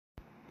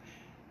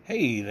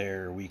Hey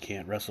there, We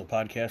Can't Wrestle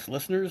podcast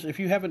listeners. If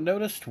you haven't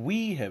noticed,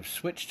 we have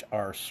switched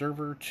our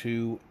server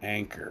to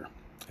Anchor.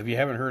 If you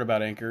haven't heard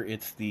about Anchor,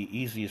 it's the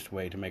easiest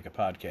way to make a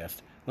podcast.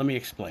 Let me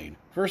explain.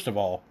 First of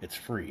all, it's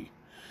free.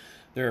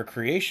 There are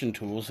creation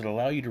tools that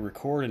allow you to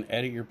record and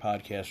edit your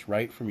podcast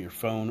right from your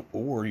phone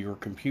or your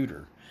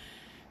computer.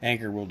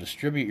 Anchor will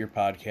distribute your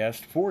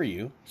podcast for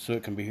you so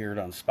it can be heard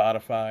on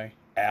Spotify,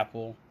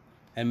 Apple,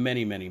 and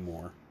many, many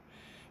more.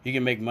 You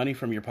can make money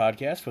from your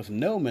podcast with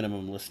no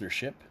minimum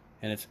listenership,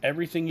 and it's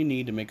everything you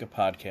need to make a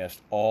podcast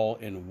all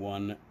in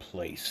one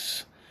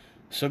place.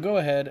 So go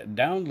ahead,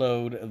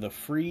 download the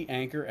free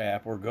Anchor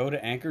app or go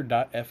to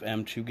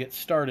anchor.fm to get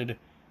started.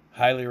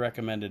 Highly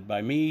recommended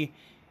by me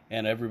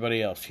and everybody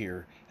else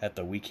here at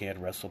the We Can't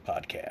Wrestle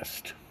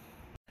podcast.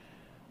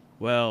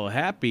 Well,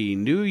 happy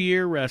New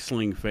Year,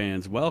 wrestling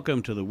fans.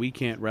 Welcome to the We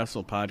Can't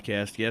Wrestle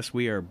podcast. Yes,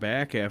 we are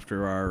back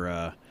after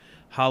our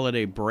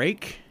holiday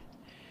break.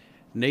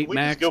 Nate Can we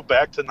Max. just go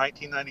back to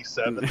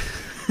 1997?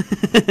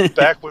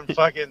 Back when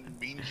fucking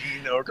Mean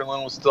Gene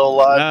Okerlund was still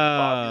alive.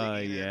 Ah,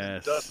 and Bobby yes.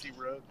 and Dusty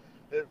Rhodes.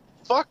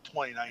 Fuck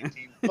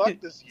 2019. Fuck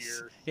this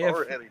year. Yeah,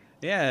 Already.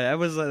 Yeah,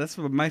 that's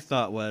what my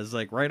thought was.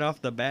 Like, right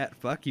off the bat,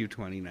 fuck you,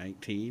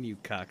 2019, you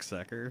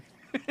cocksucker.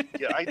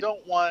 Yeah, I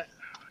don't want...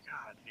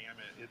 God damn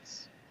it.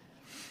 It's...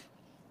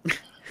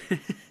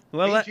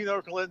 Well, Mean Gene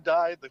Okerlund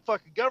died. The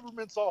fucking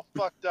government's all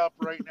fucked up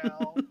right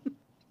now.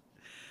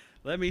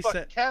 let me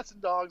Fucking set... cats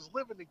and dogs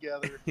living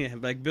together. Yeah,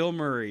 like Bill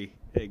Murray.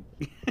 Hey,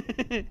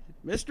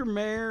 Mr.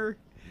 Mayor.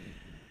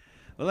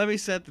 Well, let me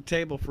set the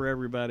table for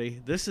everybody.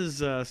 This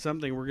is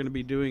something we're going to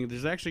be doing.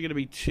 There's actually going to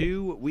be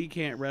 2 We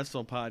Can't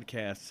Wrestle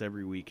podcasts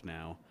every week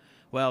now.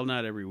 Well,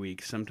 not every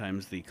week.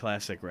 Sometimes the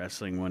classic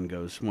wrestling one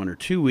goes 1 or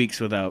 2 weeks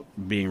without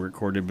being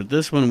recorded, but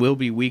this one will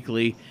be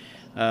weekly.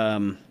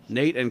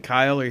 Nate and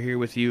Kyle are here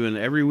with you, and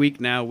every week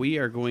now we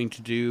are going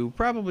to do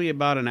probably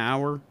about an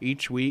hour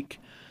each week.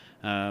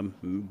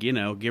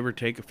 Give or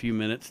take a few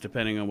minutes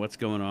depending on what's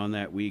going on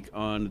that week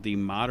on the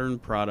Modern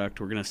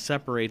Product. We're going to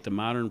separate the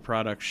Modern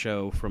Product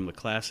show from the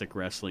Classic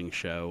Wrestling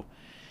show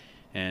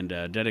and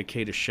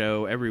dedicate a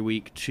show every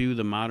week to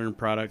the Modern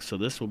Product. So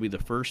this will be the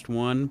first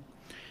one.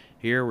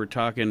 Here we're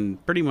talking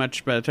pretty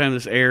much by the time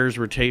this airs,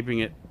 we're taping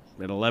it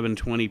at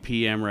 11:20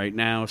 p.m. right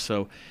now.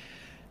 So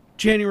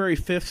January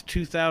 5th,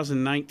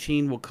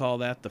 2019, we'll call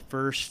that the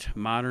first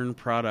Modern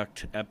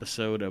Product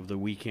episode of the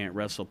We Can't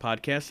Wrestle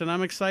podcast, and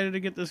I'm excited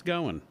to get this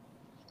going.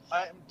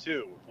 I am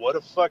too. What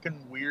a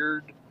fucking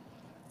weird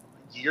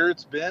year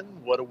it's been.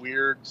 What a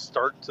weird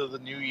start to the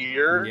new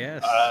year.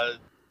 Yes. I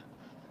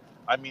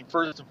mean,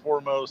 first and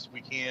foremost, we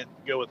can't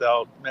go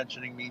without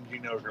mentioning Mean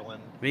Gene Okerlund.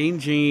 Mean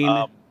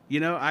Gene.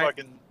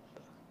 Fucking...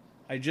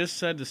 I just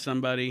said to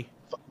somebody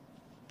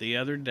the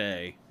other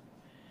day,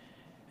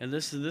 and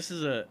this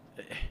is a...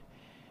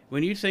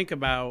 When you think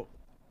about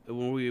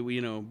when we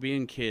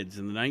being kids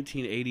in the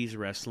 1980s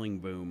wrestling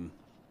boom,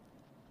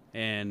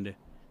 and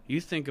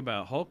you think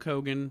about Hulk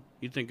Hogan,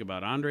 you think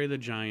about Andre the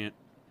Giant,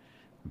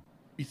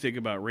 you think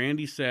about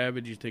Randy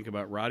Savage, you think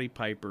about Roddy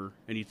Piper,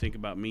 and you think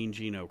about Mean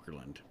Gene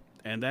Okerlund.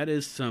 And that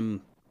is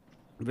some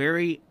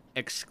very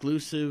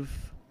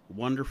exclusive,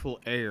 wonderful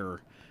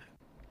air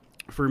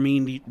for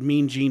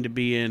Mean Gene to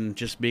be in,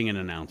 just being an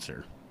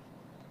announcer.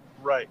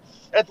 Right.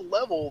 At the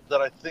level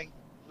that I think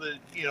that,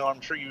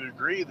 I'm sure you would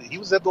agree that he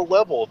was at the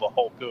level of a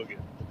Hulk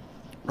Hogan.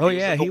 Oh,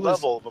 yeah, he was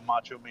at the level of a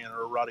Macho Man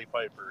or a Roddy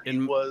Piper. He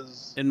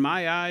was... In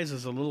my eyes,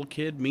 as a little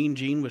kid, Mean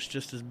Gene was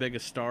just as big a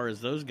star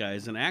as those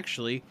guys. And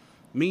actually,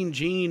 Mean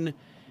Gene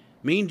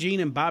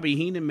and Bobby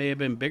Heenan may have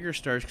been bigger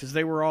stars because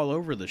they were all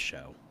over the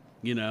show,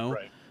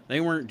 Right.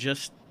 They weren't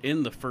just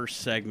in the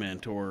first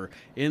segment or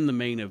in the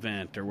main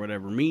event or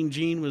whatever. Mean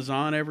Gene was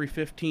on every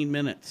 15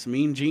 minutes.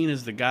 Mean Gene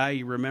is the guy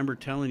you remember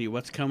telling you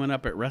what's coming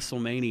up at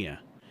WrestleMania.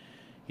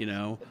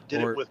 Did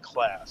it with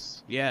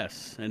class.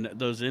 Yes, and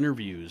those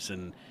interviews,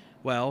 and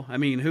well, I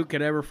mean, who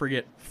could ever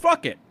forget?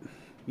 Fuck it,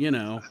 For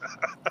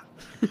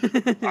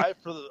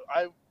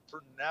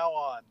now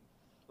on,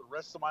 the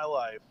rest of my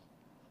life,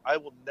 I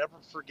will never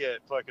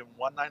forget fucking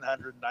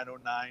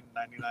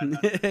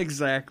 1-900-909-99.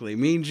 Exactly,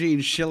 Mean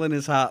Gene shilling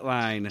his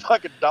hotline.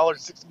 Fucking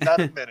 $1.69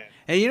 a minute.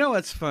 And you know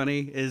what's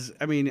funny is,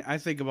 I mean, I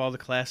think of all the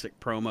classic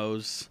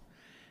promos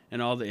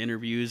and all the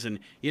interviews, and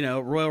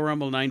Royal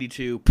Rumble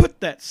 '92,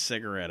 put that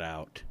cigarette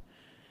out,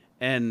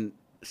 and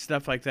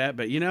stuff like that.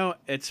 But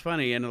it's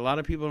funny, and a lot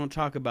of people don't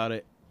talk about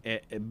it.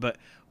 But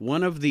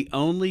one of the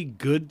only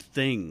good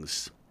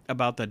things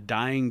about the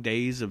dying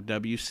days of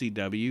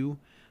WCW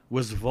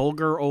was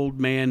vulgar old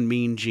man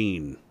Mean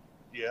Gene.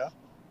 Yeah.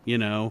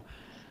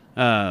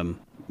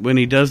 When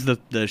he does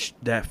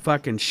that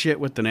fucking shit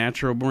with the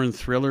Natural Born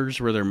Thrillers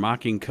where they're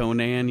mocking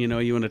Conan,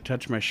 you want to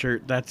touch my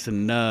shirt, that's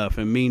enough.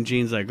 And Mean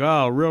Gene's like,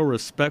 oh, real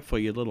respectful,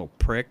 you little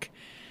prick.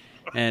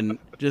 And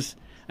just,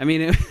 I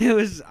mean, it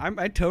was,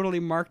 I totally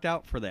marked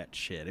out for that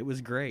shit. It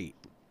was great.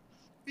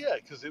 Yeah,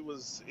 because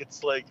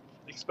it's like,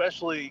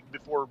 especially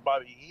before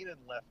Bobby Heenan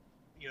left,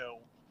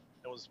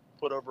 and was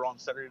put over on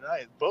Saturday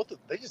night,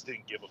 they just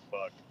didn't give a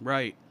fuck.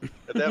 Right.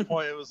 At that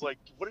point, it was like,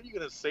 what are you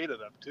going to say to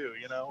them, too?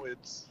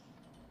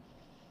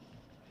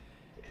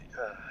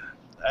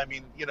 I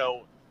mean,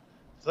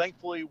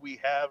 thankfully we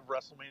have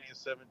WrestleMania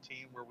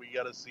 17 where we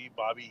got to see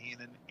Bobby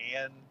Heenan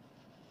and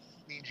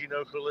Mean Gene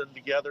Okerlund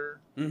together,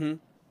 calling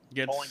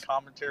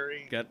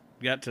commentary.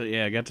 Got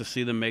to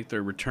see them make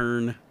their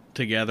return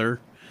together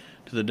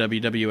to the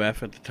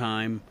WWF at the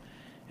time,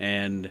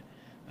 and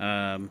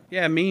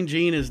Mean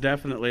Gene is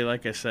definitely,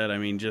 like I said, I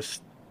mean,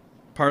 just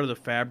part of the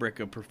fabric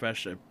of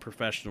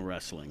professional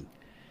wrestling.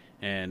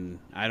 And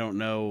I don't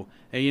know,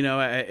 and,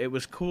 it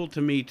was cool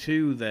to me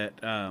too that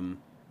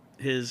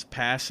his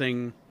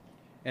passing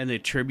and the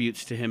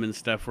tributes to him and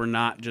stuff were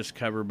not just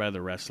covered by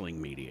the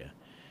wrestling media.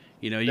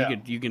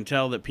 You can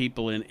tell that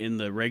people in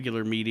the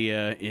regular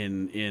media,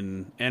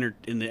 in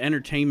the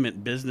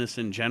entertainment business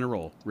in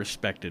general,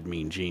 respected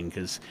Mean Gene,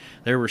 because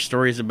there were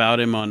stories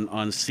about him on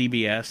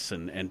CBS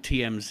and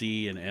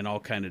TMZ and all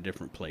kind of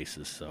different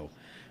places. So,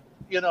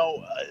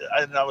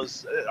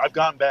 I've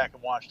gone back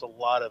and watched a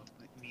lot of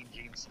Mean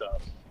Gene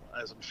stuff,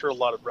 as I'm sure a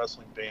lot of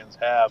wrestling fans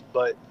have.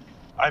 But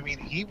I mean,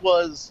 he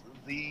was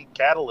the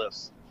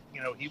catalyst.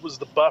 He was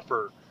the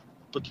buffer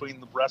between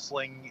the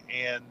wrestling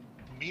and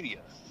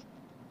media.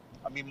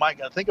 I mean, Mike,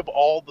 I think of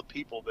all the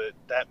people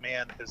that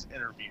man has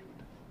interviewed.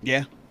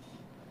 Yeah.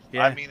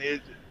 I mean,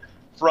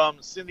 from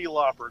Cyndi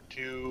Lauper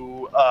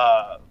to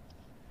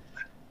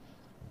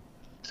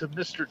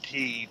Mr.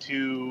 T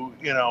to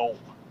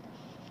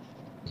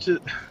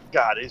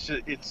God,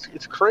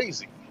 it's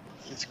crazy.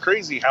 It's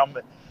crazy how,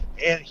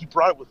 and he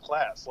brought it with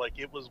class. Like,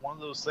 it was one of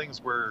those things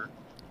where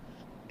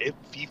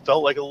he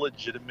felt like a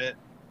legitimate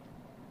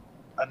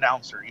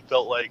announcer. He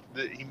felt like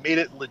he made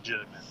it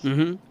legitimate.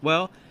 Mm-hmm.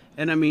 Well.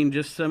 And I mean,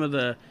 just some of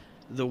the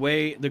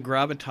way, the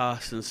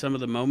gravitas and some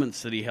of the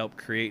moments that he helped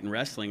create in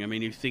wrestling. I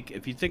mean,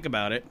 if you think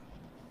about it,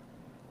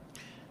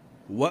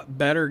 what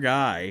better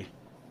guy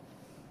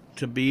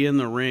to be in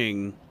the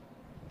ring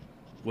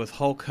with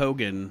Hulk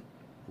Hogan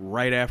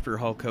right after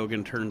Hulk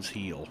Hogan turns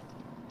heel?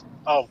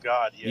 Oh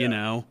God,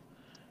 yeah.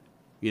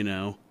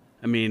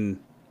 I mean,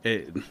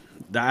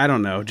 I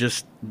don't know.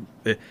 Just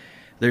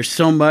there's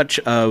so much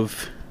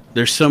of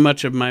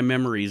my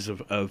memories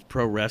of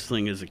pro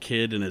wrestling as a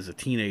kid and as a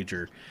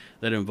teenager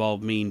that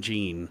involved Mean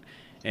Gene.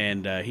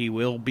 And he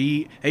will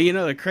be... Hey,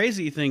 the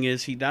crazy thing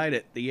is he died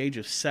at the age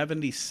of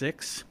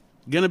 76.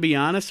 Gonna be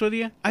honest with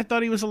you, I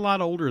thought he was a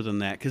lot older than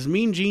that, because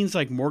Mean Gene's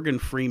like Morgan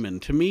Freeman.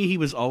 To me, he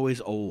was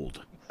always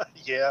old.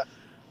 Yeah.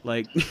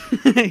 Like,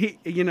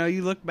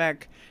 you look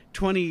back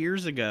 20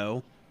 years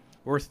ago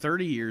or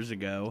 30 years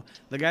ago,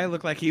 the guy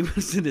looked like he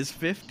was in his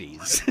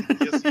 50s.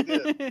 Yes, he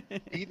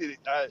did. He did.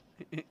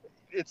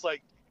 It's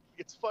like,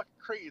 it's fucking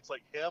crazy. It's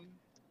like him,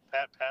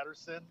 Pat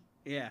Patterson.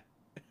 Yeah.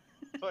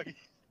 Fucking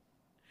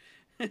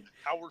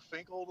Howard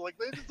Finkel. Like,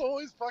 they just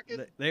always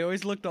fucking... They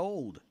always looked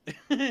old.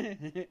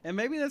 And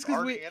maybe that's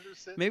because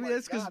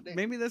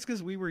maybe that's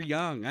because we were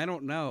young. I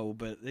don't know,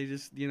 but they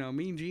just,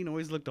 Mean Gene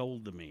always looked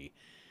old to me.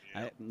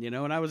 Yeah.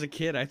 When I was a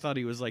kid, I thought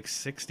he was like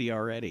 60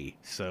 already.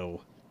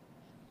 So,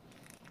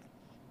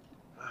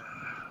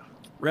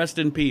 rest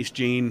in peace,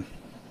 Gene.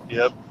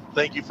 Yep.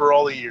 Thank you for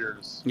all the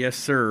years. Yes,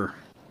 sir.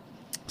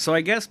 So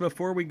I guess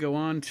before we go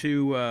on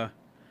to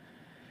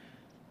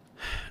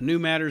new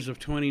matters of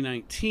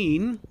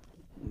 2019,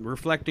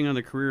 reflecting on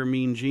the career of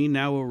Mean Gene,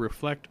 now we'll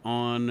reflect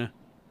on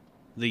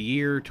the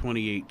year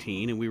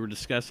 2018. And we were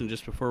discussing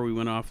just before we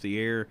went off the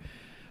air,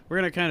 we're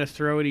going to kind of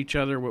throw at each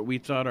other what we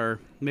thought are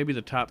maybe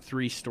the top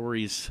 3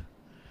 stories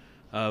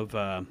of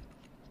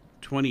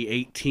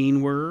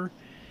 2018 were,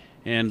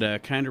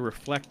 and kind of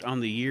reflect on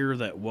the year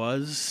that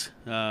was.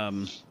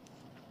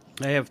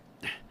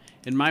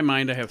 In my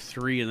mind, I have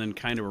 3 and then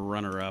kind of a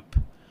runner-up.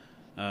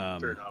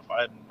 Fair enough.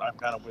 I'm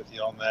kind of with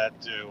you on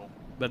that, too.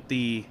 But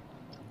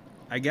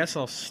I guess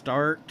I'll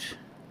start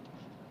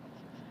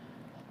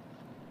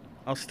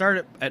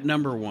at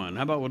number 1.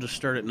 How about we'll just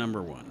start at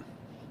number 1?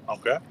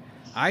 Okay.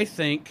 I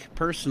think,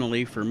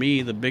 personally, for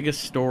me, the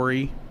biggest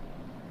story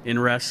in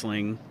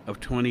wrestling of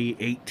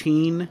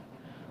 2018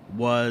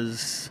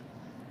 was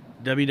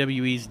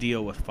WWE's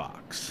deal with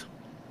Fox.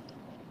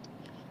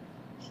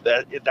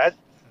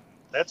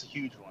 That's a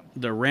huge one.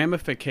 The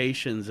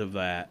ramifications of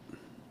that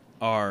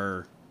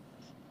are,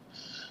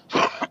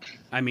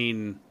 I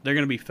mean, they're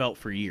going to be felt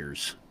for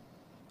years.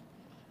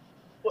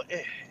 Well,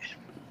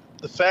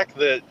 the fact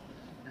that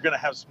you're going to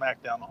have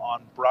SmackDown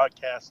on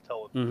broadcast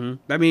television.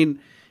 Mm-hmm. I mean,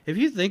 if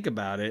you think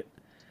about it,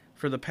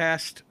 for the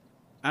past,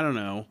 I don't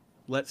know,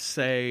 let's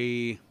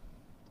say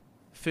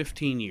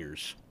 15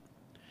 years,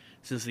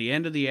 since the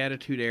end of the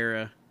Attitude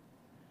Era,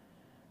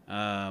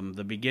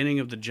 the beginning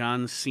of the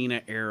John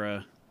Cena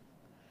era,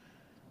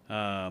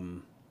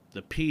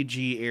 the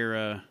PG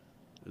era,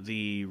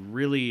 the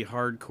really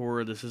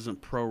hardcore, this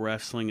isn't pro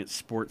wrestling, it's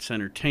sports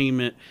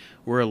entertainment,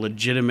 we're a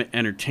legitimate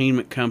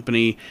entertainment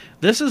company.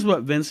 This is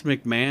what Vince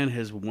McMahon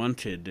has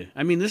wanted.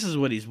 I mean, this is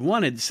what he's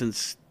wanted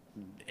since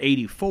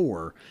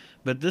 84,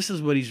 but this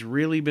is what he's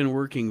really been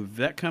working.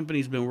 That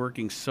company's been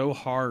working so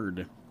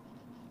hard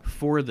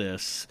for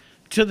this,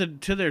 to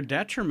their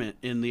detriment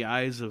in the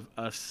eyes of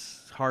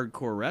us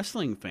hardcore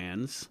wrestling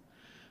fans.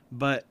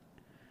 But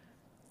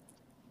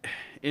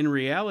in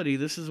reality,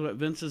 this is what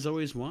Vince has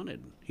always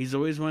wanted. He's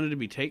always wanted to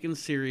be taken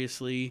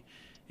seriously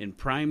in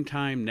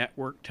primetime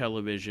network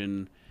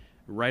television,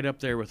 right up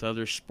there with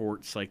other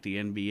sports like the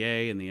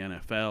NBA and the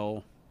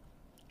NFL.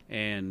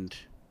 And,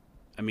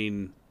 I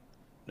mean,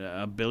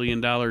 $1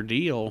 billion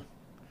deal,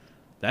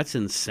 that's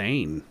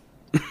insane.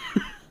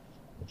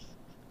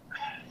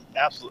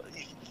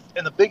 Absolutely.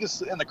 And the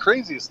biggest and the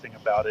craziest thing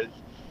about it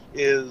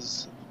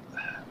is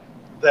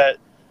that,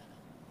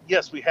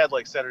 yes, we had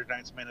like Saturday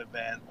Night's Main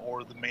Event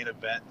or the Main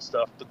Event and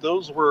stuff, but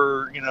those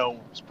were,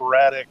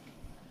 sporadic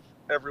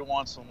every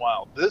once in a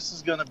while. This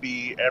is going to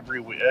be every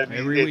week. I mean,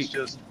 Every it's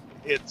week.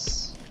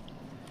 it's.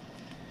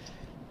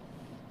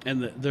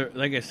 And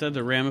like I said,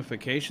 the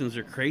ramifications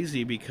are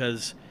crazy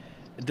because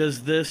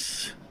does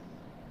this,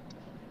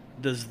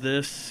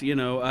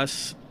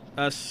 us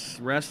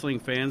wrestling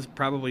fans,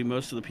 probably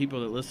most of the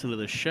people that listen to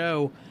the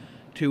show,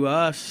 to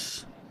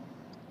us,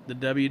 the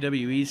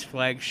WWE's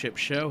flagship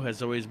show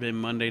has always been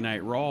Monday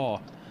Night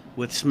Raw.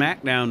 With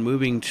SmackDown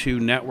moving to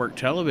network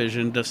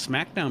television, does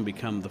SmackDown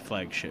become the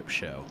flagship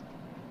show?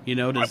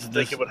 I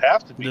think it would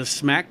have to be. Does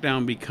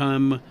SmackDown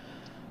become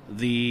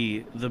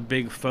the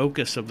big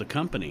focus of the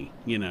company?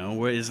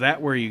 Is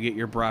that where you get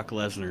your Brock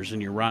Lesnar's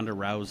and your Ronda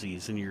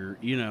Rousey's and your,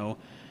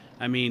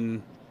 I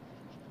mean,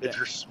 if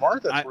you're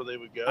smart, that's where they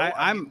would go.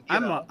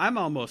 I'm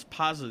almost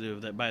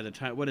positive that by the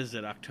time, what is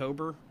it,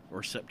 October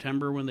or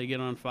September when they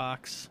get on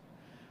Fox?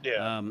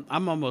 Yeah.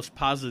 I'm almost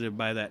positive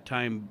by that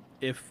time,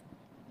 if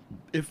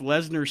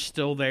Lesnar's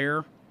still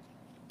there,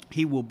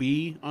 he will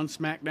be on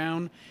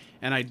SmackDown,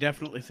 and I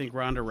definitely think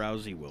Ronda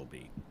Rousey will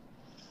be.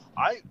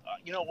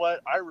 You know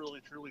what? I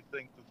really truly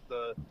think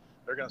that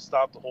they're going to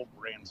stop the whole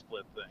brand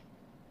split thing.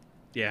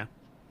 Yeah.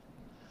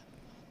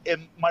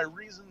 And my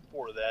reason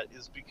for that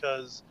is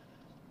because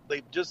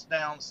they've just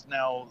announced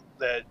now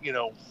that,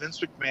 Vince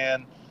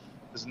McMahon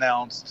has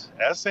announced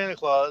as Santa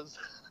Claus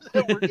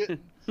that we're getting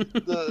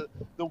the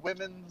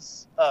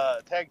women's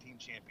tag team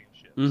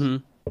championships,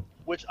 Mm-hmm.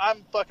 which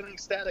I'm fucking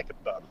ecstatic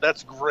about.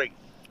 That's great.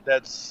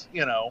 That's,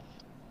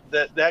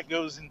 that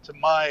goes into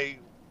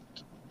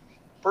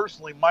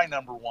personally, my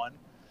number one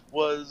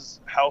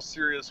was how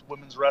serious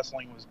women's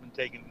wrestling has been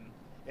taken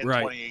in Right.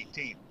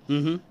 2018.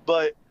 Mm-hmm.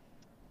 But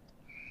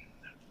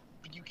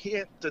you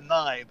can't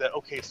deny that,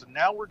 okay, so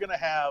now we're going to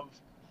have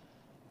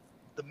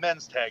the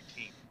men's tag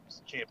teams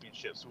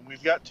championships. When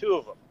we've got two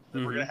of them,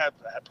 then we're going to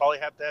probably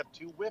have to have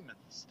two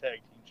women's tag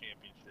team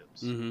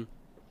championships. Mm-hmm.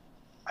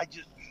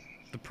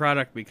 The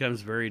product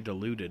becomes very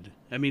diluted.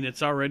 I mean,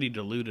 it's already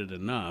diluted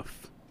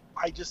enough.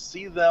 I just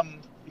see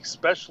them,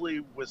 especially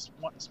with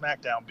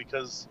SmackDown,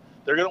 because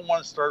they're going to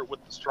want to start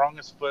with the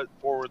strongest foot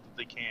forward that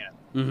they can.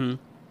 Mm-hmm.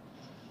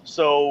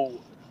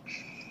 So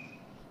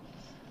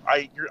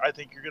I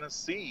think you're going to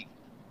see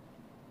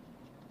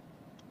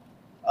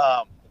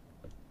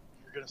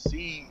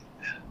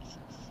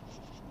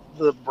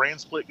the brand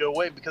split go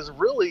away, because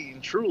really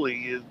and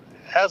truly it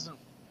hasn't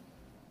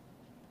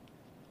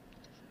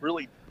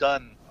really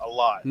done a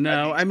lot.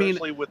 No,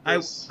 especially with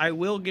this. I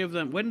will give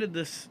them, when did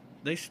this,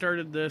 they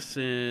started this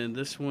in,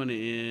 this one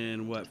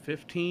in what,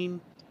 15,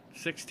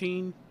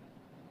 16?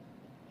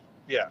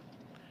 Yeah.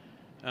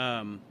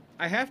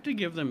 I have to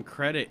give them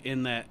credit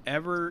in that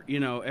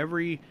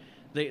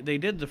they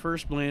did the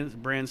first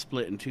brand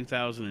split in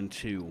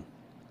 2002.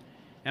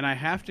 And I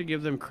have to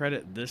give them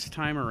credit this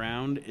time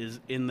around is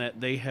in that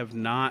they have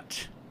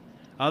not,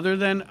 other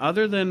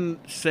than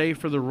say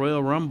for the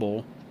Royal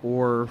Rumble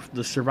or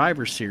the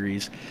Survivor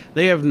Series,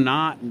 they have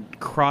not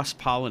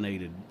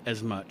cross-pollinated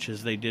as much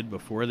as they did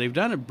before. They've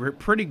done a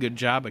pretty good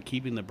job of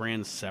keeping the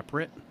brands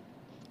separate.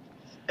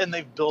 And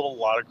they've built a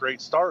lot of great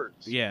stars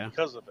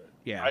because of it.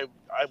 Yeah.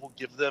 I will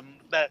give them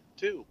that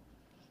too.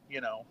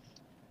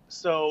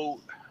 So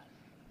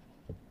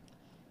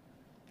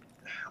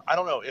I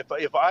don't know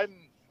if I'm,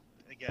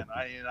 again,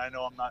 I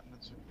know I'm not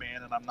Vince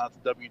McMahon and I'm not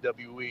the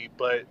WWE,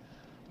 but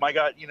my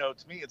God,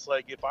 to me, it's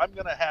like, if I'm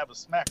going to have a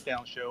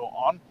SmackDown show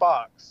on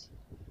Fox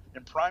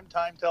in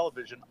primetime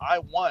television, I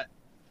want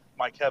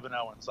my Kevin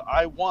Owens.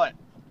 I want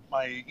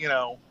my,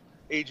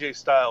 AJ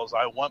Styles.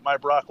 I want my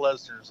Brock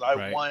Lesnar's.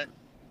 I want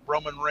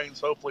Roman Reigns,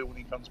 hopefully, when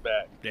he comes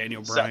back.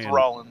 Daniel Bryan. Seth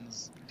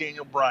Rollins,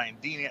 Daniel Bryan,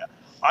 Dean.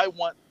 I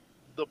want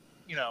the,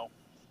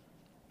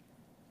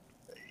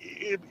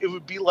 it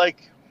would be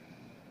like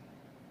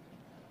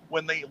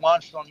when they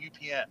launched on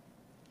UPN.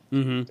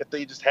 Mm-hmm. If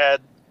they just had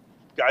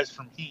guys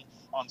from Heat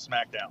on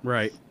SmackDown.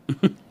 Right.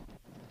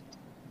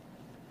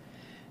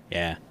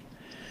 Yeah.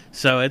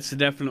 So it's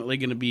definitely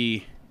going to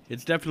be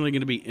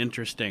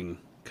interesting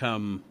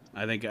come,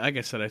 I think, like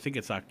I said, I think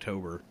it's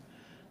October,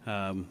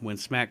 when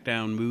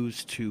SmackDown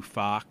moves to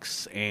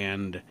Fox,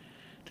 and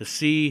to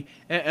see,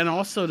 and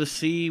also to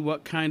see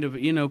what kind of,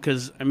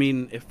 because, I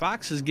mean, if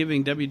Fox is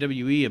giving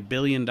WWE $1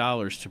 billion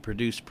to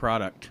produce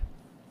product,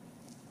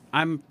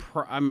 I'm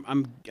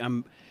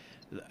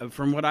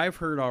from what I've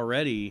heard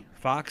already,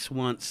 Fox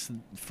wants,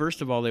 first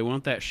of all, they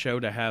want that show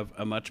to have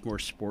a much more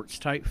sports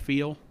type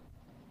feel.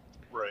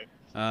 Right.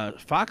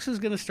 Fox is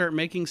going to start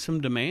making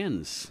some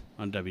demands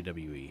on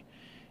WWE.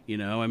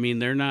 I mean,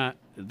 they're not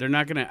they're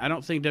not going to. I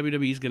don't think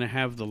WWE is going to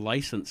have the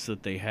license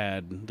that they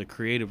had, the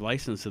creative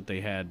license that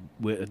they had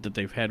that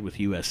they've had with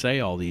USA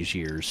all these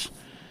years.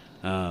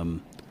 I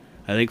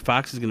think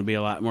Fox is going to be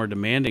a lot more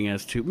demanding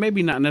as to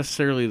maybe not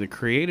necessarily the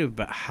creative,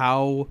 but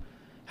how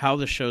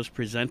the show's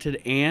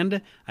presented.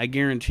 And I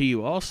guarantee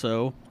you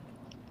also,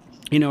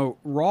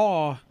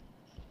 Raw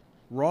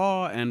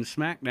and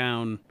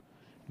SmackDown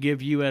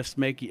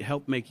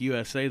help make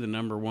USA the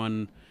number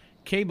one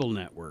cable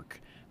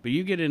network. But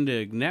you get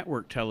into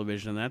network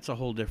television, that's a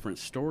whole different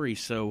story.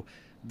 So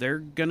they're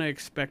going to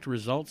expect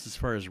results as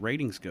far as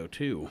ratings go,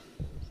 too.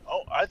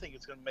 Oh, I think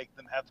it's going to make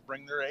them have to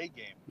bring their A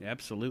game.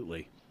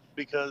 Absolutely.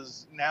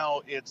 Because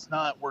now it's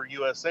not where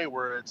USA,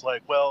 where it's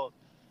like, well,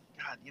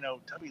 God,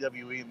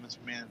 WWE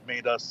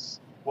made us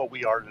what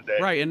we are today.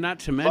 Right, and not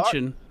to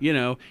mention,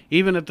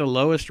 even at the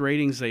lowest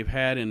ratings they've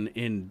had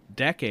in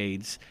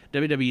decades,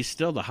 WWE is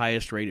still the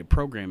highest rated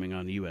programming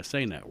on the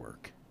USA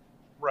Network.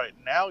 Right,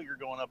 now you're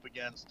going up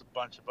against a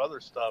bunch of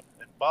other stuff,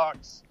 and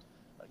Fox,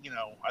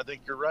 I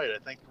think you're right. I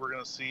think we're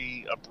going to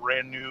see a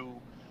brand new,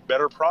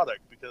 better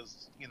product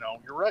because,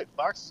 you're right.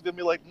 Fox is going to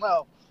be like,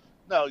 no,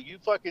 you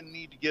fucking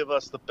need to give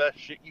us the best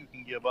shit you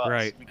can give us.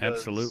 Right,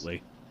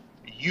 absolutely.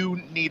 You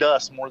need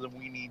us more than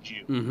we need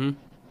you. Mm-hmm.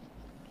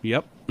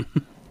 Yep.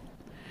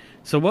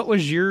 So what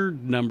was your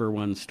number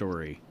one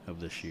story of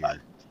this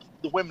year?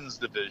 The women's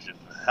division,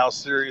 how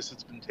serious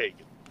it's been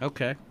taken.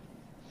 Okay.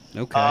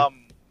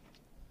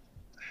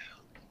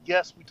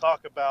 Yes, we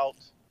talk about,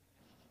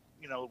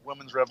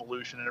 women's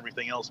revolution and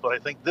everything else, but I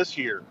think this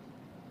year,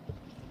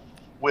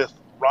 with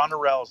Ronda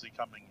Rousey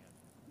coming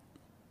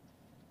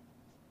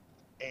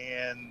in,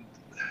 and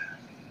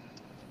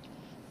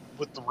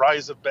with the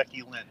rise of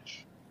Becky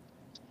Lynch,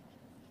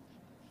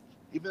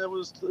 even though it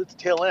was the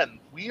tail end,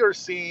 we are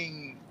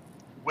seeing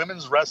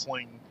women's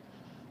wrestling,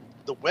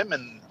 the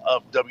women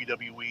of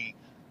WWE,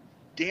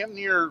 damn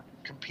near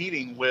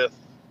competing with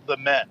the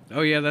men.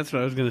 Oh yeah, that's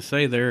what I was going to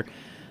say. They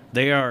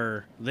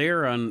are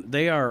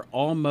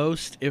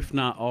almost, if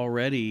not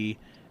already,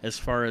 as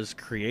far as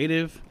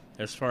creative,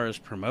 as far as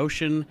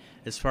promotion,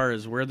 as far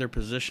as where they're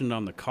positioned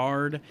on the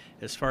card,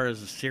 as far as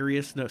the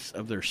seriousness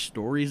of their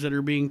stories that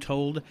are being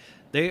told.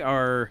 They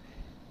are,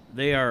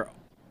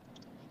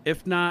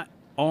 if not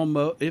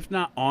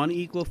on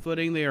equal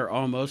footing, they are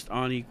almost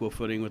on equal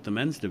footing with the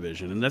men's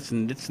division, and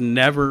it's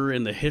never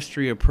in the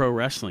history of pro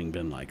wrestling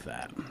been like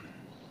that.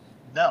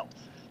 No,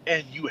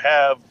 and you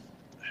have,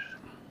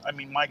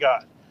 my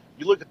God,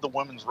 you look at the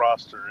women's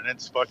roster and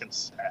it's fucking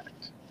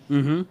stacked.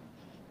 Mm-hmm.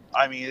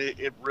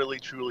 It really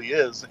truly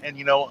is, and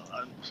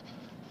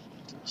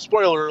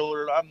spoiler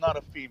alert, I'm not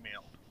a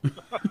female,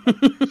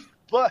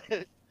 but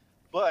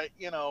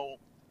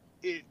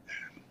it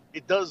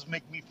does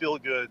make me feel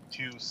good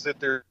to sit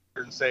there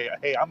and say,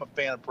 hey, I'm a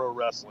fan of pro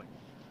wrestling.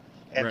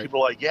 And right.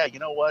 People are like, yeah, you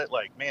know what?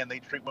 Like, man, they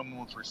treat women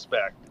with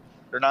respect.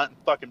 They're not in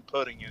fucking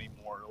pudding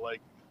anymore. Like,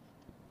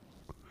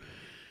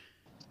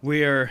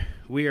 we are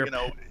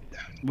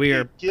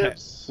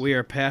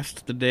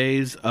past the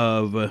days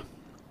of,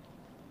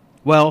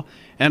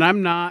 and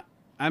I'm not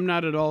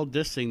at all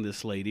dissing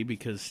this lady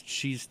because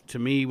she's, to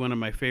me, one of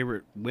my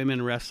favorite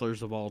women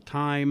wrestlers of all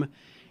time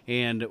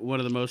and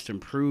one of the most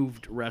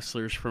improved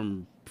wrestlers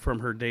from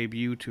her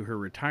debut to her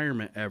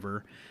retirement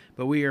ever.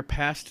 But we are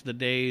past the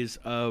days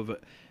of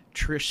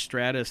Trish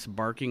Stratus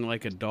barking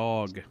like a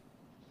dog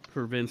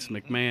for Vince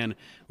McMahon.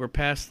 We're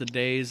past the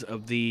days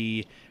of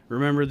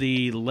remember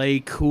the Lay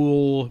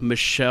Cool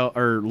Mickey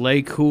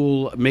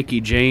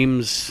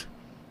James,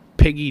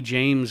 Piggy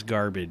James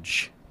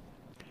garbage.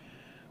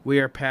 We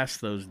are past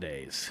those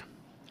days.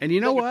 And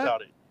you know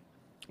what?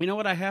 You know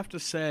what I have to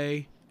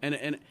say?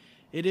 And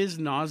it is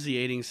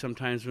nauseating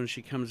sometimes when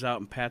she comes out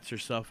and pats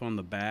herself on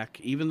the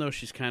back, even though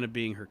she's kind of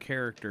being her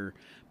character.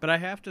 But I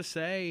have to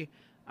say,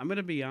 I'm going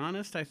to be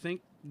honest, I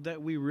think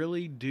that we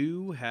really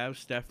do have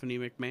Stephanie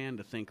McMahon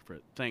to thank for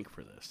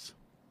this.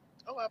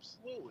 Oh,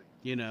 absolutely.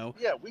 Yeah,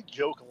 we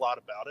joke a lot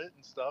about it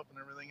and stuff and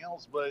everything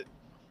else, but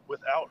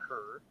without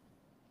her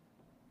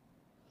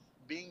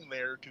being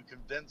there to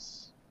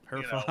convince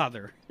her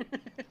father.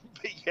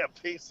 Yeah,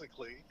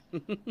 basically.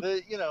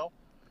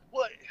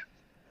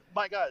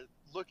 My God,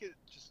 look at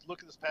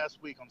this past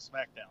week on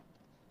SmackDown.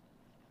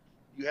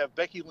 You have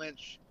Becky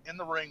Lynch in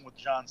the ring with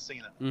John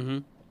Cena, mm-hmm.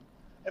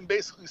 and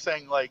basically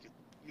saying, like,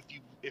 if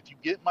you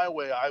get in my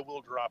way, I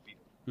will drop you.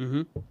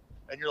 Mm-hmm.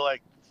 And you're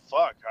like,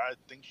 fuck, I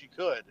think she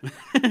could.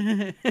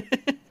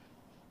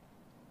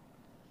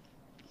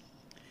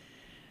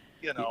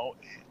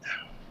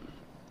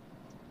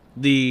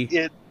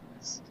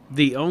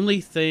 The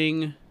only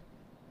thing,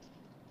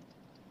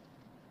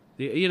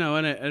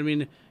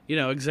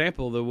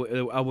 example,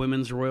 a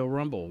women's Royal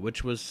Rumble,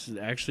 which was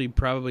actually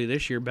probably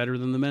this year better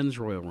than the men's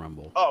Royal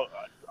Rumble. Oh,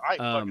 I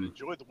fucking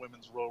enjoyed the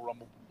women's Royal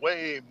Rumble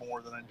way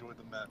more than I enjoyed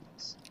the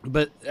men's.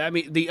 But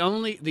the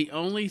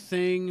only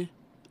thing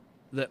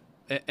that,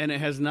 and it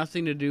has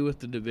nothing to do with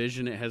the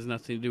division, it has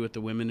nothing to do with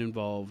the women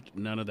involved,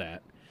 none of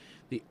that.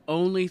 The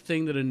only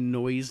thing that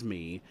annoys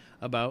me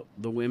about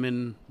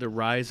the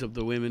rise of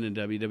the women in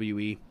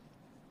WWE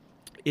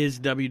is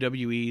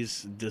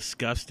WWE's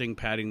disgusting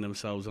patting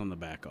themselves on the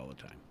back all the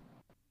time.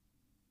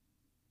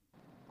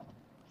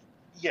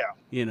 Yeah.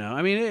 You know,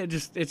 I mean, it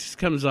just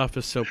comes off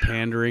as so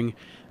pandering.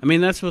 I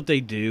mean, that's what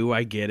they do.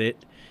 I get it.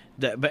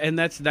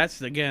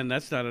 That's again,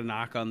 that's not a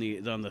knock on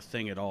the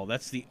thing at all.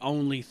 That's the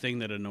only thing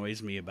that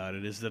annoys me about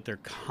it, is that they're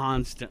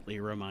constantly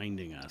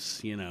reminding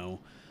us, you know,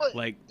 but,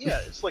 like yeah,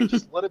 it's like,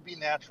 just let it be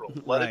natural.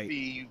 Let Right. it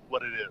be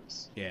what it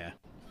is. Yeah.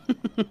 I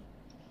mean,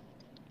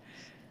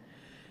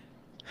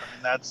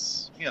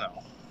 that's, you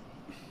know.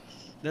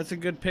 That's a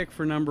good pick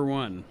for number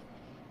one.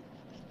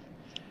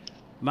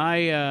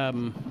 My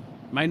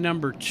my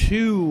number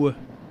two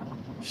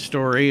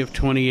story of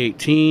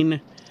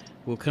 2018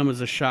 will come as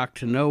a shock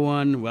to no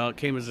one. Well, it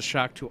came as a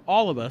shock to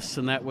all of us,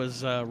 and that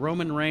was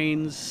Roman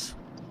Reigns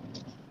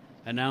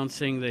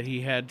announcing that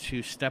he had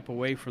to step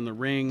away from the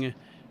ring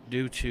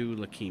due to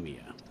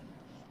leukemia.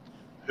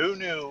 Who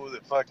knew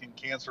that fucking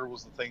cancer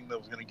was the thing that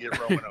was going to get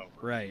Roman over?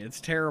 Right.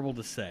 It's terrible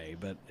to say,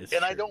 but it's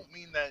And true. I don't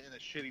mean that in a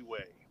shitty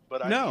way,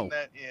 but I No. mean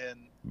that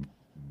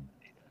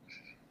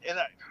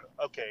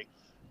okay,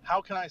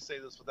 how can I say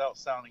this without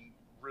sounding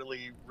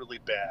really, really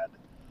bad?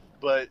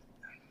 But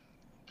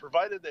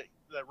provided that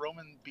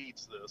Roman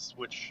beats this,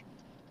 which,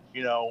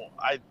 you know,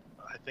 I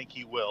think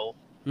he will,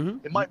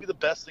 it might be the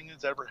best thing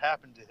that's ever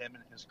happened to him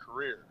in his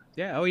career.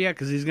 Yeah, oh yeah,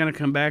 because he's going to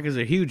come back as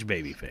a huge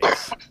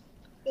babyface.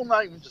 Well,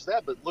 not even just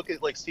that, but look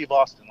at, like, Steve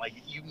Austin. Like,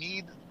 you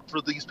need for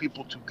these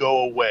people to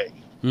go away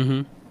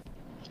and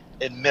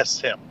miss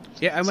him.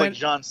 Yeah, It's like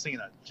John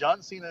Cena.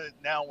 John Cena,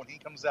 now, when he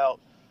comes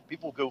out,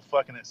 people go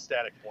fucking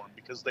ecstatic for him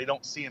because they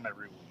don't see him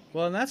every week.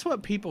 Well, and that's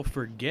what people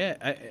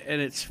forget.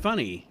 And it's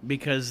funny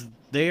because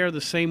they are the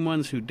same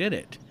ones who did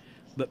it.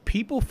 But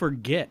people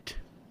forget,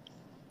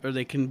 or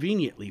they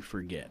conveniently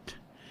forget,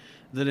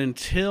 that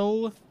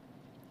until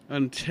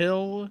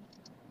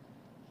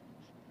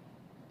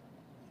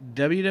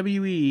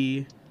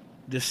WWE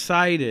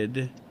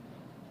decided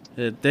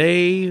that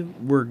they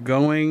were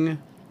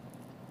going,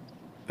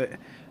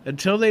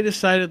 until they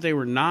decided they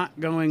were not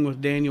going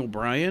with Daniel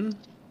Bryan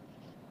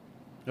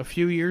a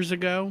few years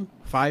ago,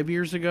 5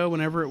 years ago,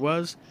 whenever it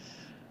was,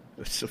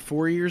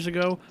 4 years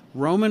ago,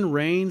 Roman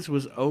Reigns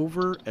was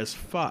over as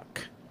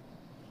fuck.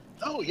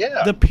 Oh,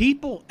 yeah. The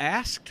people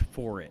asked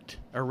for it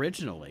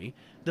originally.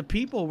 The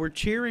people were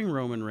cheering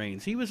Roman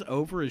Reigns. He was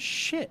over as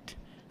shit.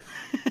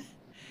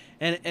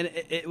 And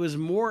it was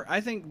more,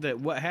 I think that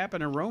what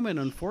happened to Roman,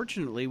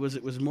 unfortunately, was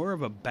it was more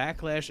of a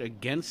backlash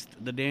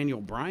against the Daniel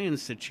Bryan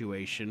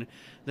situation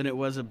than it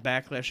was a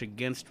backlash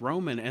against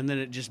Roman. And then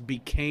it just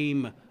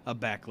became a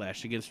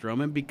backlash against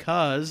Roman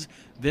because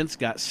Vince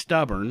got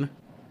stubborn.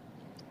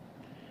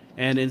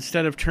 And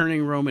instead of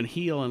turning Roman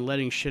heel and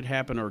letting shit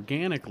happen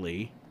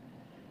organically,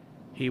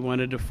 he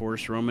wanted to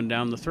force Roman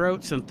down the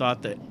throats and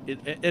thought that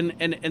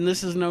and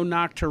this is no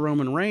knock to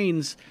Roman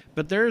Reigns,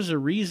 but there's a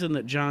reason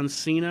that John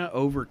Cena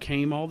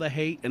overcame all the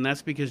hate, and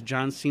that's because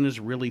John Cena's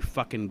really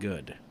fucking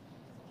good.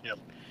 Yep.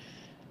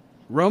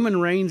 Roman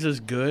Reigns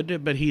is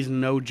good, but he's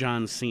no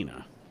John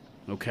Cena.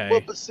 Okay.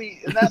 Well, but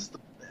see, and this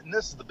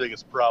is the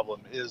biggest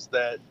problem, is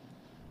that,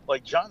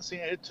 like, John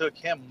Cena, it took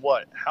him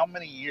how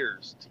many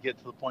years to get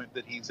to the point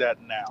that he's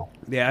at now?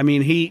 Yeah, I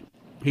mean, he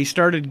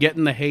started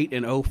getting the hate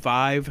in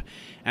 2005,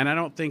 and I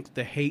don't think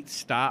the hate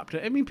stopped.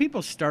 I mean,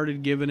 people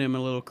started giving him a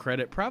little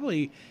credit.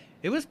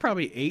 It was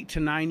probably 8 to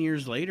 9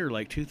 years later,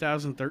 like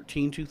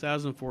 2013,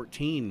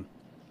 2014,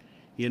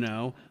 you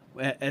know,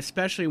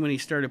 especially when he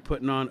started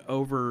putting on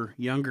over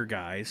younger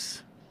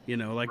guys, you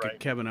know, like Right. a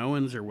Kevin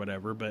Owens or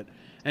whatever,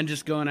 and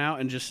just going out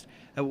and just,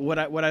 what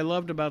I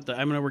loved about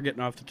I know we're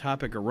getting off the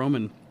topic of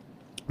Roman,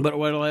 but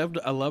what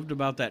I loved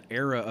about that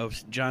era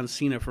of John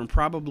Cena, from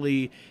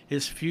probably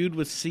his feud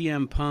with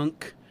CM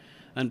Punk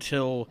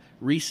until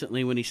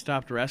recently when he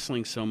stopped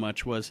wrestling so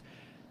much, was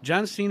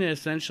John Cena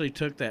essentially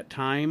took that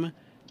time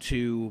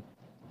to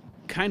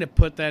kind of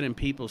put that in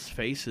people's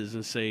faces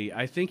and say,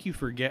 I think you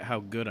forget how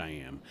good I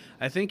am.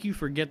 I think you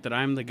forget that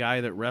I'm the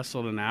guy that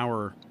wrestled an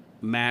hour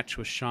match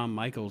with Shawn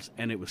Michaels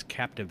and it was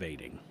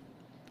captivating.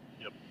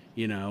 Yep.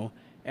 You know,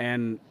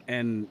 and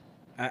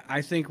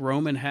I think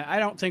Roman I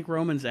don't think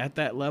Roman's at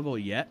that level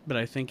yet, but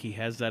I think he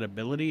has that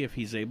ability if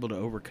he's able to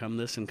overcome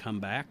this and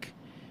come back.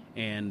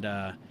 And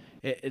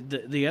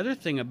the other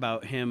thing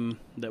about him,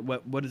 that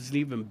what is an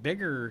even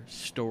bigger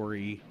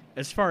story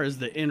as far as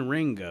the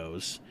in-ring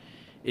goes,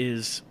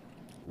 is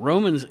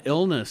Roman's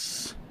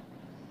illness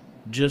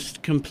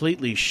just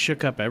completely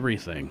shook up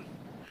everything.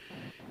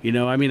 You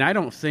know, I mean, I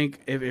don't think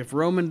if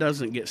Roman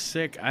doesn't get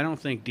sick, I don't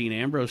think Dean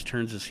Ambrose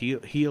turns his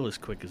heel as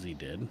quick as he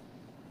did.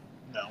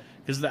 No.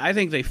 Because I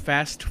think they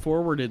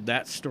fast-forwarded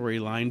that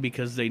storyline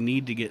because they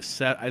need to get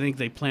Seth. I think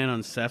they plan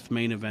on Seth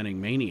main eventing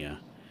Mania.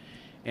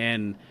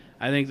 And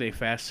I think they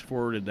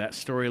fast-forwarded that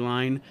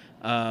storyline.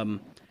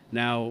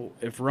 Now,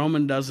 if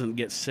Roman doesn't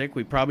get sick,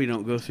 we probably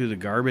don't go through the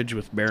garbage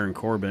with Baron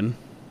Corbin.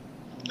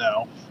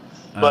 No.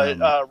 But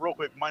real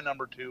quick, my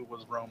number 2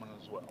 was Roman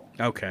as well.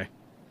 Okay.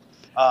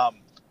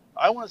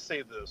 I want to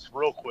say this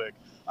real quick.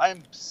 I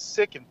am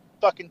sick and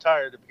fucking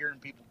tired of hearing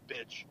people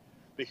bitch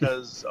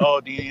because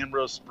Dean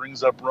Ambrose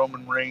brings up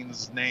Roman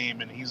Reigns'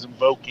 name and he's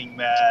invoking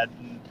that,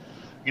 and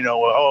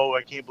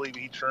I can't believe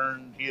he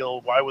turned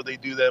heel. Why would they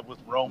do that with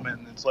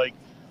Roman? It's like,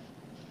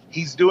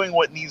 he's doing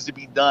what needs to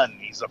be done.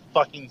 He's a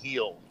fucking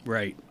heel.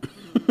 Right.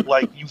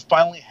 Like, you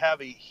finally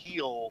have a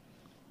heel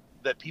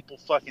that people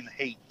fucking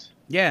hate.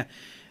 Yeah.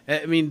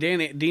 I mean,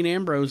 Dan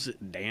Ambrose.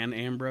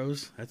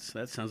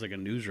 That sounds like a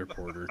news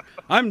reporter.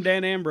 I'm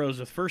Dan Ambrose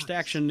with First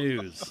Action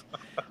News.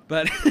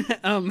 But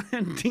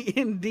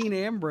Dean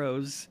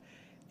Ambrose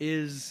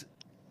is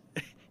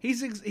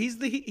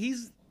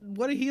he's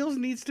what a heel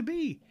needs to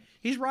be.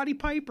 He's Roddy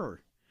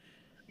Piper.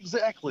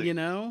 Exactly. You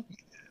know?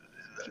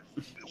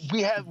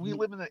 We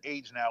live in an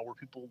age now where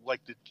people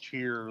like to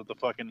cheer the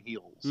fucking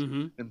heels.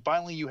 Mm-hmm. And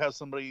finally you have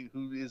somebody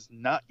who is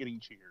not getting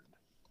cheered.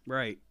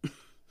 Right.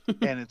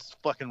 And it's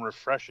fucking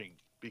refreshing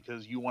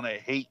because you want to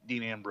hate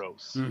Dean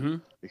Ambrose. Mm-hmm.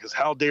 Because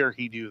how dare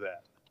he do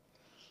that?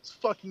 It's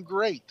fucking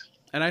great.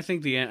 And I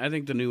think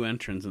the new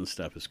entrants and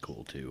stuff is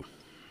cool too.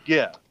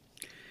 Yeah.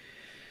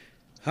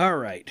 All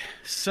right.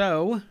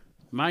 So,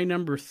 my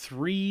number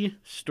 3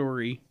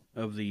 story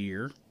of the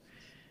year,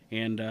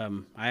 and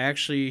I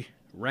actually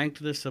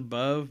ranked this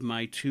above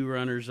my 2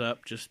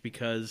 runners-up just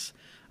because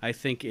I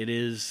think it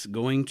is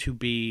going to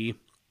be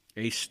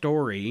a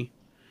story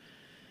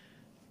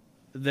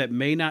that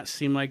may not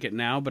seem like it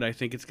now, but I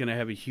think it's going to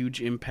have a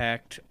huge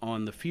impact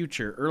on the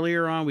future.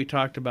 Earlier on, we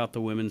talked about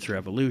the women's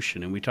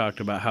revolution, and we talked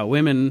about how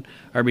women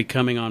are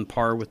becoming on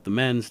par with the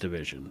men's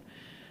division.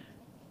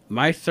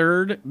 My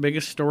 3rd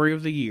biggest story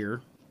of the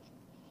year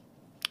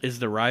is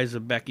the rise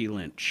of Becky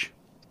Lynch.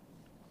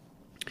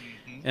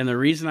 Mm-hmm. And the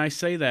reason I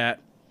say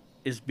that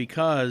is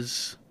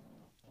because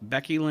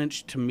Becky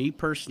Lynch, to me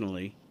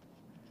personally,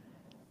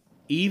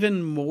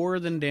 even more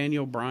than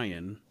Daniel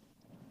Bryan,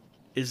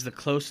 is the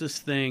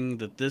closest thing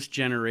that this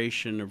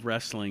generation of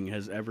wrestling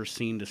has ever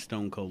seen to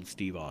Stone Cold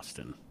Steve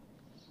Austin.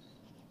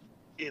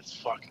 It's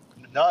fucking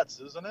nuts,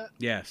 isn't it?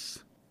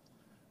 Yes.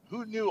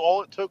 Who knew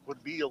all it took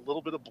would be a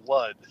little bit of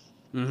blood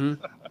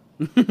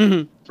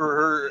mm-hmm. for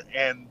her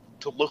and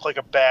to look like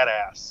a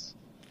badass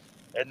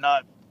and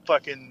not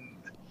fucking...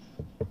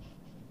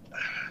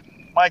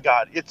 My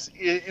God,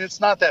 it's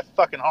not that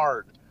fucking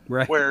hard.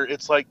 Right. Where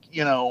it's like,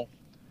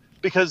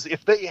 because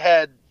if they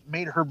had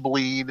made her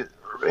bleed...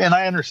 And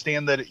I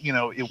understand that,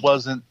 it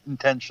wasn't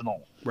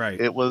intentional. Right.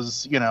 It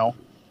was, and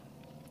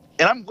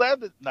I'm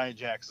glad that Nia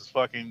Jax is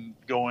fucking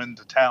going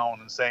to town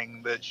and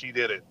saying that she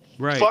did it.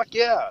 Right. Fuck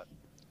yeah.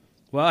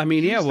 Well, I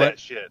mean, Use that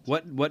shit.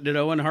 What did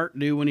Owen Hart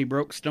do when he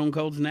broke Stone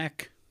Cold's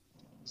neck?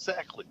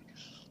 Exactly.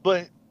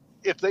 But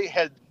if they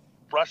had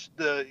brushed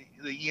the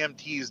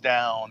EMTs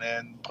down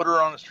and put her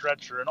on a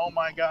stretcher and, oh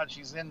my God,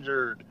 she's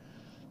injured,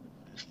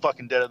 she's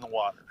fucking dead in the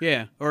water.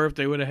 Yeah. Or if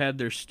they would have had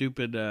their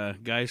stupid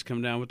guys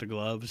come down with the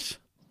gloves.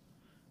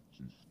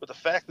 But the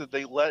fact that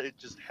they let it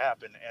just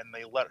happen and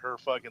they let her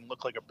fucking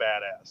look like a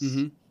badass.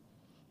 Mm-hmm.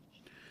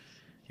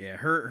 Yeah,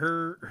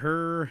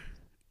 her.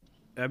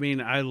 I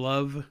mean, I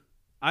love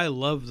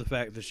the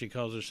fact that she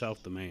calls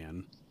herself the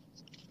man.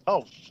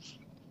 Oh,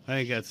 I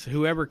think that's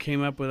whoever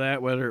came up with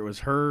that, whether it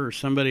was her or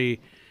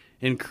somebody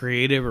in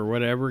creative or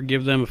whatever.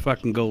 Give them a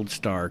fucking gold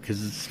star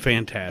because it's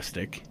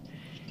fantastic.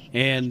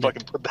 And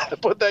fucking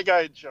put that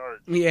guy in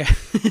charge. Yeah,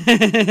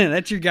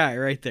 that's your guy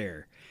right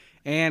there.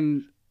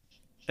 And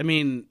I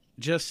mean,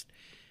 just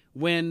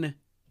when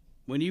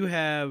you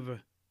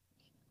have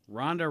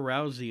Ronda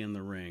Rousey in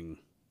the ring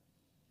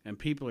and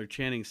people are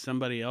chanting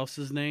somebody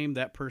else's name,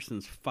 that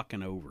person's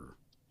fucking over.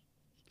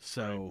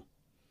 So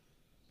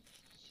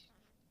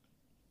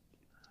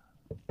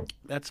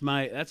that's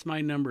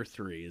my number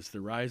 3 is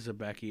the rise of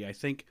Becky. I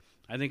think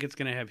it's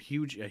going to have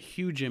a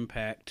huge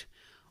impact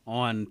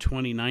on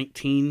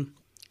 2019.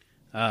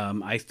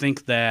 I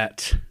think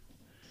that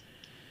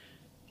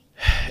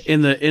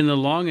in the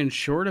long and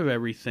short of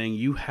everything,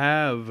 you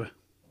have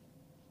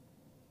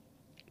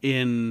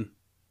in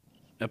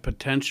a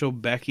potential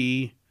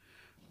Becky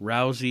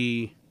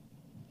Rousey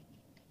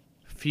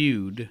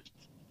feud,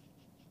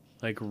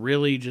 like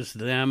really just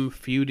them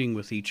feuding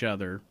with each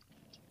other.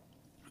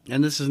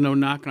 And this is no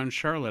knock on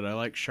Charlotte. I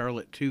like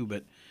Charlotte too,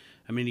 but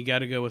I mean, you got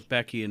to go with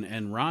Becky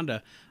and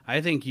Ronda. I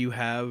think you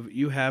have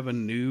a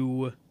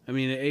new. I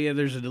mean,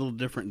 there's a little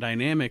different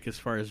dynamic as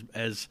far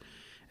as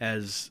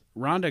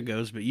Ronda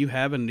goes, but you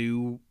have a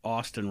new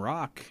Austin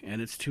Rock,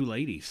 and it's 2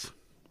 ladies.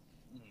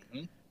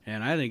 Mm-hmm.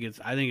 And I think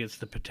it's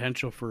the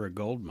potential for a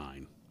gold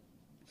mine.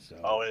 So.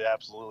 Oh, it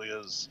absolutely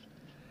is.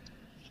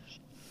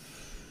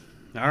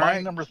 All My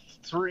right. number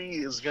 3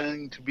 is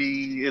going to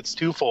be, it's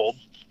twofold.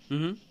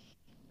 Mm-hmm.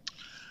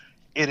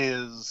 It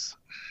is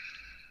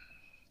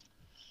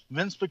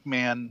Vince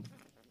McMahon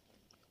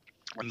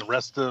and the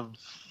rest of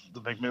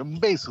the McMahon,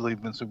 basically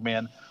Vince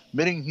McMahon,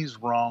 admitting he's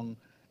wrong,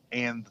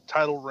 and the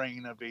title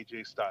reign of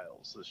AJ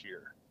Styles this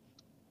year.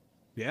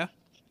 Yeah.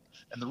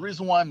 And the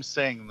reason why I'm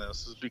saying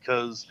this is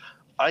because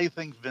I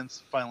think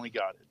Vince finally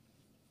got it.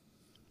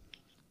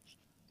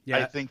 Yeah.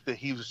 I think that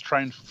he was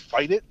trying to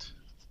fight it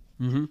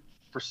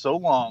for so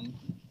long,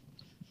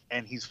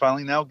 and he's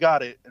finally now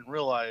got it and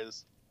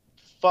realized,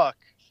 fuck,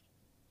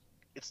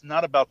 it's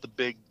not about the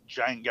big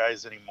giant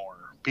guys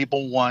anymore.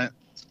 People want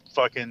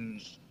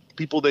fucking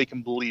people they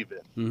can believe in.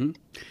 Mm-hmm.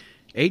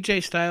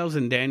 AJ Styles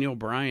and Daniel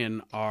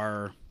Bryan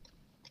are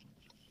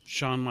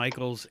Shawn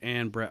Michaels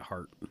and Bret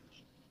Hart.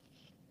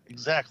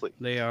 Exactly.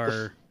 They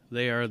are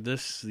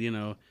this,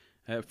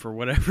 for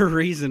whatever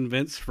reason,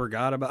 Vince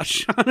forgot about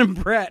Shawn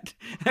and Bret,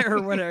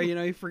 or whatever.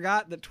 He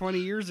forgot that 20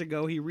 years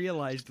ago he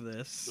realized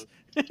this.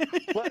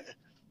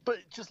 but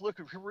just look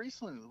at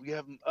recently. We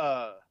have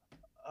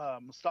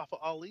Mustafa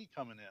Ali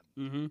coming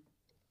in. Mm-hmm.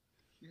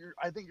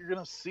 I think you're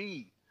going to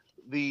see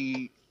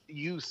the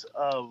use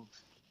of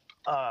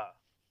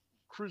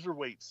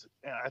cruiserweights,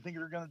 and I think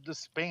you're going to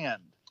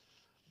disband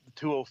the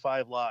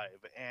 205 Live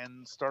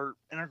and start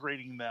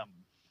integrating them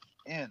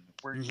in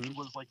where it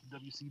was like the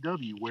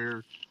WCW,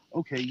 where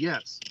okay,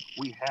 yes,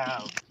 we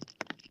have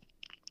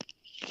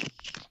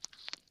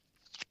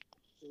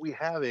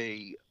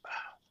a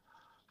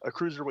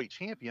cruiserweight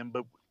champion,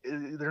 but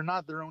they're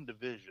not their own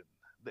division,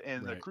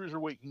 and the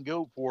cruiserweight can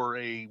go for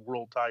a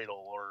world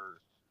title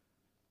or.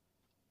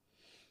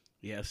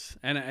 Yes,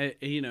 and I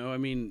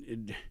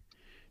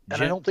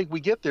don't think we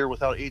get there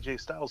without AJ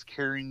Styles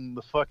carrying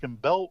the fucking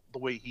belt the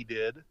way he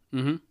did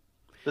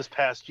this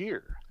past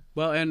year.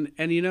 Well, and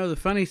the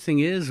funny thing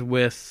is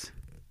with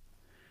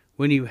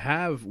when you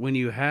have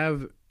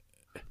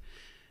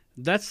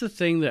that's the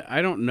thing that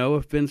I don't know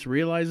if Vince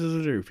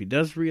realizes it or if he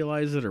does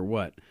realize it or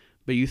what.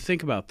 But you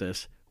think about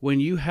this, when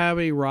you have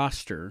a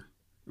roster,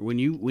 when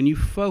you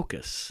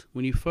focus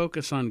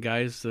on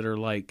guys that are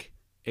like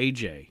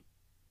AJ,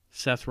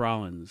 Seth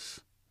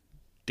Rollins,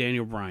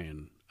 Daniel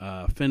Bryan,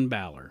 Finn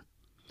Balor.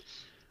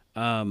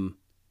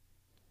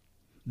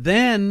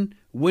 Then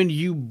when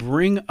you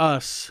bring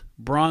us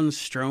Braun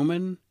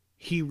Strowman,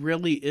 he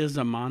really is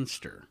a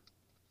monster.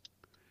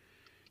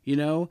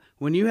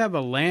 When you have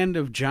a land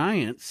of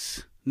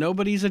giants,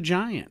 nobody's a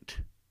giant.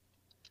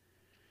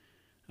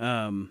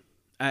 I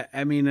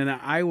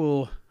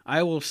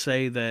will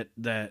say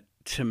that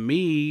to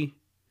me,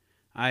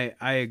 I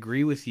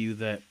agree with you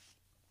that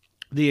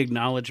the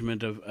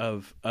acknowledgement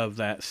of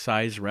that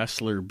size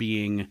wrestler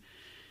being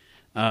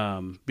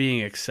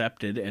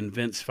accepted, and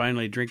Vince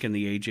finally drinking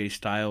the AJ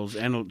Styles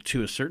and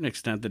to a certain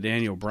extent the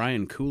Daniel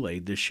Bryan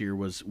Kool-Aid this year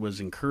was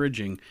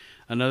encouraging.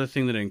 Another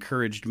thing that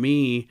encouraged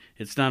me,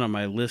 it's not on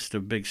my list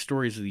of big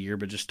stories of the year,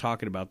 but just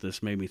talking about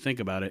this made me think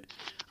about it.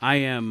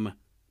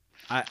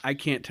 I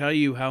can't tell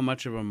you how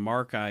much of a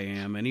mark I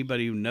am.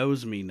 Anybody who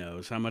knows me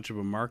knows how much of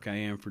a mark I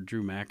am for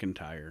Drew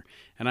McIntyre.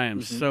 And I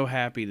am so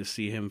happy to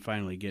see him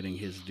finally getting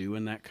his due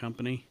in that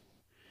company.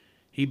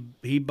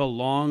 He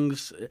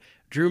belongs.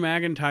 Drew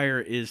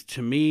McIntyre is,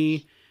 to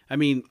me,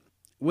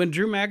 when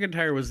Drew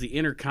McIntyre was the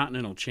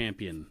Intercontinental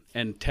Champion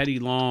and Teddy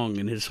Long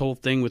and his whole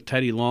thing with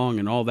Teddy Long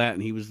and all that,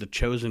 and he was the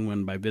chosen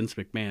one by Vince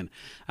McMahon,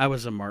 I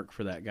was a mark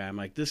for that guy. I'm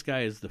like, this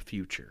guy is the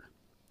future.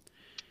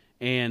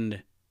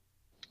 And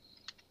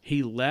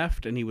he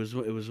left, and it was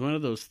one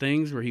of those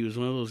things where he was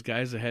one of those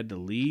guys that had to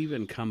leave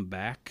and come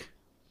back.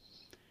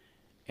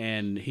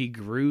 And he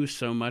grew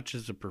so much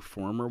as a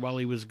performer while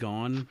he was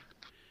gone.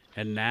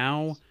 And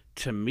now,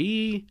 to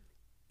me,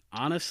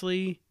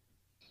 honestly,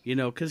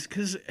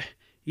 because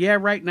yeah,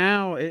 right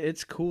now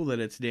it's cool that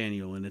it's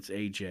Daniel and it's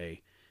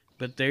AJ,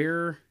 but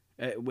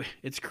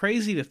it's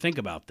crazy to think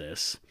about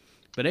this,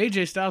 but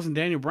AJ Styles and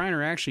Daniel Bryan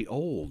are actually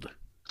old.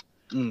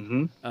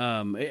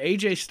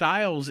 AJ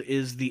Styles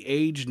is the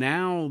age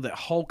now that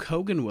Hulk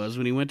Hogan was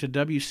when he went to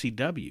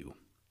WCW.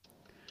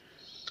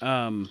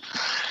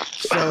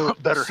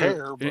 Better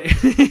hair,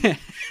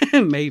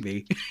 but...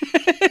 maybe.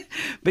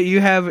 But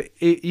you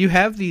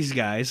have these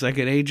guys like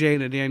an AJ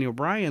and a Daniel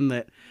Bryan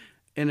that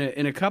in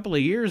a couple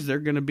of years they're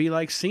going to be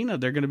like Cena.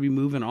 They're going to be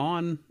moving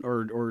on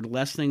or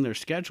lessening their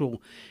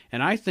schedule.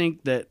 And I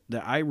think that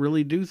I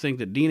really do think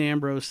that Dean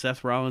Ambrose,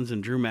 Seth Rollins,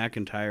 and Drew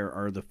McIntyre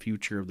are the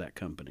future of that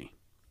company.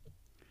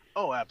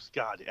 Oh,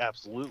 God,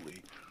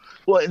 absolutely.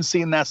 Well, and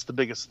seeing that's the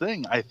biggest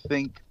thing. I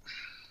think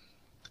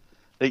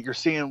that you're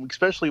seeing,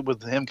 especially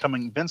with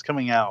Vince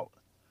coming out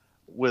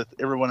with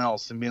everyone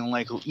else and being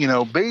like,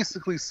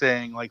 basically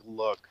saying like,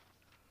 look,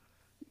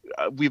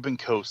 we've been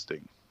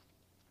coasting.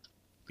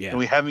 Yeah. And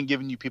we haven't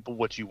given you people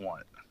what you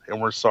want, and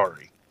we're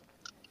sorry.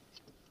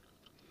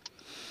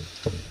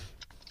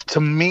 To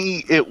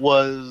me, it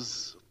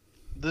was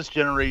this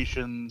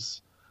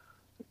generation's,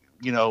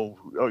 you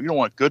don't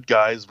want good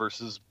guys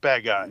versus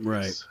bad guys.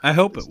 Right. I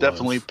hope it's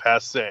definitely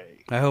passe.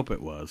 I hope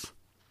it was.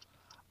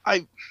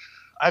 I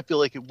feel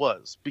like it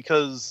was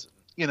because,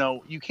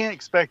 you can't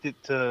expect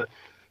it to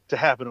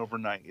happen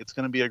overnight. It's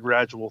going to be a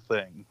gradual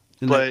thing.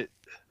 And but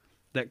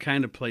that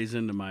kind of plays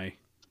into my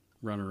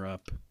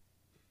runner-up.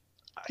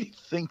 I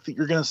think that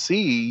you're going to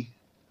see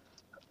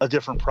a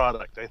different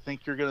product. I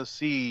think you're going to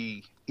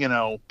see,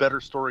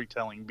 better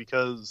storytelling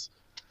because,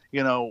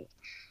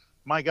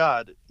 my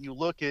God, you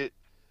look at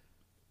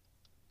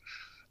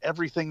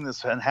everything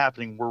that's been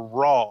happening. We're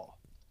Raw.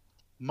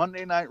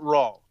 Monday Night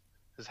Raw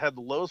has had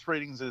the lowest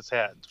ratings it's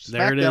had.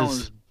 There it is.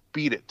 Has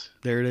beat it.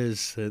 There it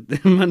is.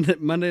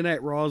 Monday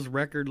Night Raw's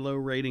record low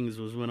ratings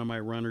was one of my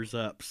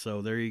runners-up.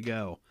 So there you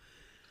go.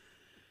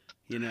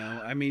 You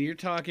know, I mean, you're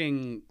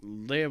talking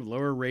they have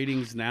lower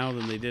ratings now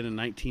than they did in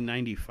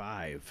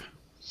 1995.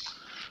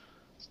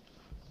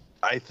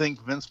 I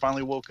think Vince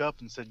finally woke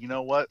up and said, "You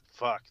know what?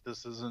 Fuck,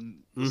 this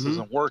isn't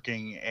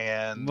working."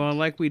 And Well,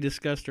 like we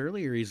discussed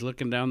earlier, he's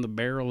looking down the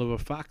barrel of a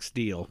Fox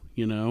deal,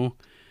 you know.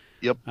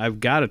 yep. I've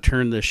got to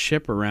turn this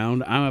ship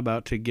around. I'm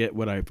about to get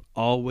what I've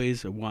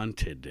always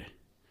wanted.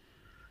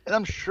 And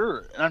I'm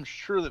sure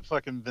that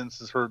fucking Vince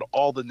has heard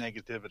all the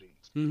negativity.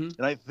 Mm-hmm.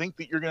 And I think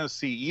that you're going to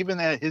see, even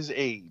at his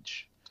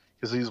age,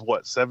 because he's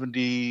what,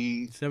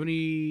 70,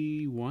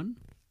 71?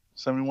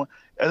 71?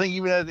 I think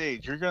even at his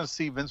age, you're going to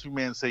see Vince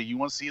McMahon say, "You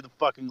want to see the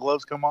fucking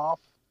gloves come off?"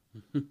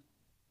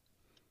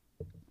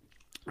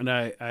 And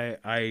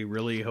I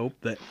really hope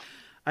that,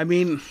 I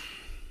mean,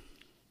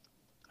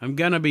 I'm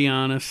going to be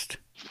honest.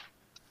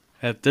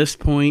 At this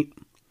point,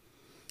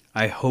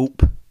 I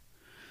hope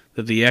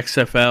that the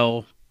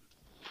XFL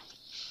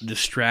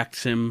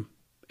distracts him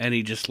and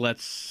he just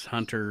lets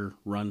Hunter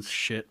run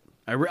shit.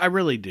 I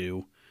really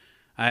do.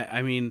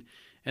 I mean,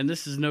 and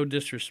this is no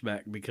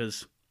disrespect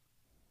because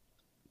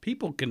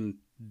people can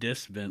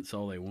diss Vince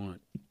all they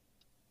want.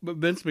 But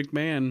Vince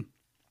McMahon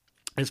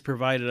has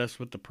provided us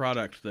with the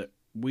product that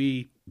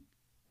we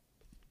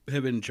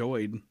have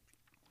enjoyed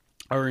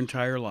our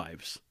entire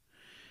lives.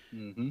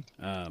 Mm-hmm.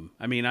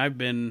 I mean, I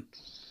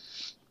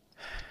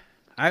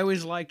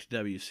always liked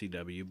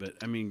WCW, but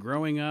I mean,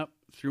 growing up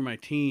through my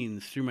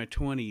teens, through my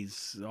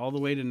 20s, all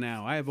the way to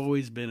now, I have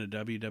always been a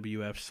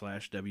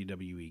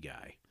WWF/WWE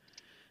guy.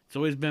 It's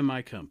always been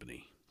my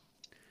company.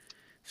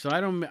 So I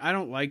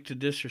don't like to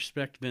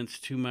disrespect Vince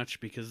too much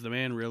because the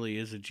man really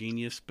is a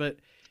genius, but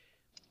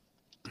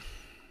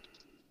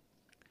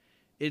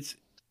it's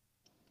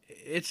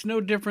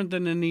no different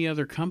than any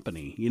other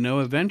company. You know,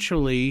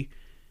 eventually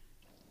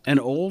an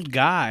old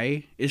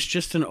guy is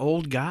just an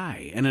old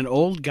guy, and an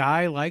old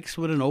guy likes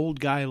what an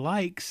old guy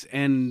likes,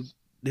 and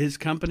his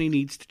company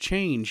needs to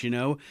change. You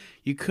know,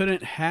 you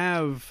couldn't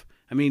have,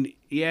 I mean,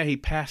 yeah, he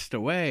passed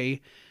away,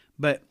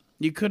 but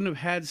you couldn't have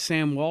had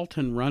Sam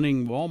Walton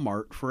running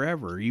Walmart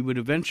forever. You would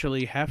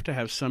eventually have to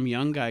have some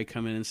young guy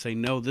come in and say,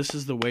 "No, this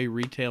is the way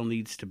retail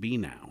needs to be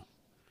now."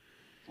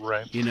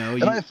 Right. You know,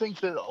 and I think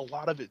that a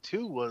lot of it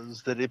too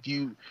was that if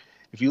you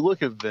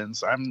look at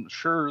Vince, I'm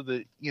sure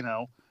that, you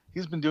know,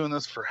 he's been doing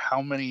this for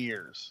how many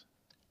years?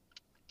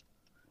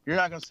 You're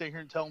not going to sit here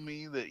and tell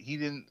me that he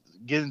didn't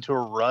get into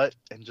a rut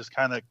and just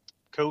kind of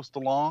coast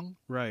along.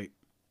 right.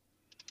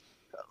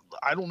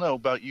 I don't know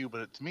about you,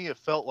 but to me, it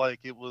felt like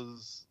it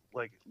was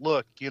like,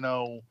 look, you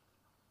know,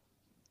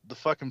 the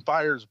fucking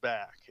fire's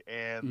back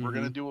and we're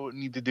going to do what we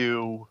need to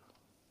do.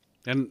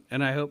 And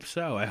I hope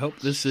so. I hope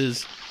this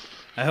is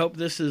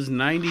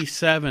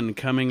 97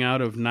 coming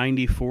out of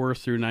 94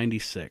 through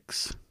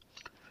 96.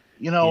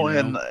 You know,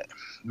 and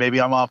maybe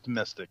I'm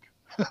optimistic,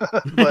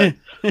 but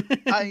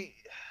I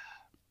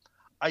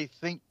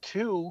think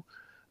too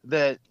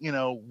that, you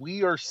know,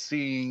 we are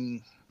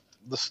seeing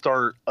the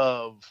start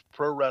of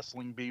pro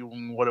wrestling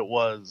being what it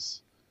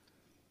was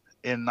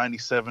in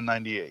 97,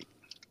 98.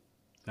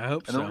 I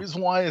hope and so. And the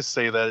reason why I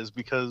say that is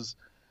because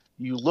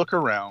you look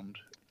around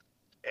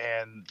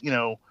and, you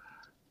know,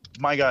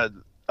 my God,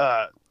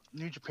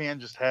 New Japan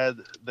just had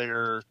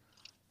their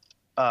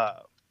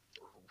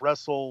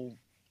Wrestle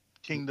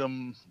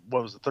Kingdom,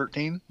 what was it,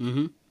 13?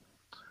 Mm-hmm.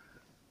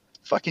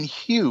 Fucking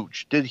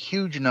huge. Did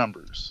huge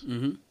numbers.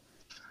 Mm-hmm.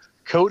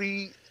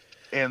 Cody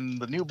and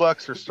the New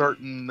Bucks are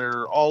starting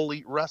their All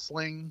Elite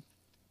Wrestling.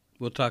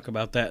 We'll talk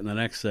about that in the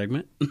next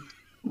segment.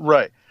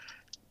 Right.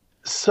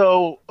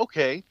 So,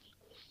 okay.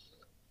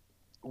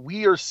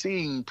 We are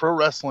seeing pro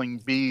wrestling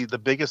be the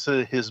biggest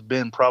it has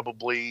been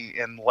probably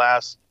in the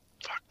last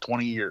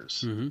 20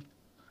 years. Mm-hmm.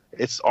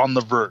 It's on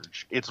the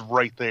verge. It's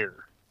right there.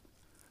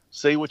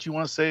 Say what you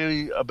want to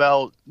say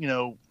about, you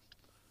know,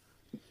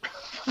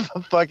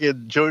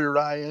 fucking Joey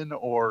Ryan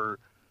or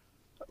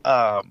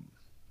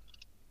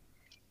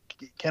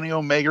Kenny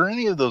Omega or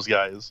any of those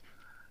guys.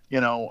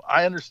 You know,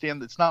 I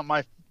understand it's not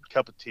my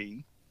cup of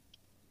tea.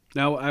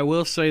 Now, I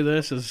will say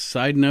this as a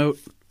side note.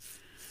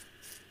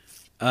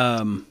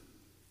 I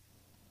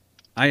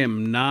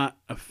am not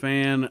a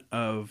fan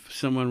of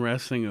someone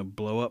wrestling a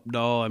blow-up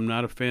doll. I'm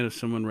not a fan of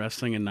someone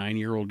wrestling a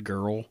 9-year-old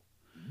girl.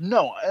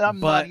 No, and I'm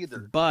not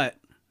either.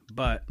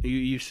 But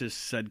you just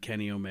said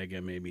Kenny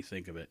Omega, made me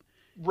think of it.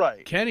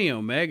 Right. Kenny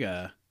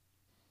Omega,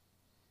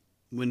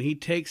 when he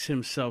takes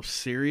himself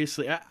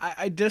seriously,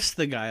 I diss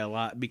the guy a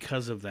lot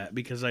because of that,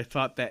 because I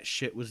thought that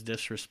shit was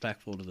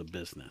disrespectful to the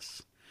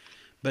business.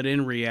 But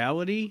in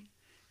reality,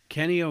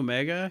 Kenny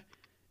Omega,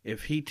 when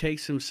he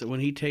takes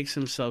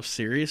himself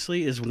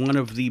seriously, is one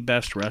of the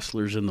best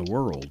wrestlers in the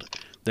world.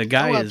 The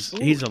guy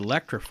he's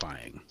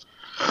electrifying.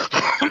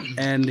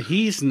 And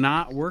he's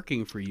not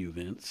working for you,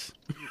 Vince.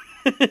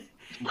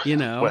 You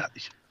know. Well,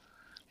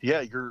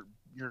 yeah, you're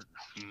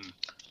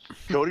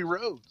Cody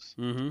Rhodes.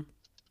 Mm-hmm.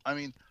 I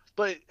mean,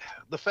 but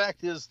the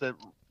fact is that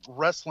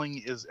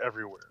wrestling is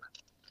everywhere.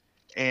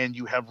 And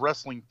you have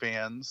wrestling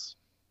fans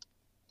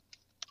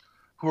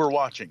who are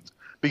watching.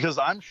 Because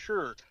I'm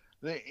sure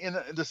And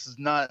this is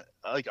not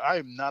like,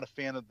 I'm not a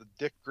fan of the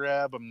dick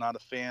grab. I'm not a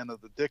fan of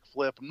the dick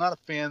flip. I'm not a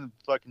fan of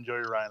fucking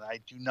Joey Ryan. I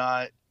do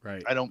not.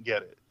 Right. I don't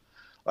get it.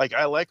 Like,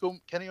 I like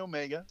Kenny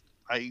Omega.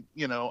 I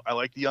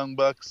like the Young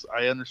Bucks.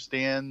 I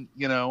understand,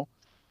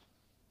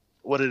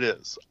 what it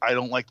is. I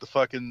don't like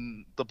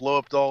the blow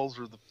up dolls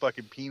or the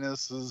fucking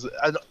penises.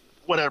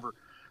 Whatever.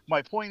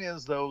 My point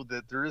is, though,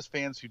 that there is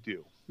fans who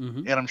do.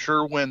 Mm-hmm. And I'm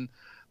sure when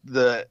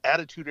the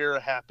Attitude Era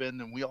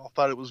happened and we all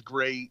thought it was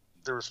great,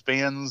 there was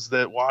fans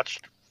that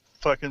watched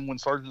fucking when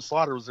Sergeant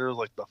Slaughter was there,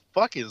 like, the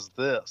fuck is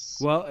this?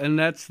 Well, and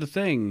that's the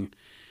thing.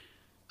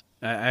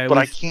 I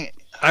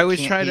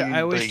always try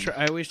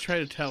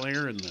to tell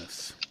Aaron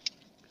this.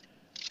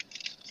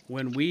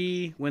 When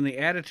the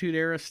Attitude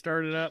Era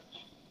started up,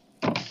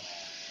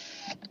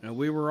 and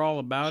we were all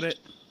about it,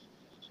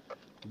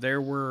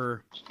 there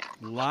were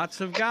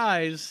lots of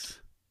guys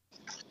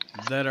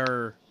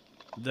that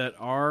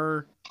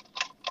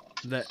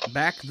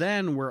back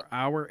then were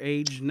our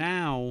age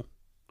now,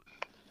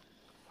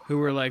 who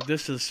were like,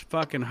 this is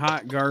fucking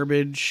hot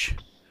garbage.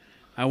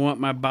 I want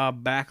my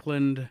Bob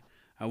Backlund.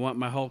 I want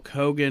my Hulk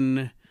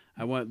Hogan.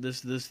 I want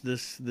this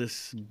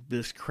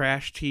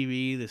Crash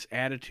TV, this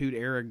Attitude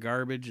Era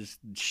garbage, is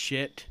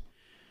shit.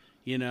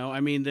 I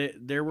mean,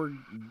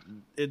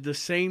 the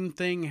same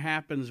thing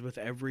happens with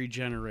every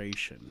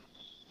generation.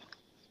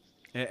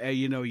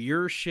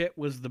 Your shit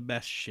was the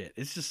best shit.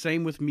 It's the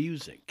same with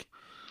music.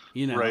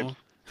 Right.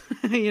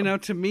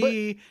 To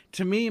me,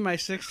 my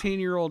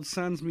 16-year-old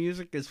son's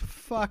music is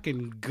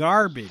fucking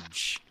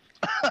garbage.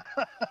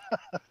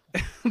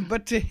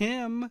 But to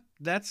him,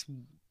 that's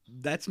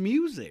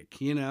music,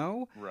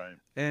 Right.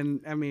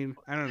 And I mean,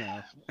 I don't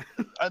know.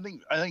 I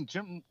think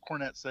Jim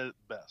Cornette said it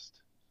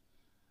best.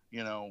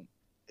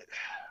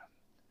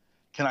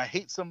 Can I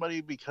hate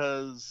somebody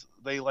because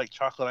they like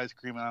chocolate ice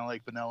cream and I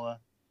like vanilla?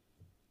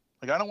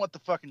 Like, I don't want the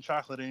fucking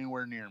chocolate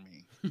anywhere near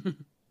me.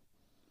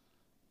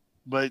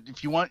 But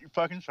if you want your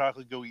fucking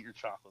chocolate, go eat your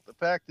chocolate. The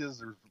fact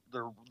is,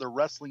 they're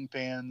wrestling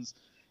fans,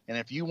 and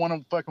if you want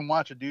to fucking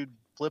watch a dude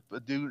flip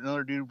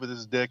another dude with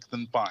his dick,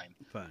 then fine.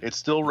 It's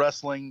still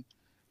wrestling.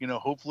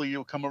 Hopefully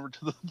you'll come over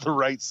to the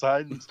right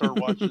side and start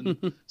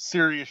watching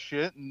serious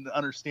shit and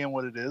understand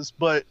what it is.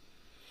 But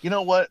you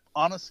know what?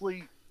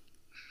 Honestly,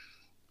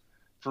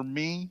 for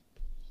me,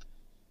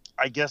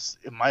 I guess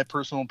in my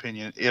personal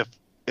opinion, if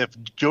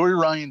Joey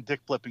Ryan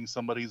dick flipping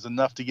somebody is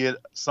enough to get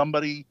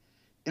somebody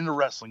into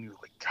wrestling, you're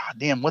like, God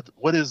damn,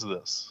 what is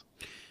this?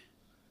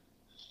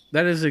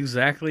 That is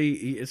exactly.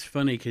 It's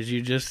funny because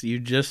you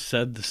just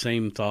said the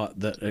same thought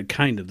that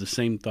kind of the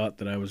same thought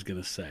that I was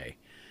gonna say.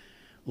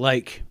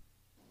 Like,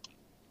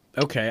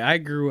 okay, I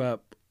grew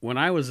up when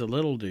I was a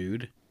little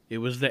dude. It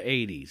was the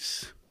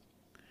 '80s.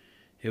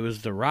 It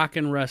was the rock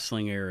and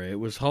wrestling era. It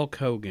was Hulk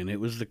Hogan. It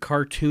was the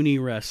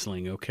cartoony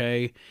wrestling.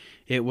 Okay,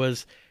 it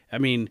was. I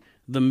mean,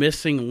 the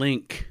missing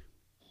link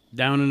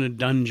down in a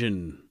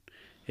dungeon.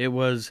 There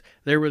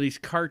were these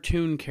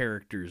cartoon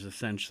characters,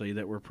 essentially,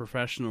 that were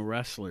professional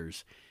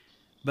wrestlers.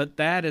 But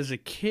that, as a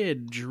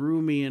kid,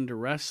 drew me into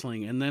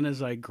wrestling. And then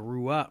as I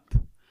grew up,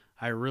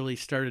 I really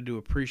started to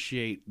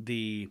appreciate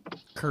the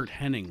Curt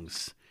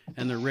Hennings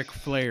and the Ric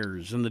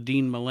Flairs and the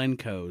Dean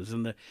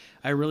Malenkos.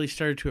 I really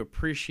started to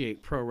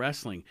appreciate pro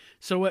wrestling.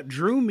 So what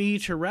drew me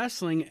to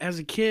wrestling as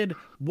a kid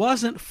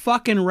wasn't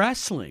fucking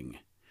wrestling.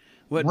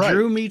 What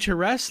drew me to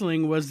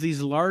wrestling was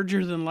these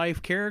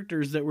larger-than-life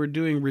characters that were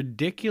doing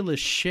ridiculous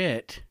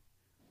shit.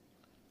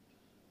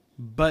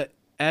 But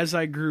as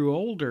I grew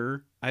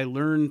older, I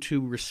learned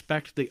to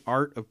respect the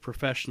art of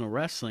professional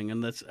wrestling,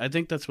 and I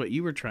think that's what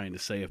you were trying to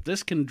say. If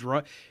this can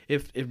draw,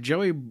 if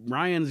Joey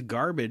Ryan's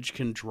garbage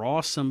can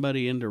draw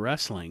somebody into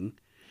wrestling,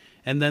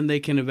 and then they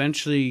can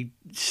eventually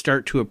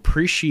start to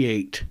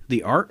appreciate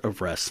the art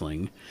of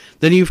wrestling,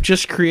 then you've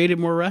just created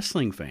more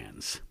wrestling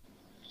fans.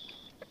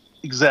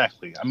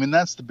 Exactly. I mean,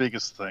 that's the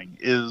biggest thing,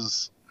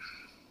 is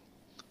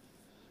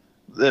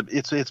that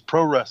it's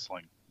pro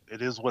wrestling.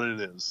 It is what it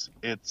is.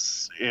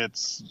 It's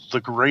the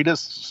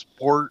greatest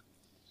sport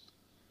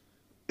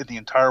in the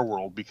entire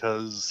world,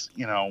 because,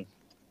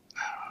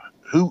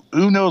 who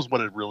knows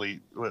what it really,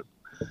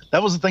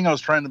 that was the thing I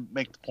was trying to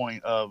make the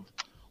point of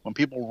when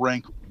people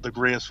rank the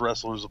greatest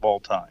wrestlers of all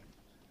time.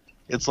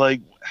 It's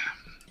like,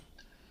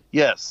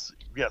 yes,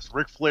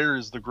 Ric Flair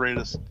is the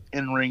greatest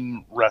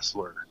in-ring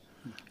wrestler,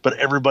 but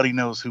everybody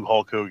knows who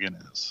Hulk Hogan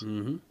is.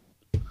 Mm-hmm.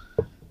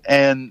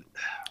 And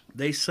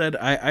they said,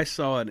 I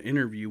saw an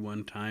interview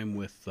one time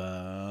with,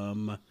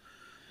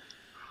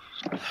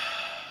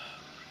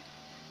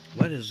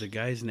 what is the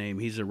guy's name?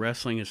 He's a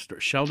wrestling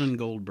historian. Sheldon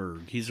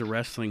Goldberg. He's a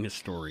wrestling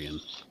historian.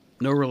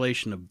 No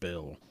relation to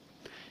Bill.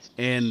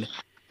 And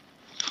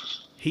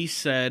he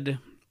said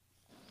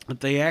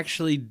that they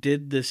actually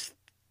did this,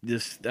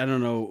 I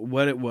don't know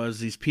what it was,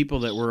 these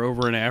people that were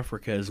over in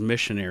Africa as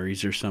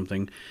missionaries or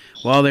something.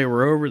 While they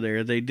were over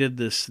there, they did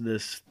this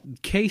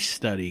case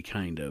study,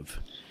 kind of.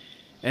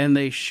 And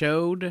they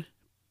showed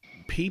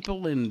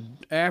people in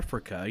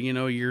Africa,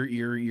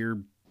 your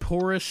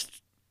poorest,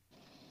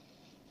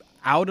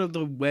 out of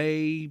the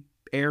way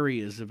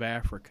areas of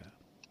Africa.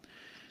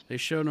 They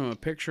showed him a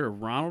picture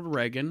of Ronald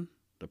Reagan,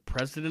 the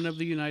President of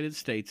the United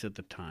States at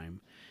the time,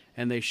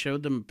 and they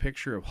showed them a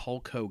picture of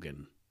Hulk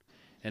Hogan.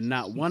 And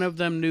not one of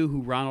them knew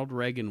who Ronald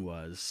Reagan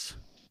was,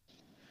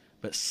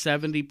 but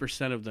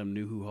 70% of them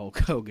knew who Hulk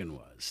Hogan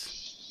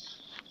was.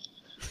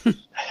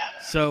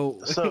 So,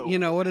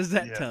 what does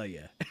that tell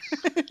you?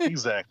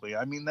 Exactly.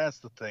 I mean, that's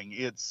the thing.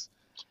 It's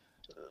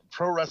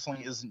pro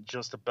wrestling isn't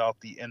just about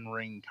the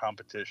in-ring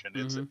competition.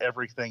 It's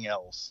everything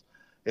else.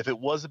 If it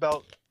was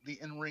about the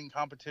in-ring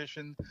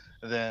competition,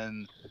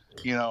 then,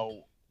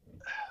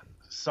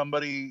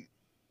 somebody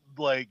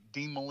like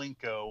Dean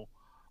Malenko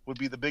would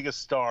be the biggest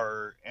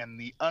star and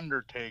the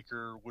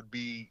Undertaker would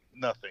be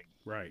nothing.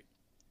 Right.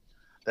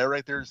 That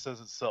right there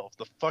says itself.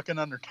 The fucking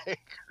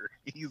Undertaker.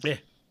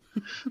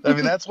 I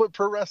mean, that's what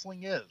pro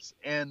wrestling is.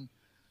 And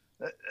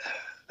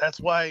that's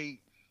why,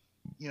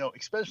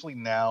 especially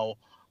now,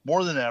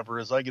 more than ever,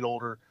 as I get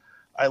older,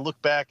 I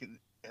look back and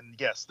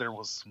yes, there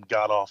was some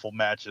god-awful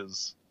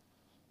matches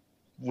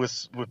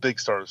with big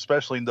stars,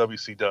 especially in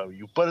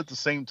WCW. But at the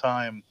same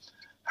time,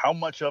 how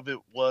much of it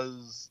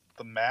was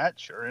the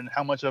match and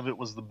how much of it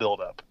was the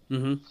build-up?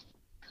 Mm-hmm.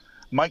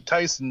 Mike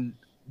Tyson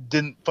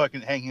didn't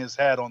fucking hang his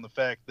hat on the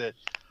fact that,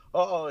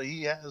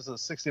 he has a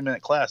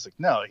 60-minute classic.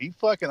 No, he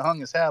fucking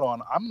hung his hat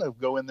on, I'm going to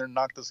go in there and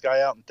knock this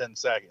guy out in 10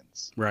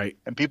 seconds. Right.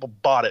 And people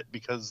bought it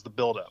because of the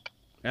build-up.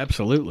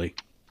 Absolutely.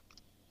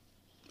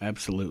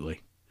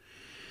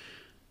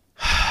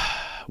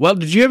 Well,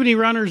 did you have any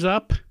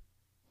runners-up?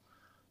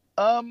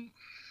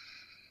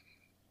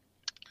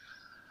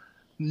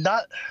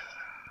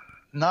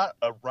 Not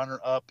a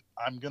runner-up.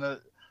 I'm gonna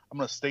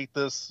state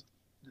this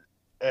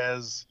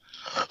as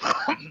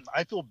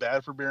I feel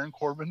bad for Baron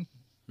Corbin.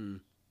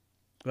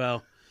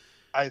 Well,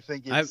 I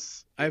think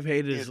I've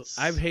hated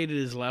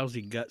his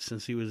lousy guts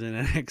since he was in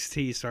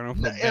NXT, so I don't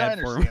feel bad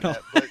for him.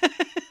 That, but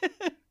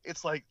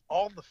it's like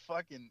all the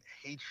fucking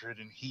hatred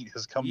and heat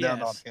has come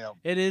down on him.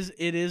 It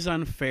is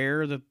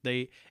unfair that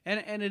they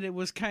and it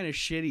was kind of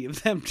shitty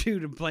of them too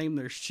to blame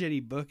their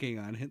shitty booking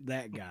on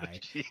that guy.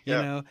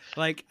 Yeah.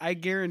 Like I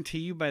guarantee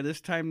you by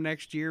this time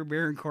next year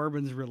Baron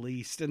Corbin's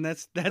released, and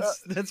that's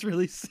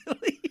really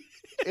silly.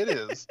 It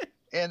is,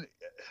 and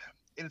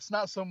it's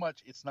not so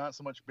much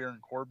Baron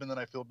Corbin that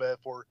I feel bad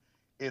for.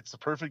 It's a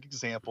perfect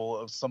example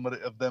of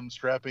them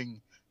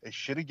strapping a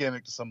shitty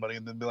gimmick to somebody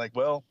and then be like,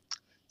 well,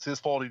 it's his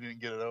fault he didn't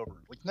get it over.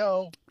 Like,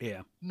 no.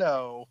 Yeah.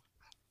 No.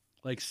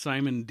 Like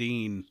Simon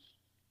Dean.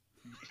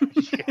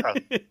 Yeah.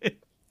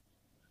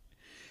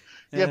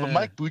 Yeah, but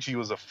Mike Bucci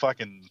was a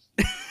fucking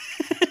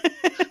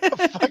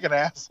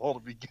asshole to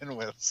begin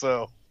with,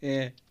 so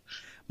yeah.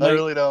 I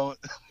really don't.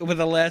 With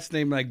a last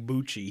name like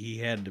Bucci, he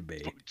had to be.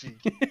 Bucci.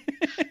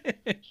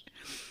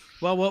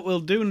 Well, what we'll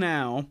do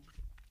now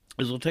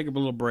is we'll take a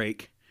little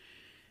break,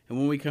 and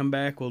when we come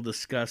back, we'll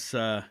discuss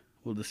a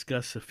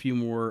few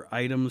more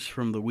items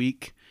from the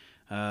week.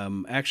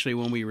 Actually,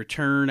 when we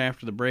return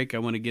after the break, I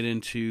want to get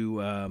into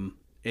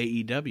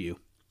AEW.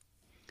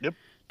 Yep.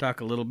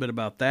 Talk a little bit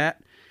about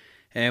that,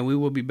 and we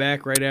will be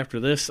back right after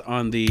this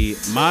on the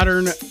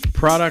Modern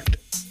Product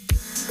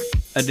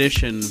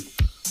edition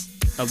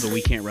of the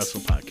We Can't Wrestle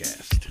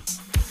podcast.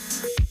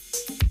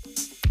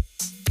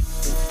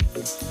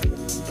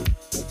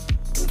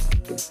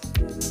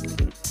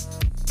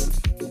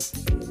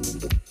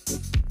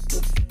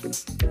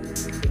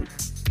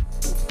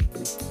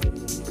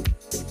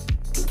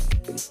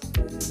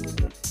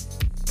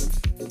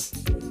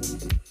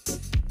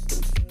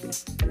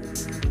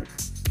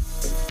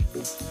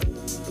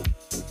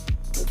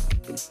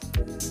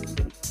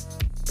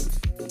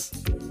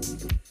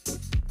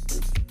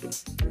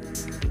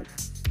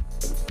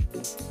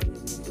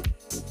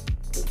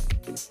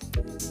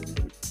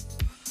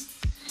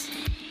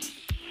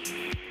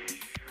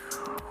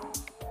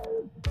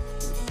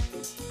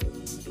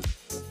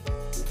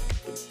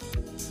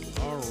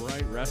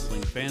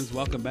 Wrestling fans,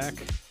 welcome back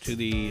to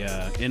the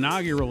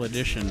inaugural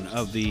edition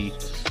of the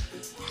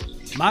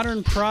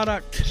Modern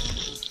Product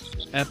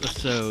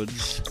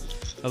episodes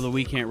of the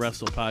We Can't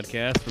Wrestle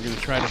podcast. We're going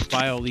to try to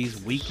file these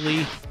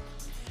weekly,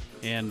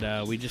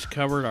 and we just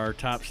covered our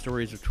top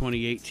stories of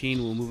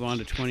 2018. We'll move on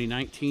to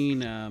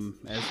 2019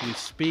 as we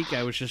speak.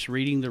 I was just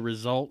reading the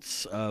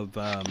results of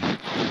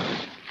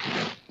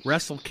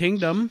Wrestle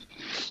Kingdom,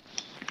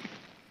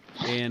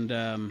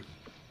 and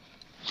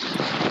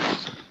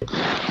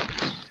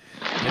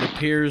it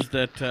appears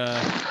that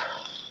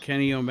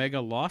Kenny Omega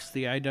lost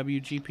the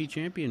IWGP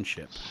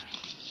Championship.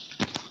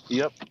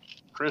 Yep.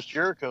 Chris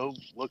Jericho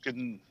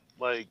looking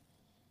like,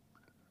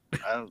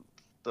 I don't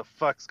the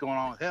fuck's going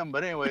on with him.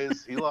 But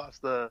anyways, he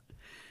lost the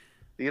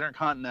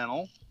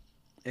Intercontinental.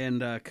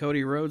 And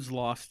Cody Rhodes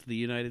lost the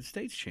United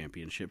States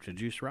Championship to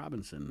Juice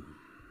Robinson.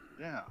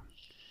 Yeah.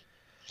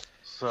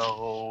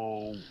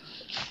 So,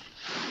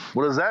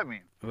 what does that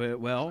mean?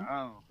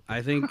 Well,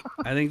 I think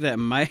that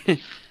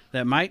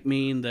might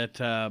mean that.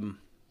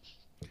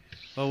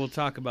 Well, we'll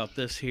talk about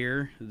this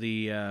here.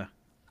 The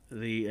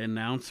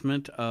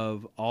announcement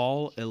of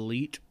All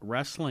Elite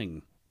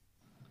Wrestling.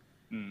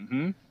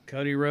 Mm-hmm.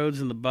 Cody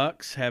Rhodes and the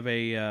Bucks have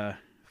a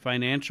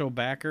financial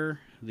backer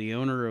the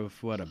owner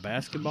of what, a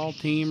basketball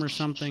team or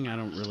something. I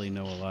don't really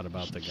know a lot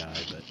about the guy,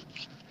 but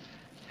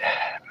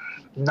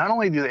not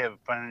only do they have a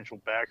financial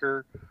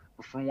backer,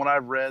 but from what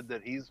I've read,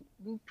 that he's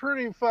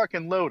pretty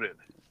fucking loaded.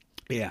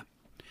 yeah,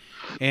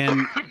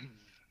 and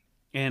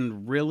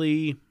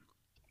really,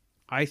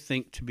 I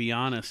think, to be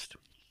honest,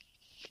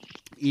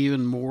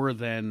 even more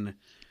than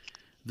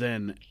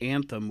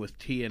Anthem with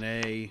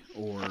TNA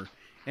or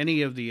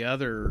any of the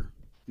other,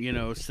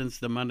 since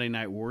the Monday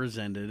Night Wars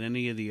ended,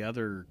 any of the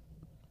other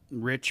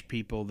rich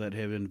people that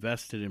have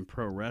invested in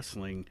pro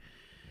wrestling,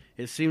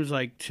 it seems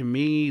like, to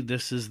me,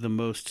 this is the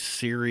most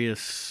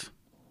serious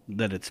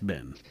that it's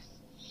been.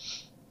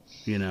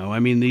 I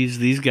mean,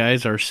 these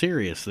guys are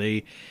serious.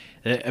 These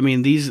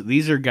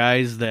are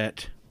guys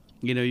that,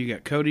 you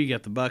got Cody, you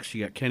got the Bucks,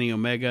 you got Kenny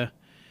Omega.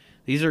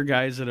 These are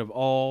guys that have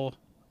all,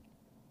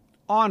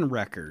 on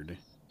record,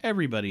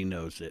 everybody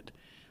knows it,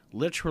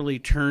 literally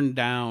turned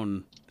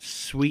down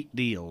sweet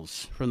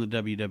deals from the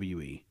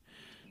WWE.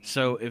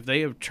 So if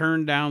they have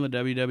turned down the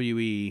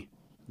WWE,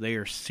 they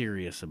are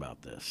serious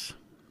about this.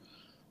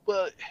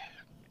 Well,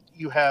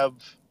 you have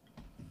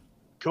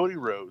Cody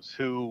Rhodes,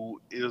 who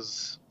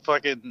is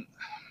fucking...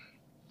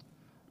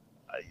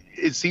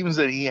 It seems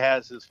that he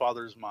has his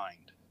father's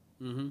mind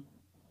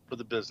for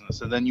the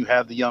business. And then you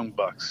have the Young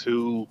Bucks,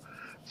 who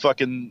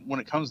fucking, when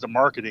it comes to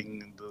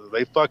marketing,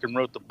 they fucking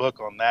wrote the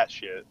book on that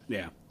shit.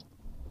 Yeah.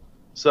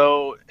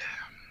 So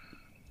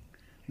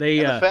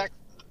they all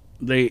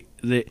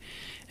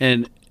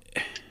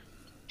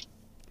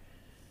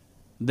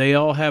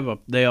have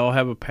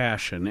a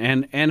passion,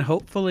 and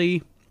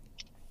hopefully,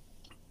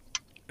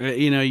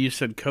 you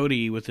said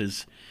Cody with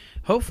his.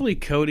 Hopefully,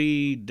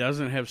 Cody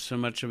doesn't have so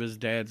much of his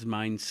dad's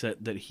mindset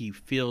that he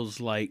feels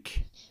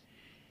like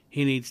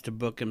he needs to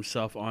book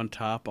himself on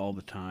top all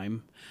the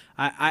time.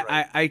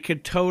 I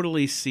could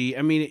totally see.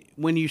 I mean,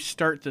 when you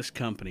start this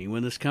company,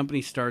 when this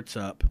company starts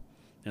up,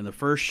 and the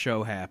first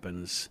show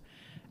happens,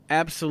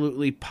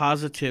 absolutely,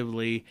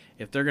 positively,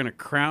 if they're going to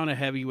crown a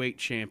heavyweight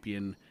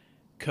champion,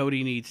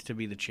 Cody needs to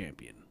be the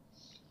champion.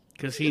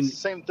 It's the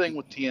same thing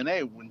with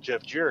TNA when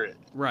Jeff Jarrett.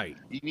 Right.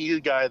 You need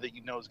a guy that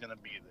you know is going to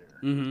be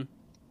there. Mm-hmm.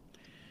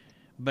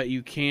 But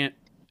you can't.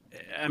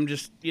 I'm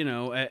just,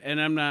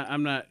 and I'm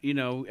not,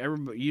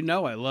 everybody,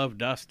 I love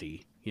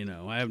Dusty.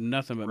 I have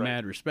nothing but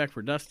mad respect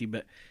for Dusty,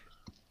 but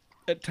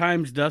at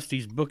times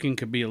Dusty's booking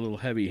could be a little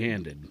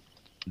heavy-handed.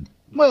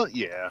 Well,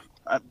 yeah.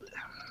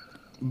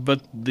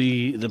 But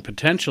the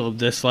potential of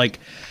this,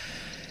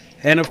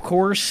 and of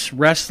course,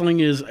 wrestling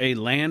is a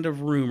land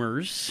of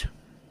rumors,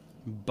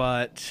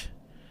 but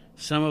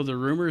some of the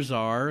rumors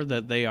are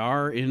that they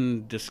are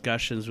in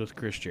discussions with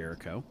Chris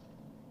Jericho.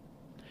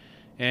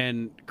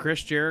 And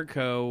Chris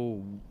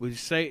Jericho,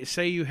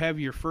 say you have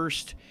your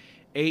first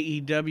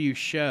AEW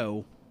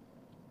show,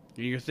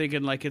 and you're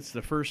thinking like it's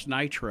the first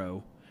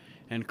Nitro,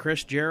 and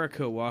Chris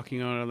Jericho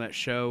walking on that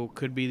show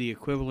could be the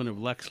equivalent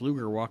of Lex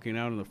Luger walking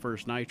out on the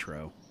first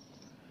Nitro.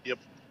 Yep.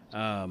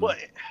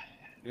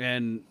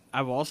 And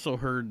I've also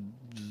heard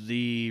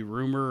the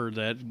rumor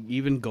that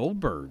even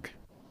Goldberg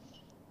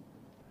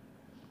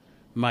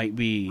might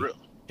be,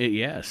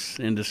 yes,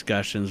 in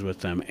discussions with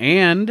them.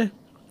 And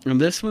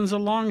this one's a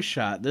long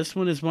shot. This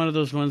one is one of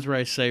those ones where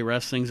I say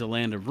wrestling's a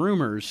land of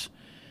rumors.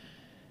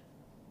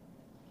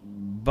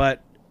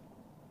 But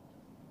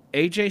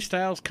AJ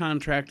Styles'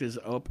 contract is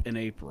up in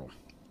April.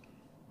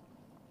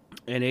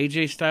 And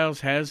AJ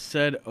Styles has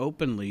said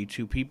openly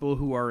to people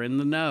who are in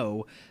the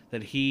know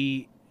that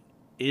he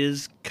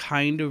is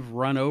kind of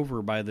run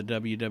over by the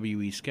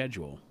WWE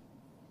schedule.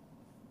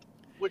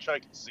 Which I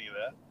can see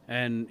that.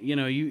 And,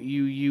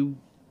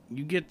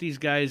 you get these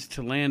guys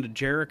to land a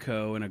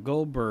Jericho and a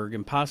Goldberg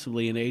and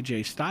possibly an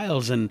AJ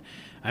Styles, and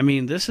I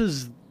mean this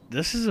is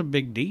a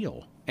big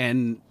deal.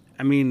 And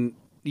I mean,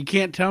 you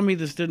can't tell me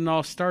this didn't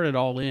all start at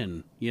All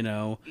In,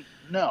 No,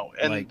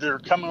 and they're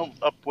coming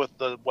up with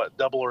the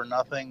Double or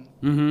Nothing.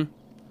 Mm-hmm.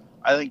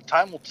 I think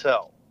time will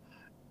tell.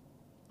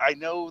 I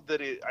know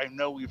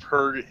we've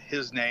heard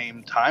his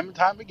name time and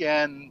time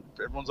again.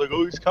 Everyone's like,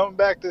 "Oh, he's coming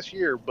back this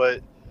year,"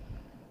 but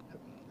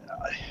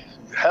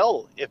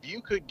hell, if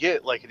you could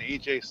get like an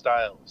AJ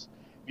Styles,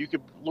 you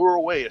could lure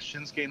away a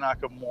Shinsuke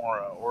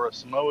Nakamura or a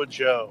Samoa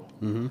Joe.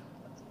 Mm-hmm.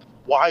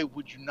 Why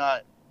would you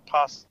not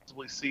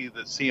possibly see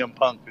that CM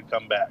Punk could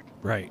come back?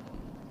 Right.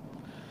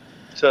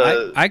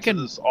 To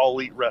this All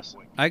Elite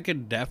Wrestling. I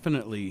could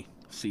definitely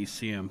see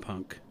CM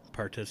Punk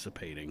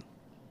participating.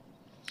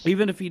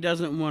 Even if he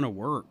doesn't want to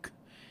work.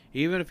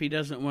 Even if he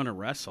doesn't want to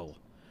wrestle.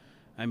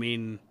 I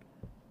mean,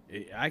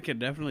 I could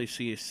definitely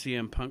see a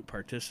CM Punk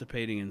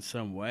participating in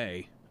some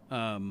way.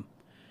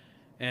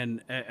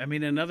 And I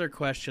mean, another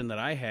question that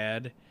I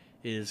had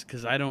is,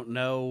 because I don't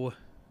know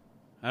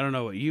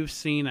what you've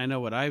seen. I know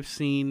what I've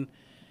seen.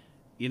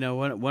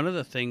 One of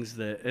the things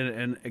that,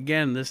 and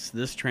again,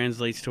 this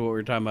translates to what we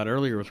were talking about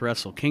earlier with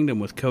Wrestle Kingdom,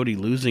 with Cody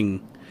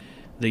losing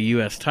the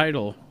U.S.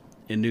 title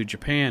in New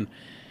Japan.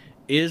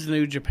 Is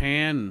New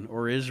Japan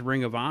or is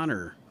Ring of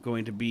Honor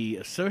going to be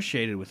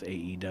associated with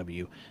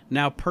AEW?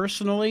 Now,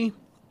 personally,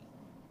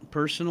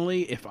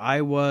 if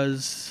I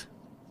was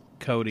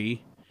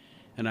Cody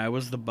and I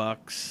was the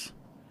Bucks,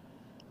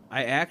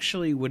 I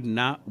actually would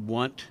not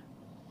want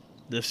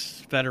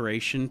this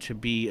federation to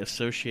be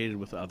associated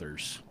with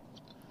others.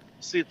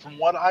 See, from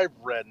what I've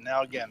read,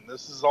 now again,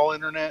 this is all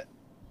internet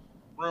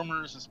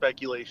rumors and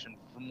speculation.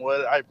 From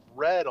what I've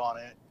read on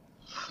it,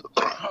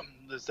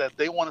 is that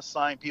they want to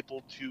sign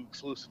people to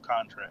exclusive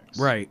contracts.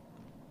 Right.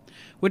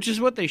 Which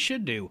is what they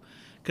should do.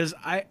 Because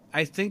I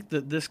think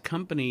that this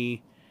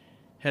company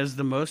has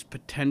the most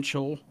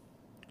potential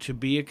to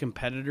be a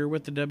competitor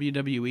with the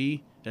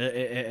WWE.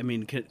 I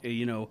mean,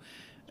 you know,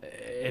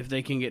 if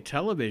they can get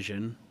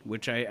television,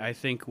 which I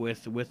think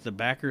with the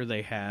backer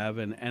they have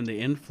and the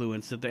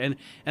influence that they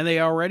and they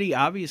already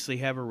obviously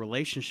have a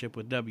relationship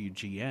with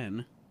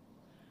WGN.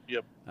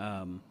 Yep.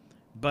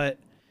 But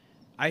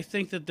I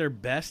think that their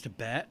best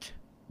bet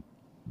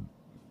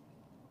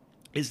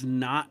is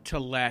not to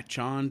latch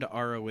on to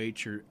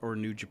ROH or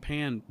New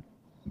Japan,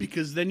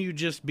 because then you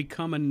just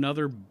become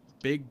another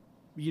big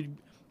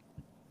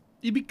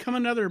you become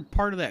another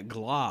part of that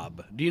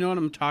glob. Do you know what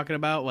I'm talking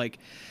about? Like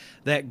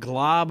that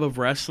glob of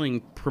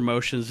wrestling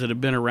promotions that have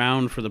been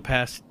around for the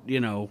past,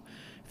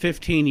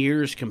 15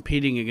 years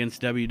competing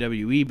against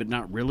WWE, but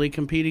not really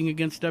competing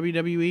against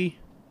WWE.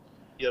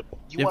 Yep.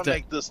 You want to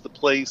make this the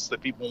place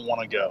that people want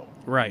to go.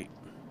 Right.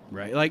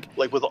 Like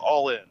with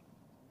All In.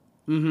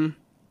 Mm-hmm.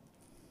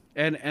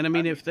 And I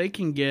mean, if they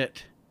can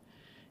get,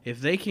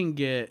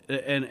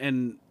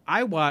 and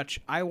I watch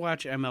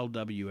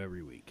MLW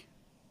every week.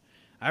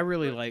 I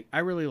really like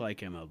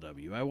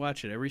MLW. I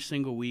watch it every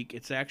single week.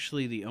 It's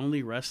actually the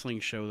only wrestling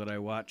show that I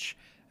watch.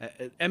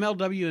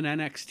 MLW and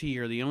NXT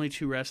are the only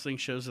two wrestling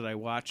shows that I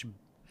watch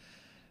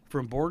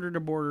from border to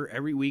border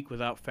every week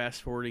without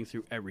fast forwarding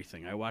through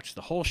everything. I watch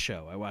the whole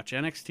show. I watch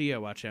NXT. I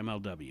watch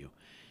MLW.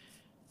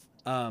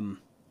 I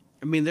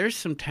mean, there's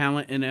some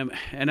talent in them,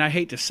 and I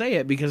hate to say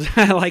it because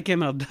I like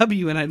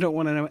MLW and I don't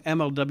want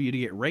MLW to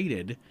get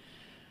rated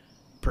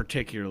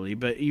particularly,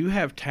 but you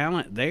have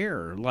talent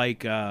there. Like,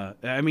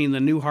 the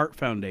New Hart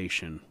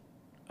Foundation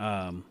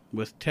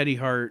with Teddy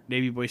Hart,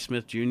 Davey Boy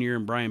Smith Jr.,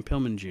 and Brian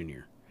Pillman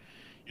Jr.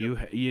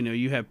 Yep.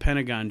 You have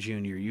Pentagon Jr.,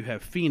 you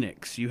have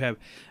Phoenix,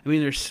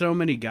 there's so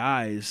many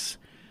guys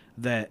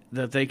that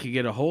they could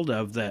get a hold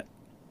of that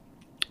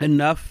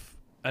enough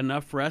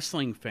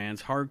wrestling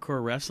fans,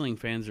 hardcore wrestling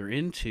fans are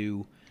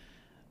into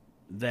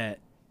that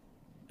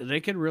they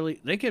could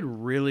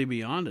really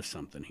be onto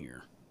something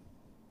here.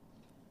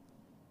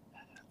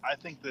 I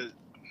think that,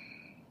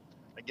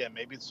 again,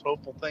 maybe it's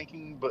hopeful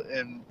thinking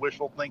and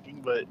wishful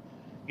thinking, but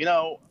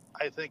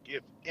I think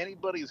if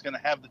anybody's going to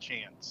have the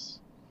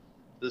chance,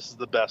 this is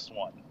the best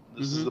one.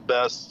 This is the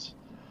best,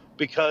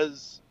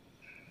 because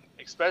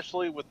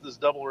especially with this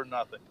Double or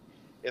Nothing,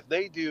 if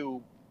they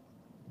do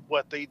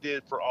what they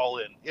did for All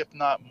In, if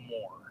not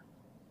more,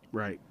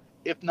 right,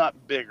 if not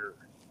bigger,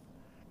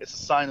 it's a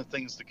sign of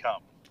things to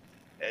come.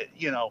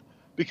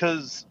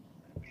 Because,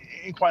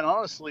 and quite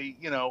honestly,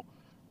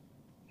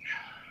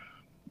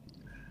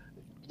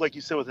 like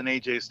you said with an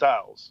AJ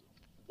Styles,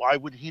 why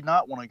would he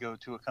not want to go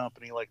to a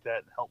company like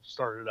that and help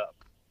start it up?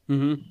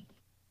 Mm-hmm.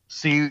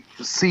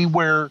 See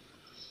where,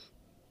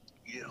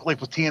 like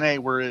with TNA,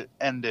 where it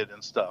ended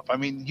and stuff. I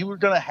mean, you were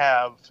going to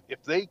have,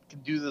 if they can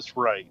do this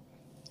right,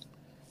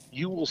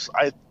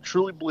 I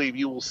truly believe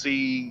you will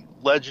see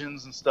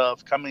legends and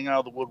stuff coming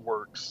out of the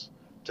woodworks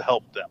to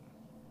help them.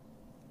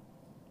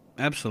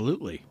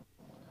 Absolutely.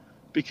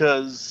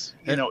 Because,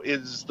 it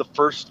is the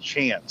first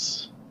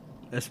chance.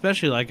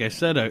 Especially, like I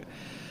said,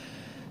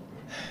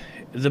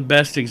 the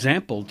best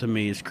example to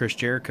me is Chris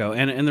Jericho.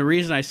 And the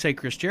reason I say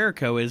Chris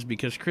Jericho is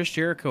because Chris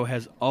Jericho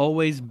has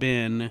always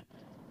been,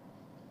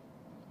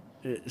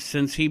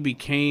 since he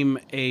became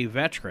a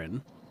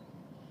veteran,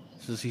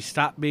 since he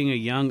stopped being a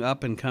young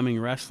up-and-coming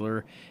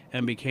wrestler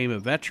and became a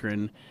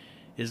veteran,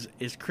 is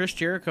Chris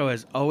Jericho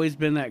has always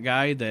been that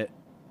guy that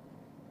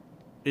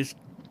is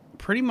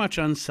pretty much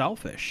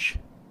unselfish.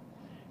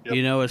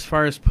 Yep. As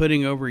far as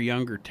putting over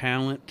younger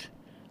talent,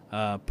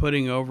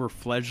 putting over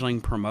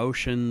fledgling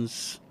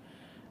promotions,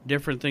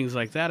 different things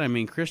like that. I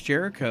mean, Chris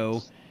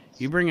Jericho,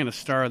 you bring in a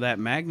star of that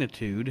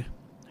magnitude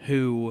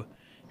who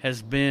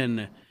has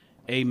been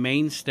a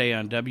mainstay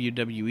on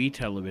WWE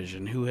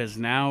television, who has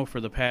now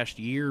for the past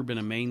year been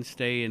a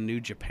mainstay in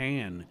New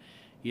Japan.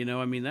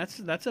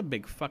 That's a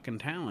big fucking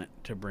talent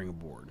to bring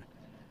aboard.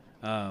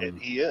 And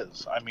he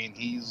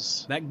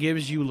is. That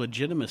gives you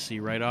legitimacy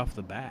right off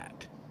the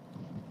bat.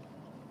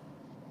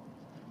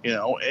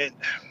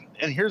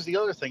 And here's the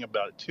other thing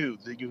about it too: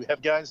 that you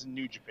have guys in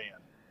New Japan.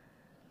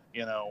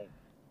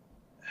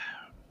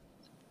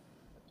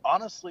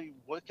 Honestly,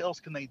 what else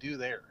can they do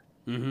there?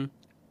 Mm-hmm.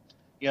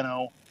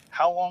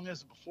 How long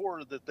is it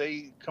before that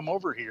they come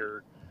over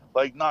here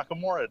like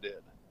Nakamura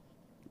did?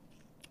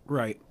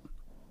 Right.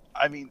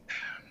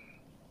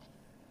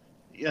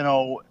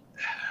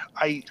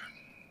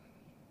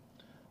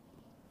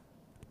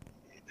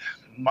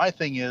 My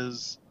thing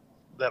is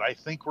that I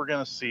think we're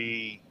going to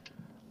see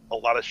a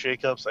lot of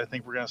shakeups. I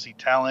think we're going to see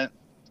talent,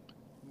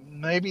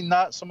 maybe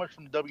not so much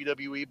from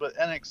WWE, but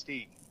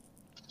NXT.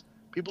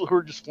 People who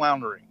are just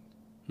floundering.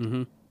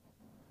 Mm-hmm.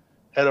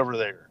 head over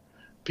there.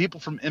 People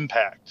from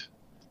Impact.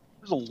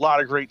 There's a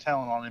lot of great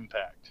talent on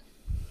Impact.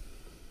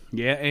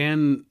 Yeah,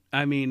 and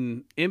I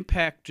mean,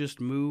 Impact just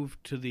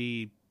moved to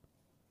the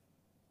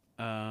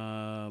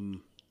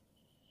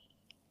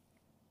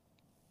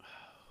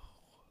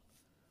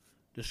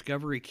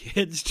Discovery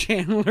Kids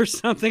channel or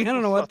something. I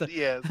don't know what the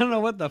Yes. I don't know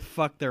what the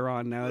fuck they're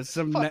on now. It's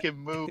some fucking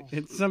move.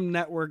 It's some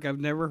network I've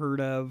never heard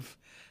of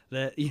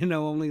that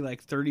only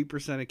like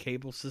 30% of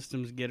cable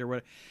systems get or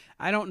what.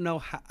 I don't know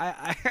how.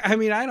 I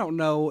mean I don't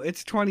know.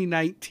 It's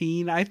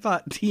 2019. I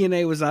thought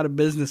TNA was out of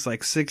business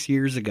like 6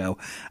 years ago.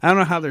 I don't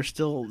know how they're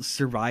still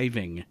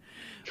surviving.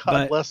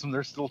 God bless them.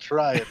 They're still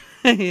trying.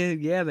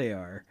 Yeah, they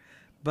are.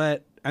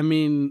 But I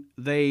mean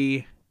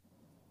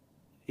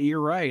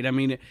you're right. I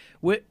mean,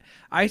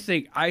 I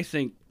think,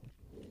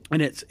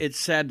 and it's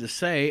sad to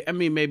say. I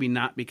mean, maybe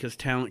not because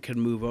talent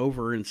can move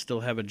over and still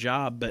have a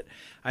job, but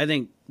I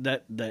think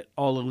that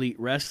All Elite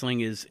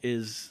Wrestling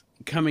is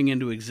coming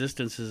into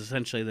existence is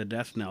essentially the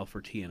death knell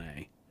for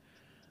TNA.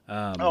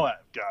 Oh God!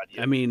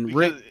 Yeah. I mean,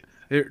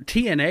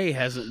 TNA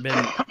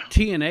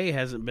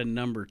hasn't been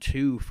number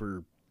 2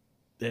 for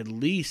at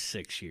least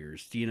 6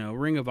 years.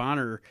 Ring of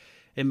Honor,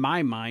 in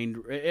my mind.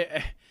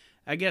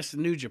 I guess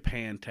New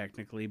Japan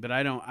technically, but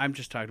I'm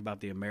just talking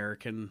about the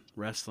American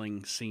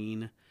wrestling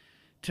scene.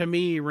 To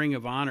me, Ring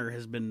of Honor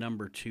has been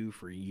number 2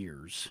 for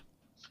years.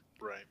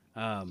 Right.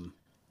 Well,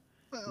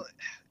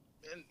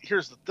 and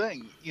here's the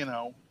thing,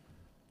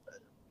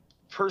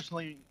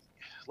 personally,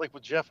 like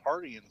with Jeff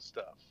Hardy and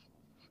stuff,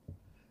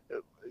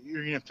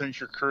 you're going to finish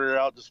your career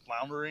out just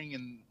floundering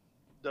in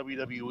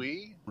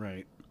WWE?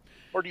 Right.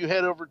 Or do you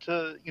head over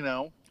to,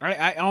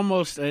 I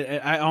almost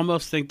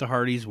think the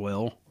Hardys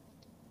will.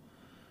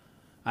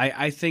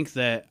 I think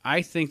that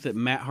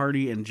Matt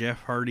Hardy and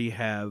Jeff Hardy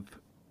have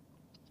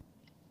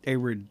a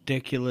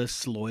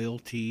ridiculous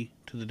loyalty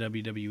to the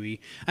WWE.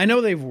 I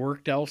know they've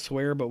worked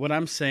elsewhere, but what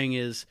I'm saying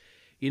is,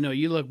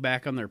 you look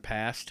back on their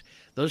past,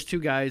 those two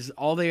guys,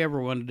 all they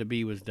ever wanted to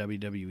be was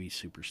WWE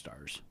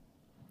superstars.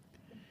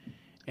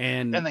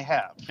 And they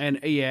have.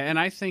 And yeah, and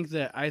I think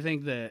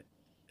that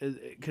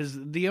because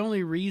the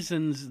only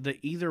reasons that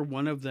either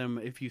one of them,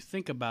 if you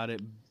think about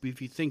it,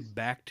 if you think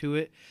back to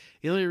it,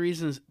 the only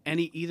reasons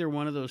either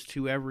one of those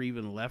two ever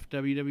even left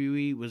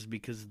WWE was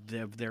because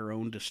of their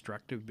own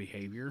destructive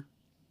behavior.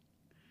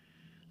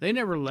 They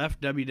never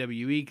left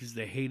WWE because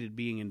they hated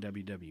being in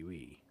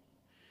WWE.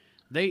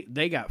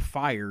 They got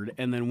fired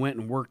and then went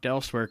and worked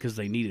elsewhere because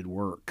they needed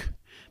work.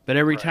 But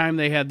every time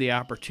they had the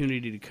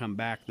opportunity to come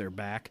back, they're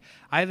back.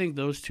 I think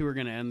those two are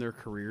going to end their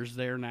careers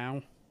there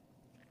now.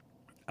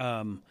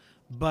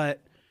 But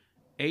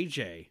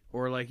AJ,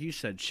 or like you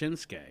said,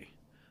 Shinsuke,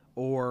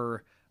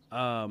 or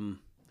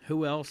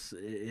who else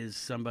is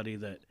somebody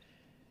that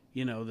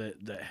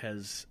that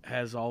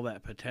has all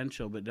that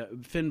potential?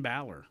 But Finn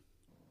Balor,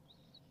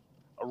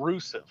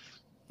 Rusev.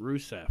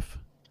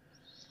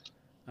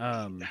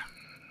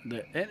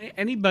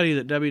 Anybody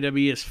that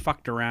WWE has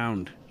fucked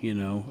around,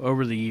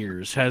 over the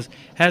years has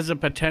a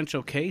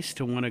potential case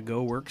to want to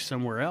go work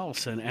somewhere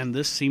else, and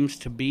this seems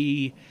to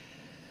be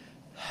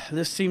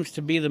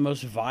the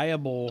most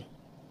viable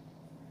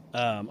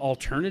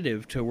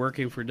alternative to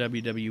working for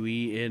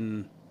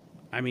WWE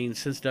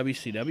since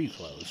WCW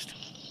closed.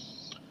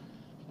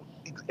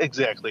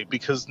 Exactly,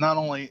 because not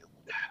only,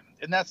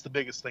 and that's the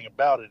biggest thing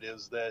about it,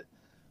 is that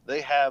they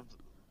have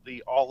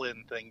the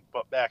all-in thing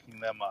but backing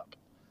them up.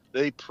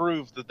 They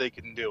prove that they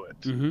can do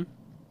it. Mm-hmm.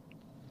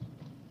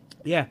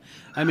 Yeah,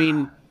 I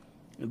mean,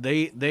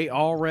 they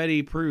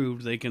already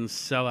proved they can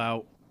sell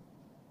out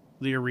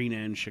the arena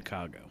in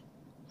Chicago.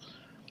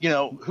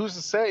 Who's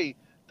to say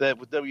that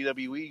with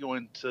WWE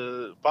going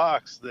to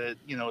Fox that,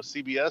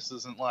 CBS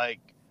isn't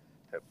like,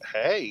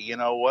 hey, you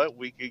know what?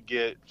 We could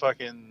get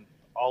fucking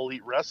All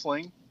Elite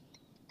Wrestling.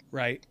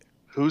 Right.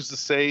 Who's to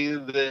say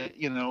that,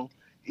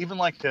 even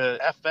like a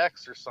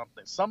FX or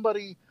something,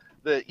 somebody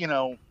that,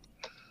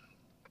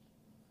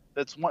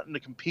 that's wanting to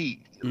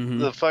compete. Mm-hmm.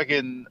 The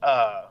fucking,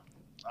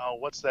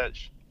 what's that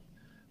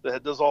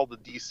that does all the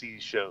DC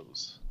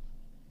shows?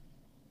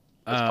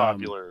 That's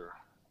popular.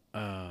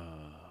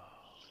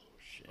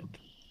 Shit.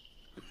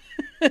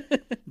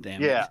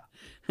 Damn yeah,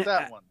 it.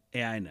 That one.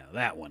 Yeah, I know.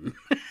 That one.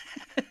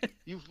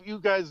 You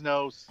guys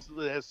know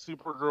it has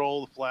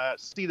Supergirl, The Flash,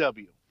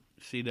 CW.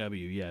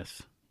 CW,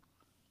 yes.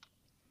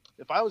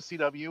 If I was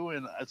CW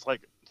and it's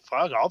like,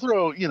 fuck, I'll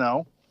throw,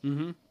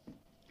 Mm-hmm.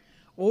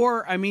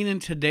 Or, in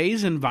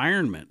today's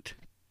environment,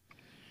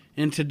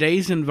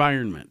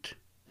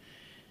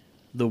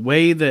 the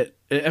way that,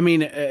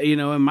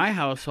 in my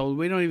household,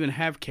 we don't even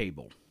have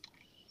cable.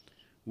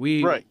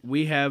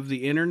 We have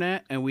the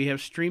internet and we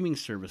have streaming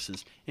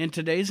services. In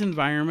today's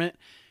environment,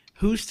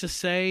 who's to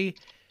say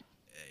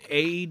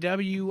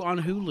AEW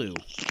on Hulu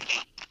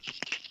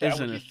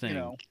isn't a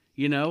thing?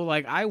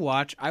 Like I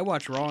watch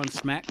Raw and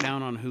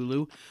SmackDown on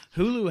Hulu.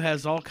 Hulu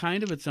has all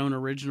kind of its own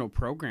original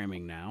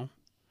programming now.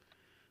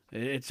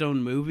 Its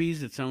own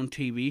movies, its own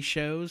TV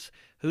shows.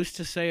 Who's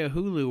to say a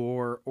Hulu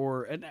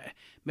or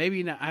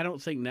maybe not, I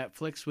don't think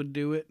Netflix would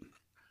do it.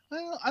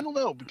 Well, I don't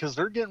know, because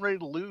they're getting ready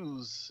to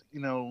lose,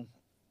 a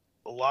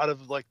lot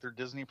of like their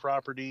Disney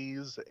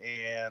properties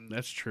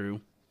That's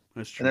true.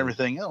 That's and true.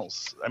 everything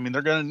else. I mean,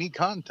 they're going to need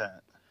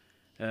content.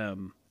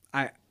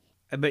 I,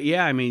 but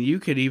yeah, I mean, you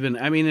could even,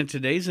 I mean, in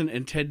today's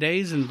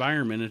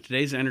environment, in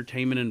today's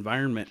entertainment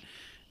environment,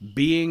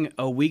 being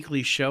a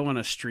weekly show on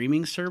a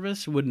streaming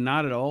service would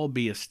not at all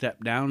be a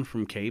step down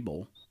from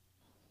cable.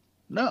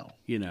 No.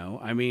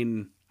 I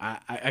mean,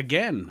 I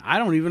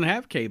don't even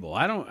have cable.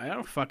 I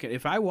don't fucking,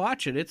 if I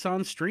watch it, it's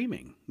on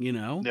streaming,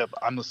 Yep,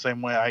 I'm the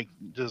same way.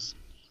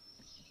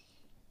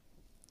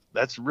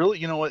 That's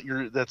really,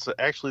 that's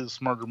actually the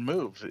smarter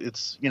move.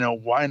 It's,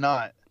 why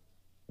not?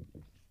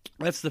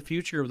 That's the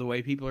future of the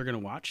way people are going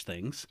to watch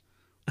things.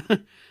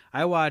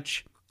 I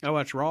watch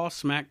Raw,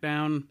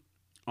 SmackDown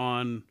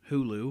on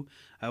Hulu.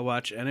 I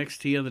watch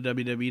NXT on the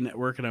WWE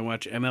Network, and I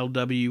watch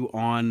MLW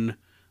on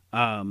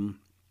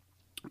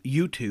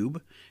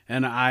YouTube.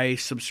 And I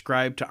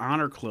subscribe to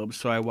Honor Club,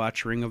 so I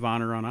watch Ring of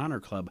Honor on Honor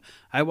Club.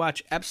 I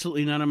watch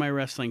absolutely none of my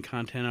wrestling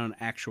content on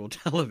actual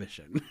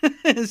television,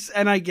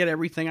 and I get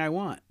everything I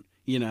want.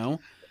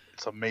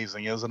 It's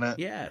amazing, isn't it?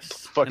 Yes.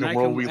 The fucking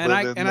world we live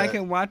in. And I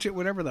can watch it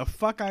whenever the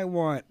fuck I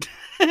want.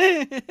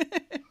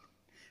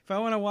 If I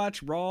want to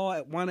watch Raw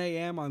at 1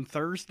 a.m. on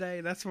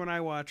Thursday, that's when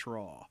I watch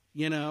Raw.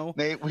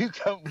 Nate, we've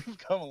come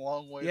a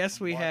long way. Yes,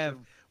 we have.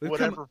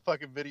 Whatever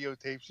fucking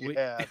videotapes you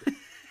had.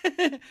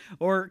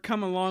 Or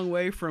come a long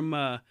way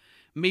from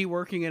me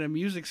working at a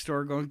music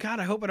store going, God,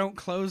 I hope I don't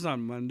close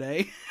on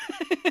Monday.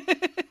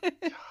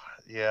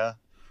 Yeah.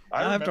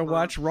 I'll have to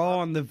watch Raw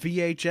on the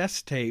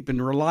VHS tape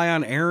and rely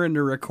on Aaron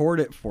to record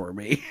it for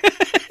me.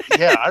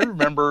 Yeah, I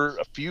remember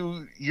a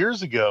few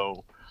years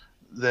ago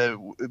that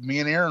me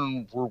and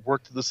Aaron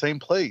worked at the same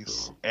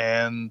place,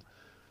 and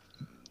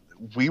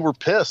we were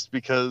pissed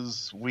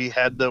because we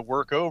had to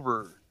work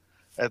over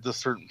at this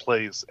certain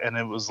place, and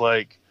it was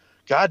like,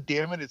 God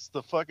damn it, it's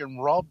the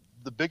fucking Raw,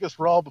 the biggest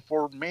Raw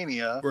before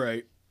Mania.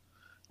 Right.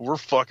 We're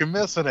fucking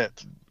missing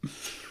it.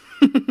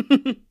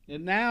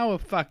 And now,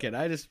 fuck it.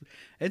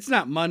 It's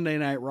not Monday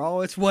Night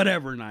Raw. It's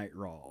whatever Night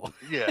Raw.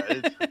 Yeah,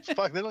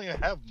 fuck. They don't even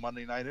have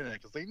Monday night in it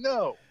because they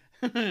know.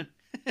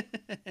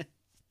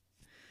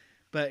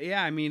 But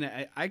yeah, I mean,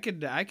 I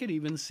could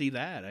even see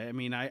that. I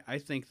mean, I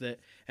think that,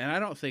 and I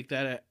don't think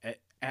that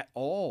at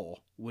all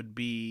would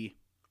be.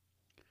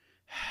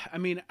 I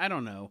mean, I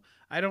don't know.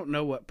 I don't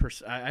know what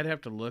I'd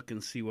have to look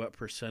and see what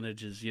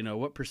percentages.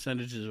 What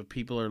percentages of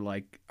people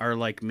are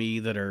like me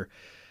that are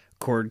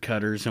cord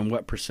cutters, and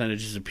what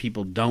percentages of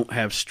people don't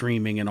have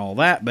streaming and all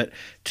that. But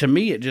to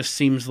me, it just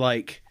seems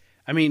like,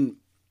 I mean,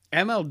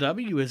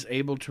 MLW is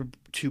able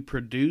to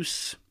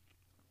produce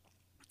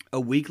a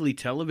weekly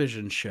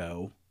television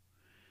show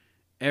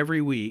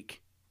every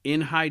week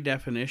in high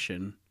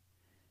definition,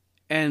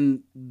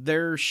 and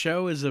their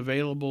show is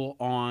available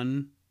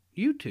on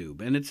YouTube,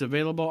 and it's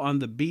available on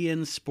the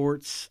BN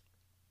Sports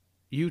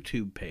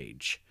YouTube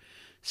page.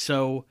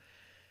 So,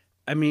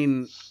 I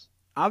mean,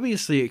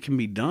 obviously it can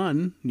be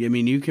done. I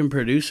mean, you can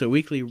produce a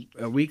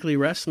weekly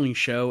wrestling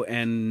show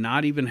and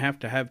not even have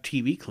to have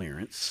TV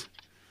clearance.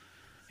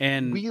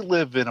 And we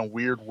live in a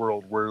weird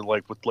world where,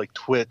 like, with like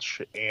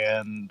Twitch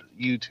and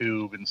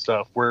YouTube and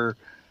stuff, where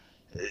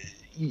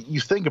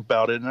you think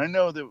about it, and I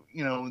know that,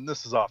 and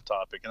this is off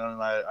topic, and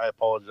I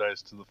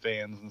apologize to the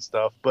fans and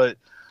stuff, but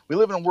we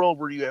live in a world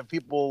where you have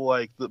people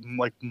like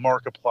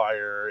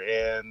Markiplier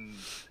and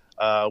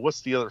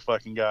what's the other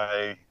fucking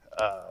guy?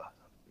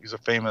 He's a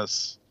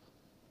famous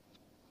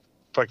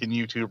fucking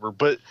YouTuber,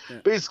 but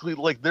basically,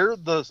 like, they're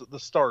the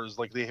stars.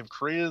 Like, they have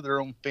created their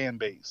own fan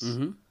base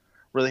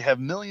where they have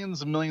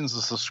millions and millions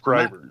of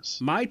subscribers.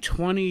 My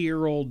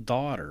 20-year-old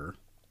daughter,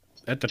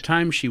 at the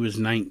time she was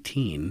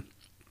 19,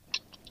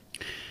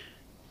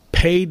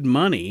 paid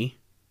money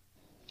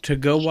to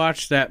go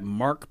watch that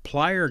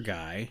Markiplier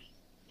guy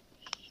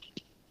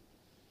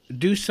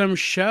do some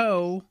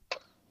show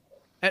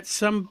at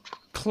some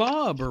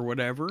club or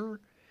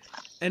whatever,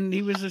 and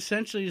he was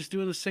essentially just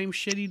doing the same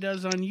shit he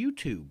does on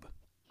YouTube.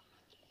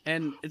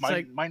 And it's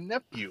my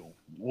nephew,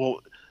 well,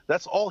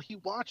 that's all he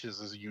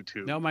watches is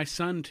YouTube. No, my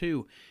son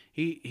too.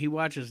 He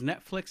watches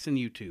Netflix and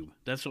YouTube.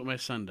 That's what my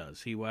son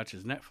does. He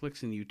watches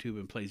Netflix and YouTube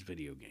and plays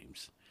video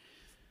games.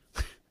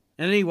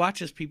 And then he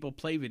watches people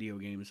play video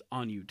games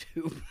on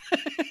YouTube.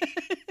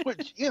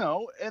 Which,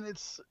 and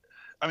it's,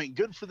 I mean,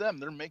 good for them.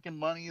 They're making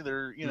money.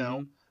 They're,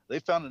 they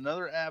found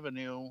another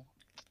avenue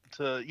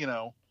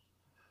to,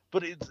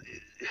 but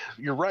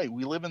you're right.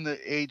 We live in the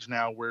age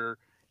now where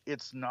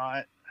it's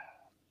not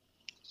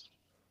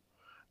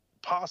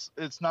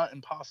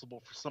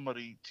impossible for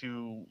somebody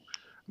to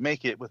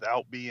make it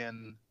without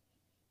being,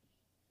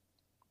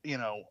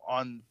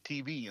 on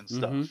TV and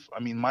stuff. I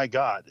mean, my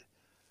God,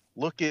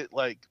 look at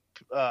like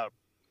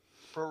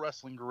Pro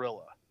Wrestling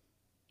Guerrilla.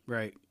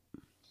 Right.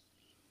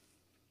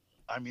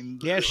 I mean,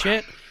 yeah,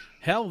 shit.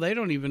 Hell, they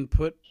don't even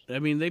put. I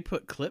mean, they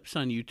put clips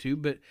on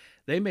YouTube, but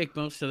they make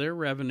most of their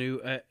revenue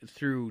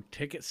through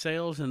ticket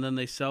sales, and then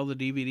they sell the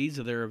DVDs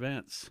of their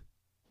events.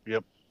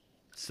 Yep.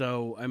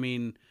 So, I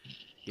mean,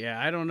 Yeah,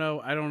 I don't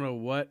know. I don't know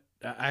what.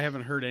 I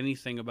haven't heard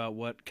anything about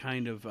what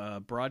kind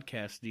of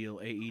broadcast deal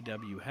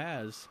AEW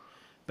has,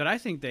 but I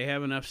think they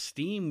have enough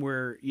steam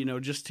where,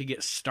 just to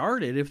get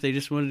started, if they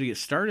just wanted to get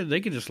started,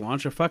 they could just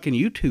launch a fucking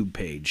YouTube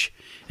page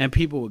and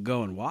people would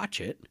go and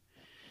watch it.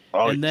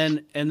 Oh, And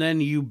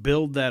then you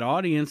build that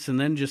audience and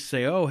then just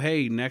say, "Oh,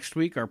 hey, next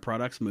week our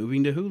product's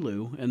moving to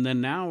Hulu." And then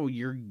now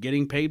you're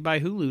getting paid by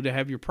Hulu to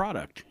have your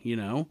product,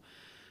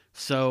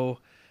 So,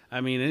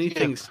 I mean, you have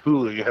anything's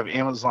Hulu, you have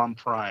Amazon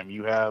Prime,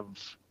 you have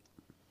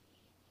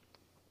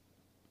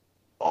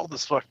all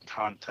this fucking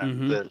content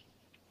Mhm. that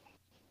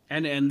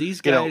and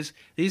these You know-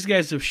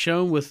 guys have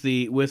shown with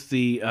the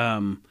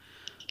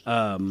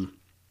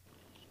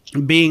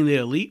being the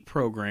elite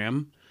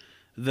program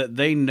that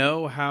they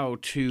know how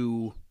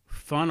to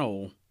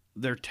funnel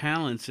their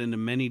talents into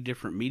many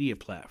different media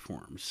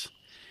platforms.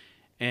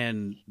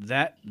 And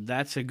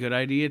that's a good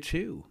idea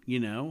too,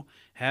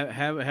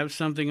 have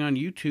something on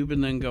YouTube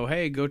and then go,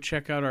 hey, go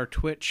check out our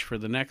Twitch for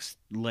the next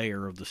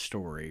layer of the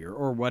story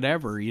or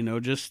whatever,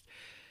 just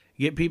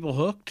get people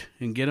hooked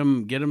and get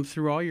them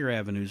through all your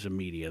avenues of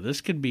media.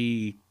 This could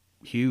be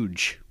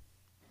huge.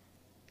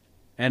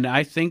 And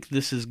I think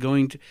this is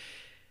going to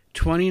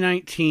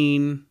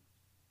 2019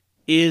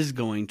 is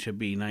going to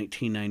be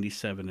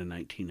 1997 and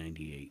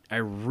 1998. I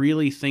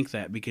really think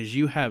that because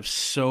you have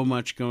so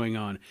much going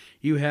on.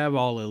 You have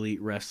All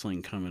Elite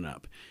Wrestling coming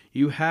up.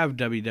 You have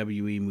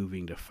WWE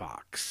moving to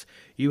Fox.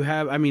 You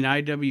have,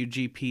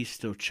 IWGP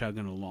still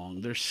chugging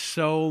along. There's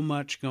so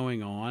much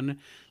going on.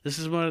 This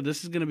is going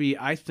to be,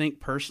 I think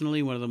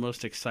personally, one of the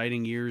most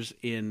exciting years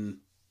in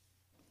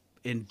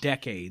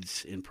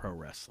decades in pro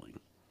wrestling.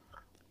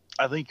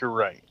 I think you're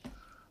right.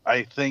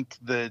 I think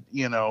that,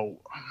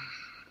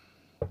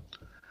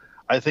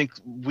 I think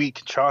we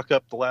can chalk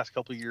up the last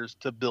couple of years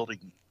to building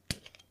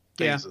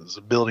phases,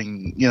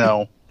 building,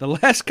 The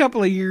last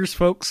couple of years,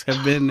 folks,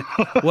 have been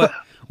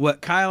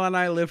what Kyle and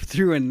I lived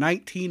through in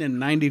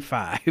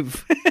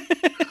 1995.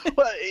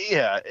 Well,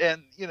 yeah,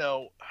 and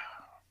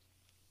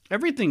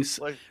Everything's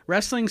like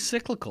wrestling's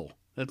cyclical.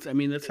 That's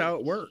how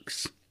it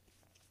works.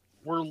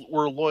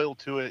 we're loyal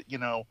to it.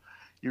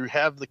 You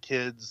have the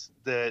kids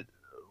that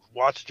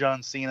watched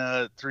John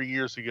Cena 3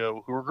 years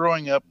ago who are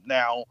growing up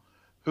now,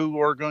 who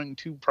are going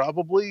to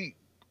probably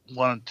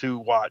want to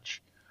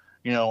watch,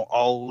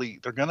 All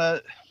Elite.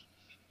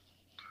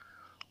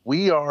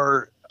 We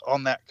are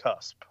on that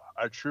cusp.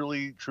 I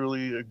truly,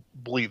 truly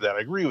believe that. I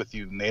agree with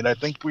you, Nate. I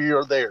think we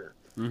are there.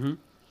 Mm-hmm.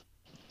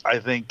 I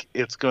think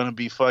it's going to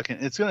be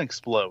it's going to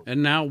explode.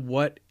 And now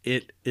what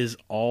it is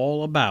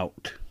all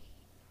about.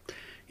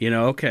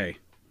 Okay.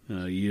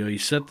 You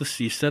set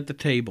the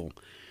table.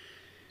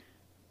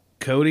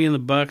 Cody and the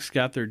Bucks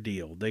got their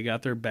deal. They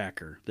got their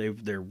backer.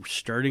 They're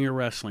starting a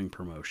wrestling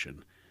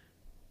promotion.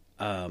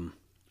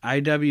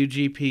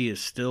 IWGP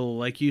is still,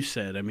 like you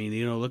said.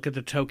 Look at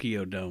the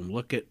Tokyo Dome.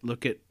 Look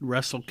at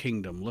Wrestle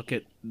Kingdom. Look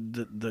at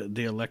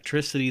the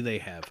electricity they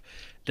have.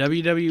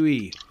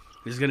 WWE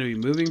is going to be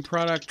moving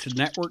product to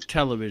network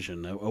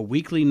television, a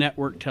weekly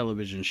network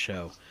television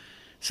show,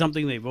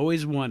 something they've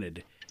always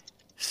wanted.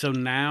 So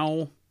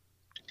now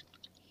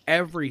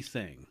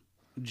everything,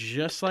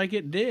 just like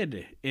it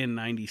did in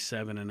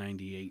 97 and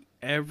 98,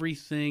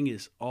 everything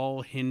is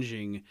all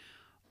hinging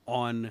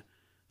on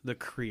the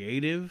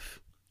creative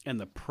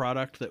and the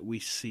product that we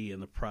see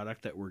and the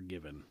product that we're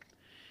given.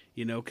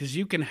 Because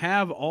you can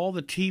have all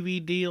the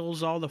TV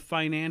deals, all the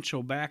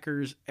financial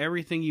backers,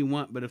 everything you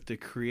want, but if the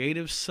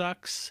creative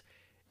sucks,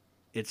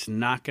 it's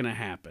not going to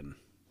happen.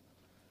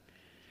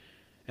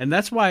 And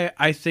that's why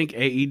I think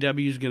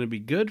AEW is going to be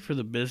good for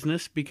the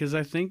business, because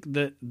I think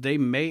that they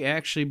may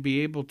actually be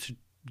able to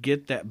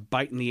get that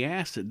bite in the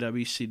ass that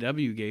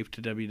WCW gave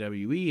to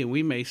WWE, and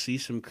we may see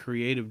some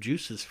creative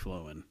juices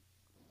flowing.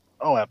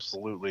 Oh,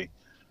 absolutely.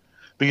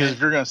 Because if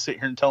you're going to sit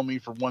here and tell me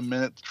for 1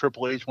 minute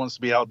Triple H wants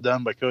to be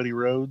outdone by Cody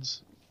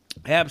Rhodes,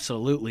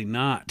 absolutely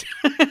not.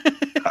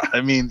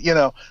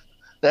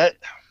 That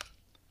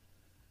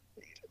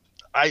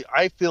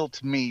I feel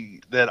to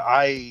me that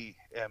I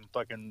am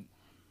fucking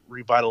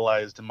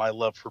revitalized in my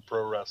love for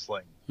pro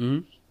wrestling.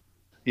 Mm-hmm.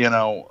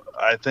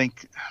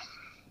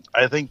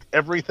 I think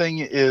everything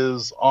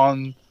is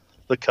on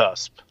the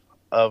cusp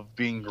of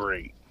being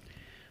great.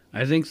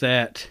 I think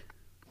that,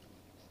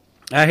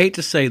 I hate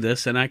to say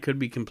this, and I could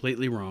be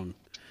completely wrong.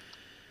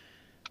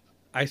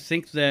 I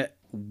think that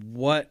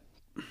the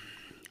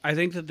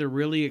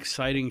really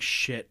exciting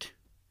shit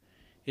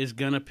is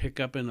going to pick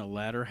up in the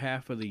latter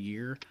half of the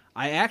year.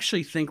 I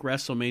actually think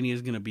WrestleMania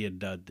is going to be a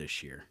dud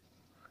this year.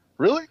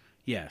 Really?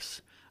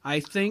 Yes.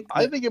 I think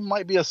it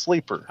might be a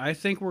sleeper. I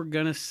think we're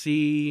going to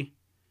see,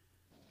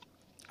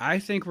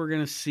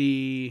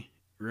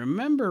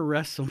 remember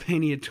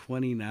WrestleMania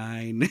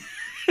 29?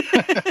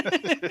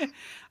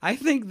 I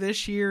think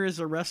this year is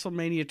a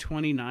WrestleMania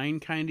 29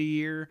 kind of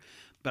year,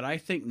 but I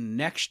think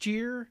next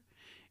year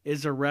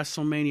is a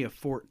WrestleMania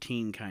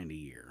 14 kind of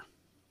year.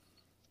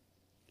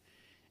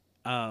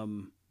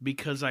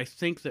 Because I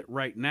think that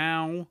right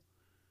now,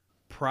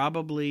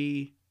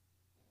 probably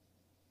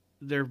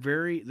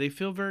they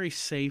feel very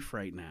safe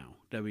right now,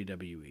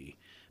 WWE.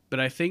 But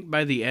I think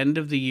by the end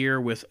of the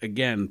year, with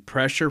again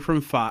pressure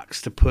from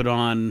Fox to put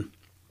on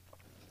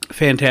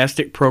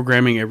fantastic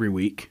programming every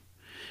week,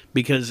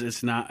 because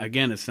it's not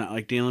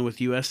like dealing with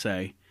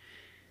USA.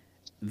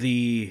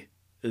 The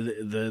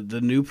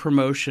new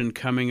promotion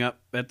coming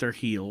up at their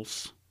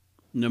heels,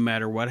 no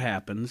matter what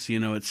happens,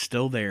 it's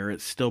still there.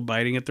 It's still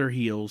biting at their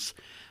heels.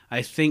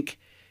 I think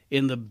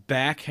in the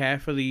back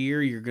half of the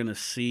year, you're gonna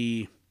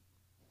see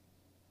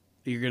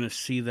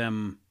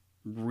them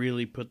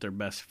really put their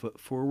best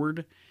foot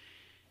forward.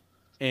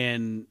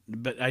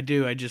 But I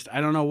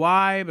don't know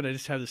why, but I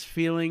just have this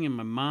feeling in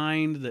my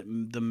mind that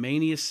the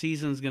Mania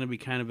season is going to be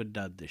kind of a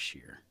dud this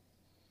year.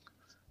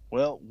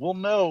 Well, we'll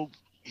know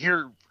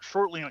here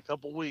shortly in a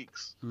couple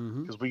weeks,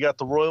 because we got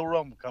the Royal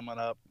Rumble coming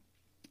up.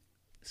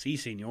 Si,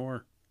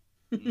 senor.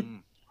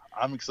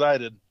 I'm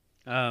excited.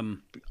 I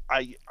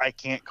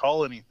can't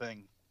call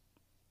anything.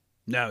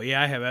 No,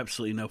 yeah, I have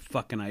absolutely no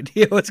fucking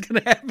idea what's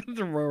going to happen to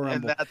the Royal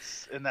Rumble.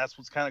 And that's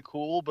what's kind of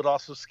cool, but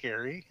also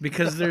scary.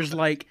 Because there's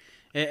like,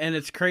 and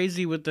it's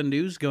crazy with the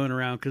news going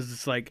around, because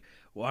it's like,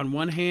 well, on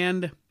one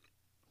hand,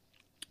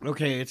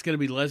 okay, it's going to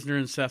be Lesnar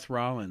and Seth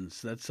Rollins.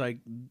 That's like,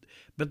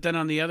 but then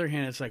on the other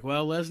hand, it's like,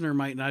 well, Lesnar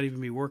might not even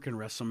be working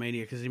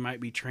WrestleMania because he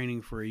might be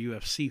training for a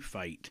UFC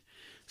fight.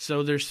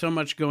 So there's so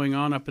much going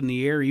on up in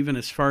the air, even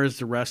as far as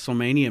the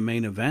WrestleMania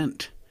main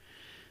event,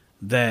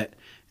 that,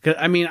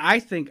 I mean,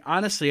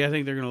 honestly, I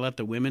think they're going to let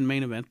the women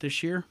main event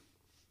this year.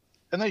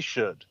 And they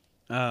should.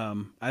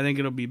 I think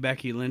it'll be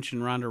Becky Lynch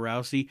and Ronda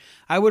Rousey.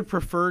 I would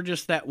prefer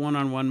just that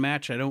one-on-one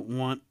match. I don't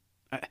want,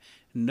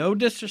 no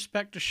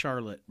disrespect to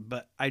Charlotte,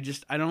 but I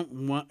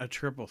don't want a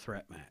triple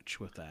threat match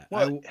with that.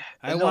 Well,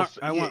 I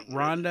want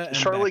Ronda and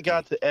Charlotte Becky.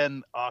 got to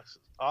end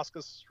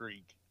Asuka's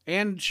streak.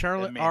 And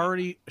Charlotte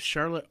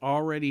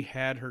already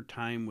had her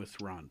time with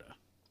Ronda.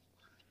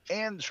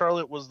 And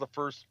Charlotte was the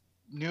first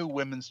new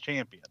women's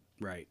champion.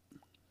 Right.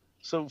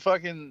 So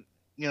fucking,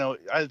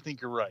 I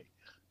think you're right.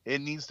 It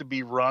needs to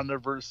be Ronda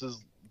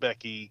versus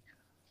Becky,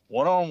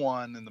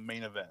 one-on-one in the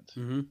main event.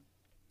 Mm-hmm.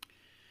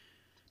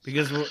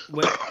 Because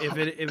if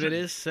it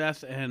is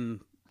Seth and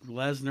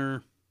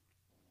Lesnar,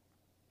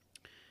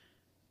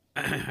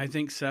 I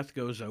think Seth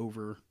goes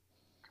over.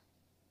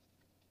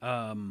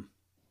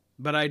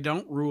 But I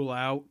don't rule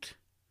out.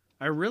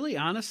 I really,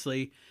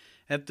 honestly,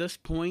 at this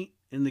point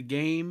in the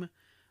game,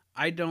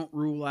 I don't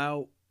rule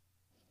out.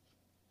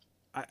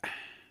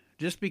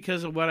 Just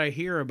because of what I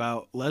hear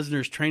about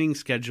Lesnar's training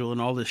schedule and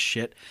all this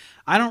shit,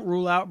 I don't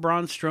rule out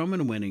Braun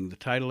Strowman winning the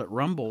title at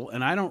Rumble,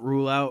 and I don't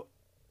rule out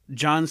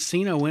John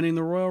Cena winning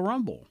the Royal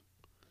Rumble.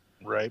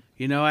 Right.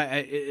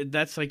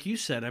 That's like you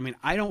said. I mean,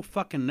 I don't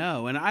fucking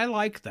know, and I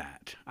like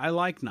that. I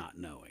like not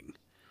knowing.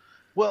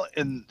 Well,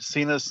 and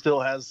Cena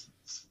still has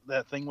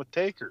that thing with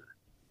Taker.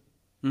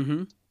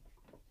 Mm-hmm.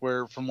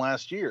 Where from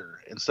last year.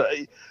 And so,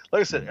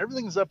 like I said,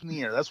 everything's up in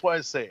the air. That's why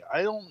I say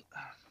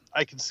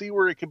I can see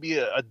where it could be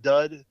a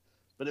dud,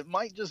 but it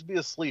might just be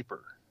a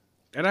sleeper.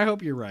 And I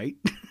hope you're right.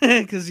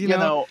 Because,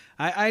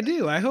 I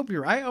do. I hope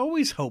you're. I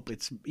always hope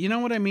it's, you know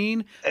what I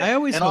mean? I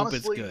always hope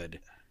honestly, it's good.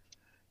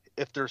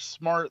 If they're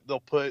smart,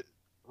 they'll put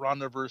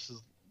Ronda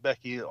versus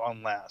Becky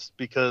on last,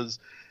 because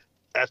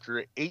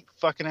after 8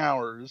 fucking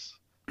hours,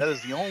 that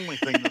is the only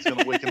thing that's going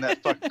to waken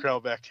that fucking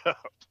crowd back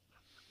up.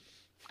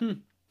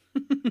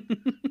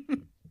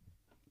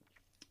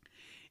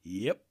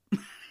 Yep.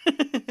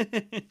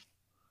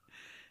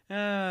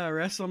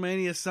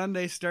 WrestleMania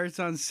Sunday starts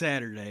on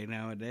Saturday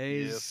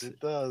nowadays. Yes, it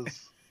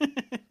does.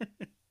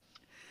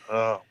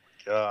 Oh,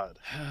 my God.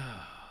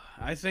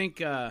 I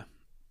think,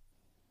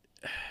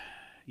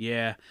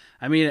 yeah.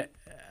 I mean,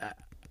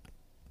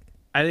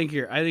 I think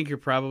you're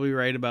probably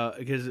right about,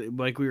 because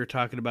like we were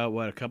talking about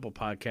a couple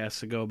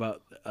podcasts ago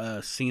about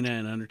Cena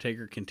and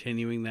Undertaker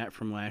continuing that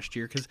from last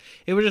year, because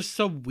it was just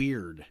so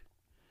weird.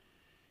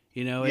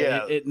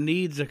 It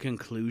needs a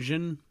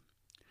conclusion.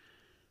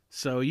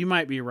 So you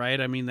might be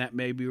right. I mean, that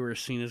may be where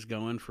Cena's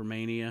going for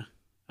Mania.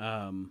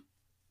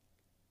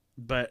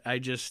 But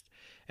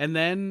and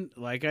then,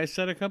 like I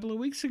said a couple of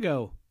weeks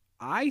ago,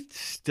 I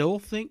still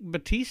think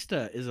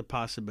Batista is a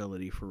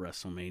possibility for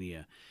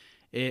WrestleMania.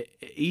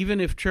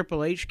 Even if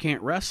Triple H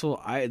can't wrestle,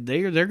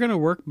 they're going to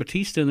work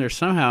Batista in there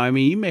somehow. I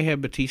mean, you may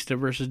have Batista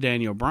versus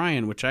Daniel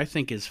Bryan, which I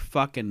think is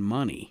fucking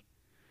money.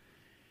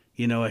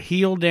 A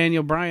heel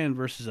Daniel Bryan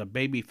versus a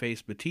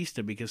babyface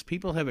Batista, because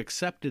people have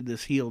accepted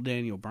this heel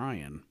Daniel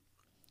Bryan.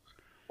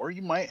 Or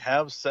you might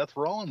have Seth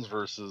Rollins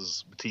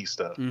versus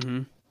Batista.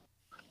 Mm-hmm.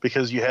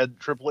 Because you had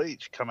Triple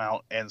H come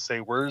out and say,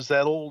 where's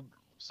that old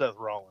Seth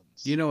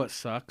Rollins? You know what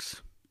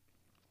sucks?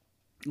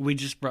 We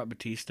just brought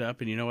Batista up,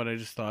 and you know what I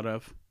just thought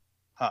of?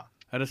 Huh?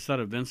 I just thought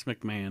of Vince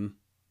McMahon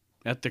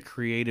at the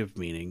creative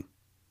meeting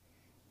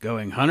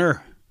going,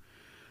 Hunter,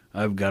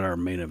 I've got our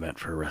main event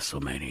for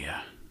WrestleMania.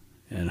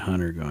 And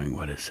Hunter going,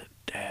 what is it,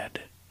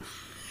 Dad?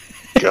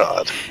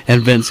 God.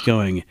 And Vince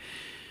going,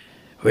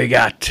 we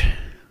got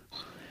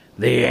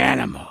the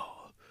Animal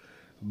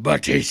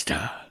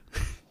Batista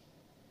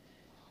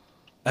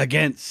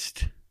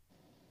against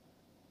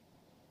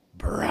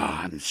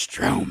Braun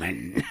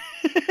Strowman.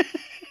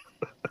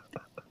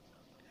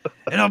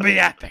 It'll be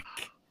epic.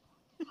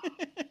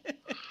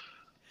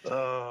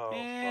 Oh,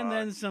 And fuck.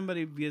 then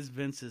somebody gives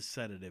Vince his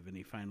sedative and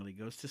he finally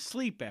goes to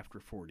sleep after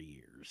 40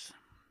 years.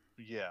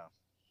 Yeah.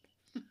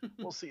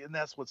 Well, see, and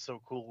that's what's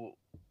so cool,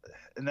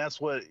 and that's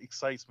what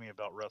excites me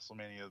about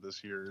WrestleMania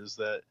this year is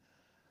that,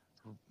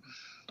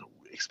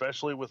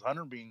 especially with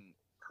Hunter being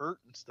hurt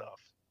and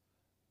stuff,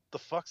 the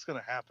fuck's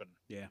gonna happen?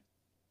 Yeah.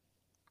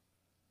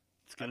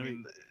 It's I gonna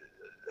mean,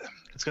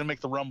 it's gonna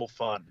make the Rumble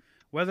fun.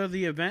 whether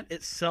the event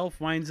itself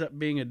winds up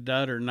being a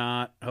dud or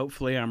not,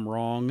 hopefully I'm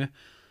wrong.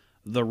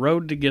 The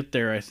road to get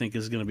there, I think,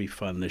 is going to be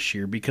fun this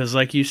year because,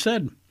 like you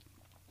said,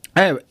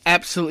 I have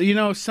absolutely, you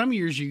know, some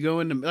years you go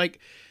into, like,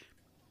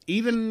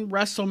 even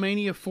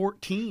WrestleMania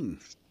 14,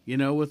 you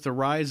know, with the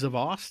rise of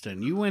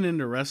Austin, you went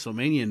into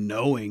WrestleMania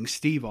knowing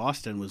Steve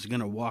Austin was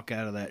going to walk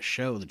out of that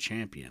show the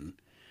champion.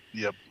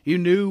 Yep. You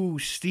knew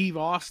Steve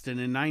Austin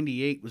in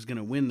 98 was going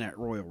to win that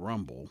Royal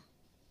Rumble.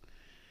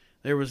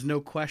 There was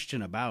no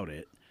question about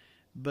it.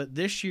 But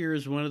this year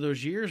is one of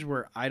those years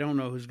where I don't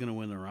know who's going to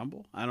win the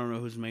Rumble. I don't know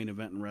who's main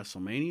event in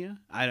WrestleMania.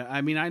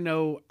 I mean, I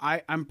know,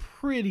 I'm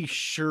pretty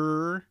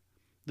sure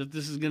that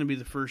this is going to be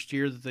the first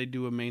year that they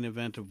do a main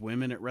event of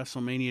women at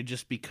WrestleMania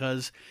just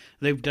because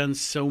they've done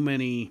so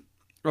many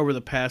over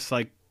the past,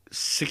 like,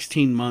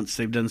 16 months.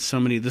 They've done so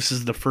many. This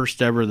is the first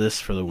ever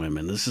this for the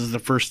women. This is the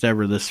first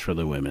ever this for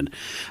the women.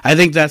 I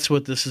think that's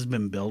what this has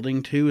been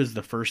building to, is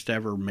the first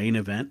ever main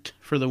event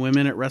for the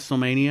women at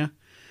WrestleMania.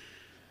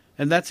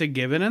 And that's a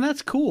given, and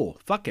that's cool.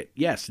 Fuck it.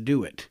 Yes,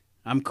 do it.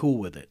 I'm cool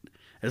with it.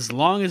 As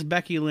long as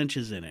Becky Lynch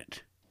is in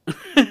it.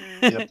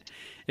 Yep.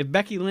 If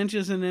Becky Lynch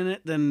isn't in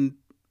it, then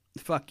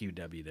fuck you,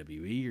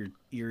 WWE.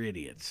 You're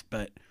idiots.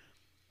 But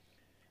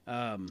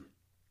yeah,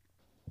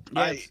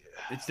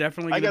 it's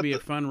definitely going to be a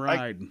fun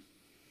ride.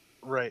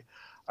 Right.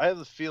 I have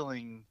the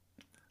feeling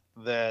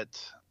that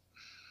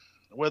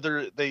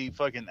whether they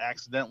fucking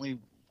accidentally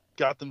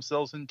got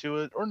themselves into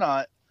it or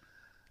not,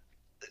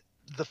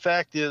 the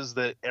fact is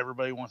that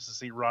everybody wants to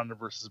see Ronda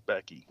versus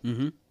Becky.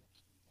 Mm-hmm.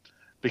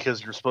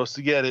 Because you're supposed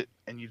to get it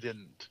and you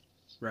didn't.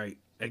 Right.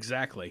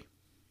 Exactly.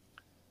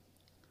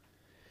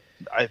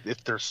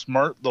 If they're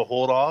smart, they'll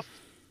hold off.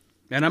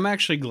 And I'm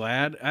actually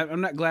glad.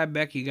 I'm not glad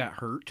Becky got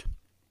hurt,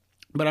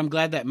 but I'm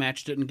glad that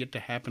match didn't get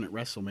to happen at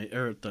WrestleMania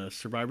or at the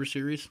Survivor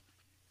Series.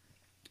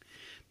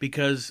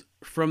 Because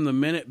from the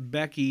minute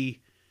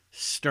Becky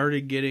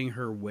started getting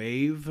her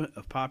wave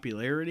of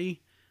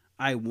popularity,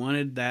 I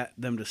wanted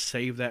them to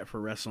save that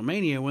for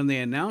WrestleMania. When they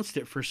announced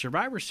it for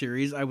Survivor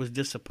Series, I was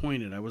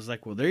disappointed. I was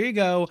like, well, there you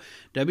go.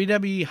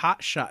 WWE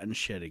hotshotting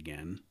shit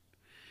again.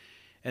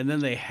 And then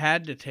they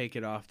had to take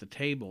it off the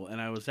table, and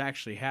I was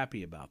actually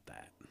happy about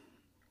that.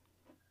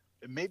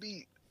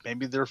 Maybe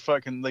they're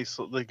fucking, they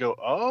go,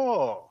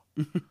 oh,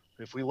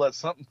 if we let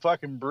something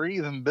fucking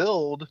breathe and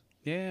build.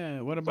 Yeah,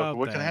 what about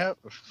what that? can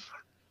happen?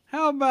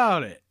 How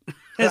about it?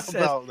 How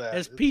about that?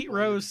 As Pete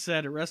Rose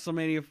said at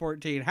WrestleMania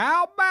 14,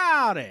 how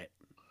about it?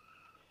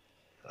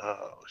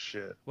 Oh,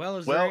 shit. Well,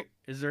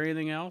 is there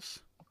anything else?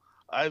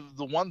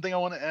 The one thing I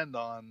want to end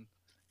on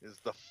is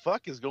the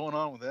fuck is going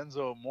on with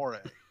Enzo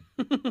Amore?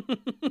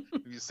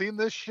 Have you seen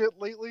this shit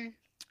lately?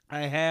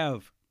 I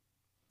have.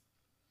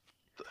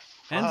 The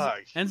fuck?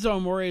 Enzo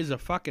Amore is a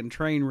fucking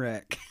train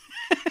wreck.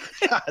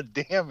 God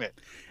damn it.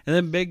 And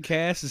then Big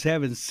Cass is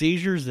having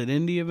seizures at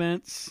indie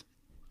events.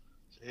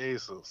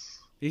 Jesus.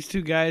 These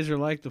two guys are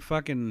like the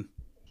fucking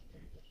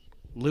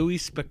Louis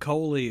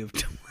Spicolli of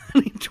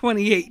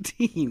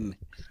 2018.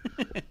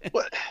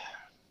 What?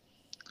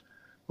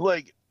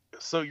 Like,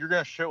 so you're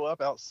gonna show up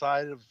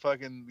outside of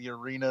fucking the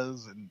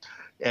arenas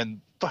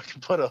and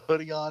fucking put a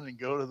hoodie on and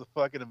go to the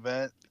fucking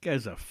event? That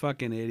guy's a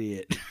fucking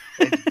idiot.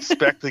 And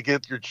expect to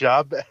get your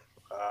job back?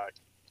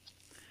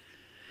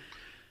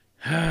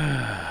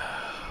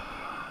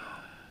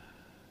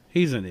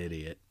 He's an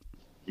idiot.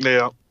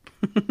 Yeah.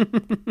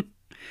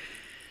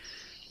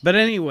 But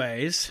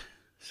anyways,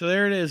 so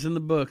there it is in the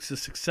books, a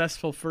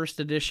successful first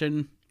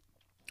edition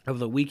of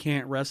the We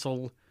Can't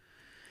Wrestle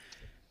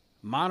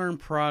Modern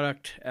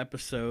Product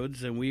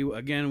episodes, and we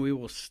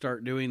will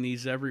start doing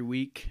these every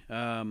week.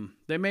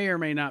 They may or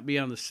may not be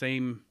on the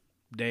same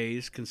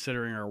days,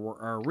 considering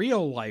our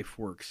real life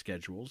work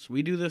schedules.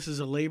 We do this as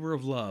a labor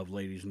of love,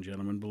 ladies and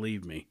gentlemen.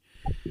 Believe me.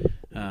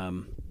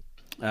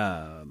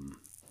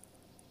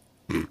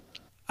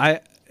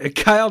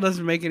 Kyle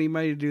doesn't make any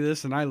money to do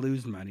this, and I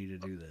lose money to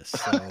do this.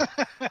 So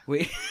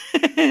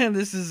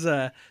this is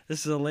a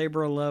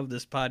labor of love.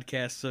 This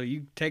podcast, so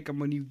you take them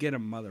when you get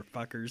them,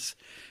 motherfuckers.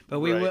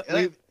 But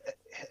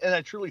and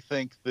I truly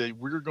think that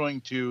we're going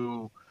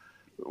to,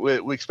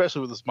 especially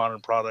with this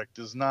modern product,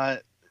 does not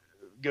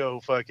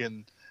go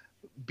fucking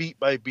beat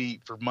by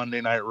beat for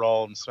Monday Night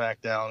Raw and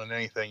SmackDown and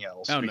anything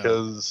else.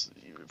 Because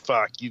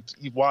fuck,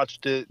 you've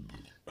watched it.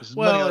 There's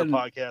many other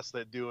podcasts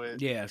that do it.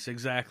 Yes,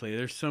 exactly.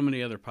 There's so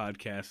many other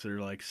podcasts that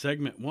are like,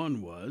 segment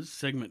 1 was,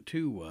 segment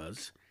 2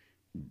 was.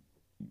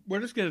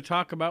 We're just going to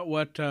talk about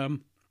what you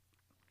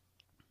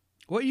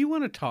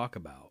want to talk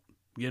about.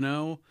 You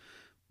know,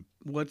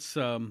 what's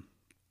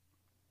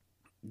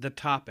the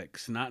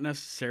topics, not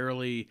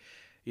necessarily,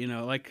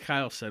 like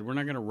Kyle said, we're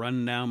not going to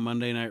run down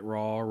Monday Night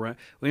Raw.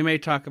 We may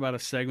talk about a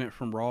segment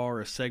from Raw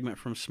or a segment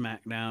from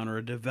SmackDown or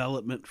a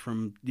development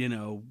from,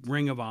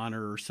 Ring of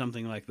Honor or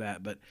something like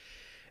that. But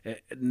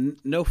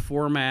no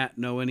format,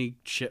 no any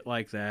shit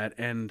like that.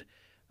 And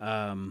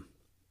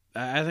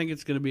I think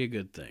it's going to be a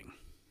good thing.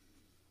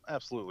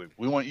 Absolutely.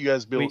 We want you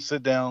guys to be able to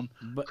sit down,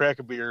 crack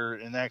a beer,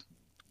 and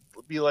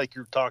be like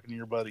you're talking to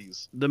your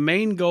buddies. The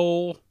main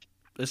goal,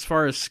 as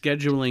far as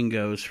scheduling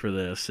goes for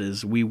this,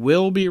 is we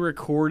will be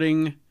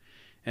recording,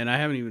 and I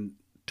haven't even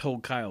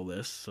told Kyle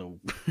this, so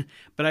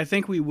but I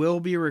think we will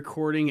be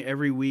recording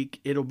every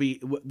week. It'll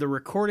be the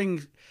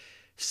recording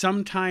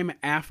sometime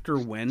after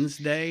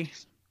Wednesday,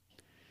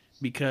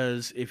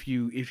 because if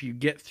you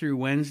get through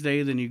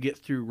Wednesday, then you get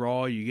through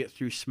Raw, you get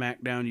through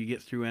SmackDown, you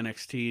get through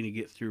NXT, and you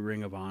get through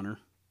Ring of Honor.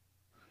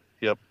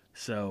 Yep.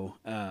 So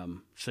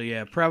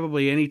yeah,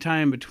 probably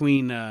anytime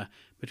between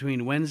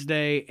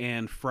Wednesday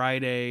and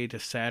Friday to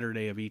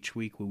Saturday of each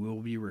week, we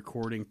will be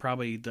recording.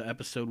 Probably the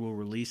episode will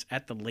release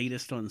at the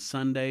latest on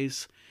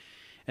Sundays.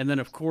 And then,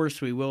 of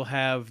course, we will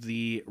have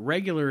the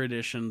regular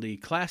edition, the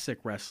classic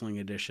wrestling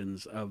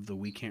editions of the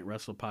We Can't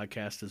Wrestle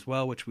podcast as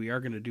well, which we are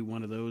going to do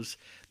one of those.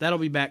 That'll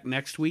be back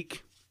next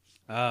week.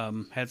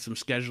 Had some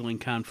scheduling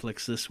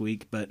conflicts this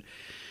week, but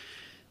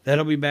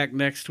that'll be back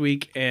next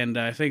week. And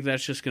I think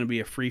that's just going to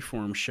be a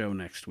freeform show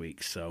next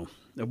week. So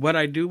what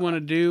I do want to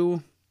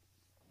do,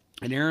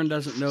 and Aaron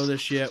doesn't know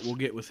this yet, we'll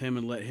get with him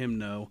and let him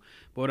know.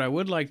 But what I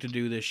would like to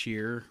do this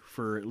year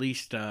for at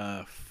least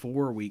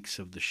 4 weeks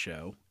of the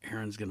show,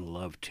 Aaron's going to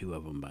love 2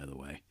 of them, by the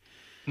way.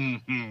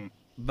 Mm-hmm.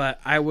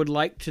 But I would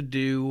like to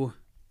do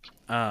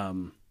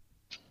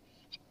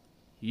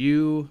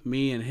you,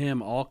 me, and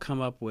him all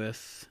come up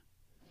with,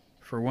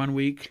 for 1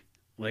 week,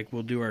 like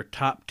we'll do our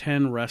top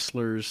 10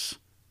 wrestlers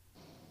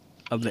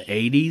of the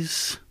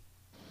 80s,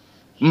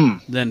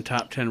 then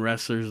top 10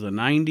 wrestlers of the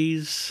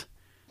 90s,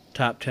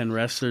 top 10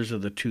 wrestlers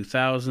of the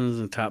 2000s,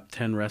 and top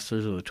 10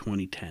 wrestlers of the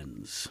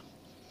 2010s.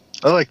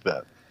 I like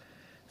that.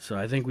 So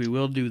I think we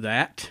will do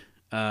that.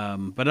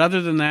 But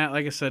other than that,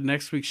 like I said,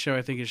 next week's show,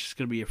 I think it's just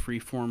going to be a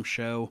free-form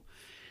show,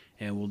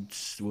 and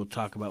we'll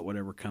talk about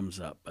whatever comes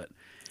up. But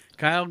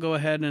Kyle, go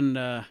ahead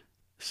and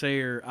say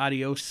your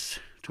adios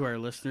to our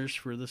listeners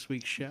for this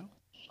week's show.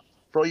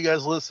 For all you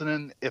guys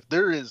listening, if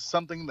there is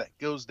something that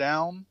goes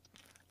down,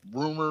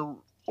 rumor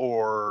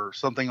or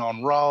something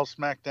on Raw,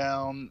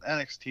 SmackDown,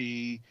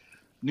 NXT,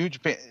 New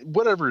Japan,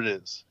 whatever it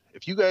is,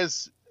 if you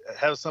guys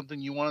have something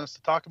you want us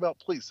to talk about,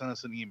 please send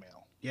us an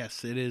email.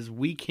 Yes, it is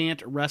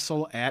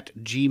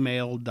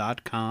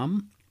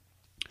wecan'twrestle@gmail.com.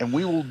 And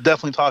we will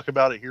definitely talk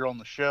about it here on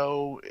the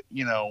show,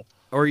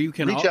 Or you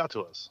can reach out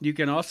to us. You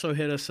can also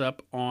hit us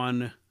up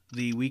on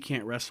the We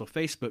Can't Wrestle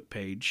Facebook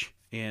page,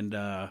 and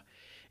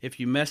if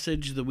you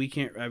message the We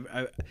Can't,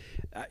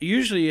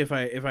 usually if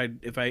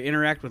I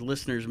interact with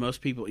listeners,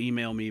 most people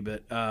email me,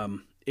 but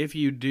if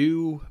you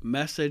do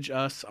message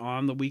us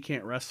on the We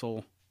Can't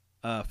Wrestle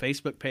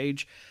Facebook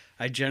page,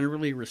 I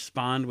generally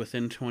respond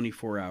within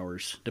 24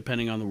 hours,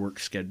 depending on the work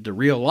schedule, the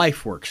real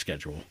life work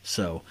schedule.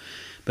 So,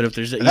 but if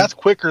there's and that's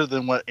quicker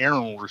than what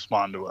Aaron will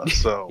respond to us.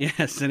 So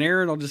yes, and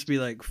Aaron will just be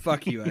like,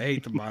 "Fuck you, I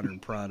hate the modern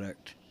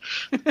product."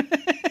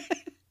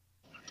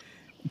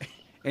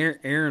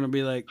 Aaron will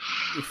be like,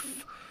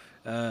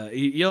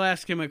 you'll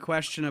ask him a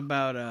question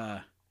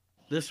about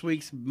this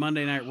week's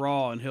Monday Night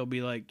Raw, and he'll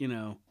be like,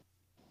 didn't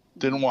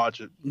watch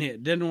it. Yeah,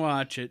 didn't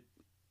watch it.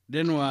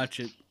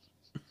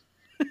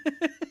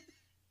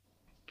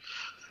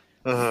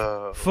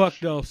 Fuck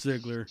Dolph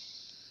Ziggler.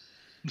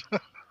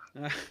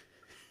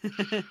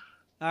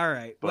 All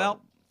right.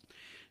 Well,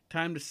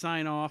 time to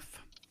sign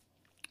off.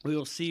 We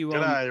will see you all.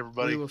 Good night,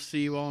 everybody. We will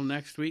see you all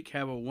next week.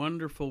 Have a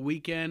wonderful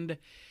weekend.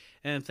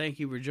 And thank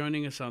you for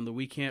joining us on the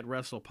We Can't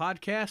Wrestle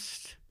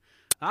podcast.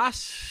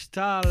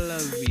 Hasta la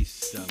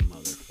vista,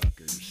 motherfucker.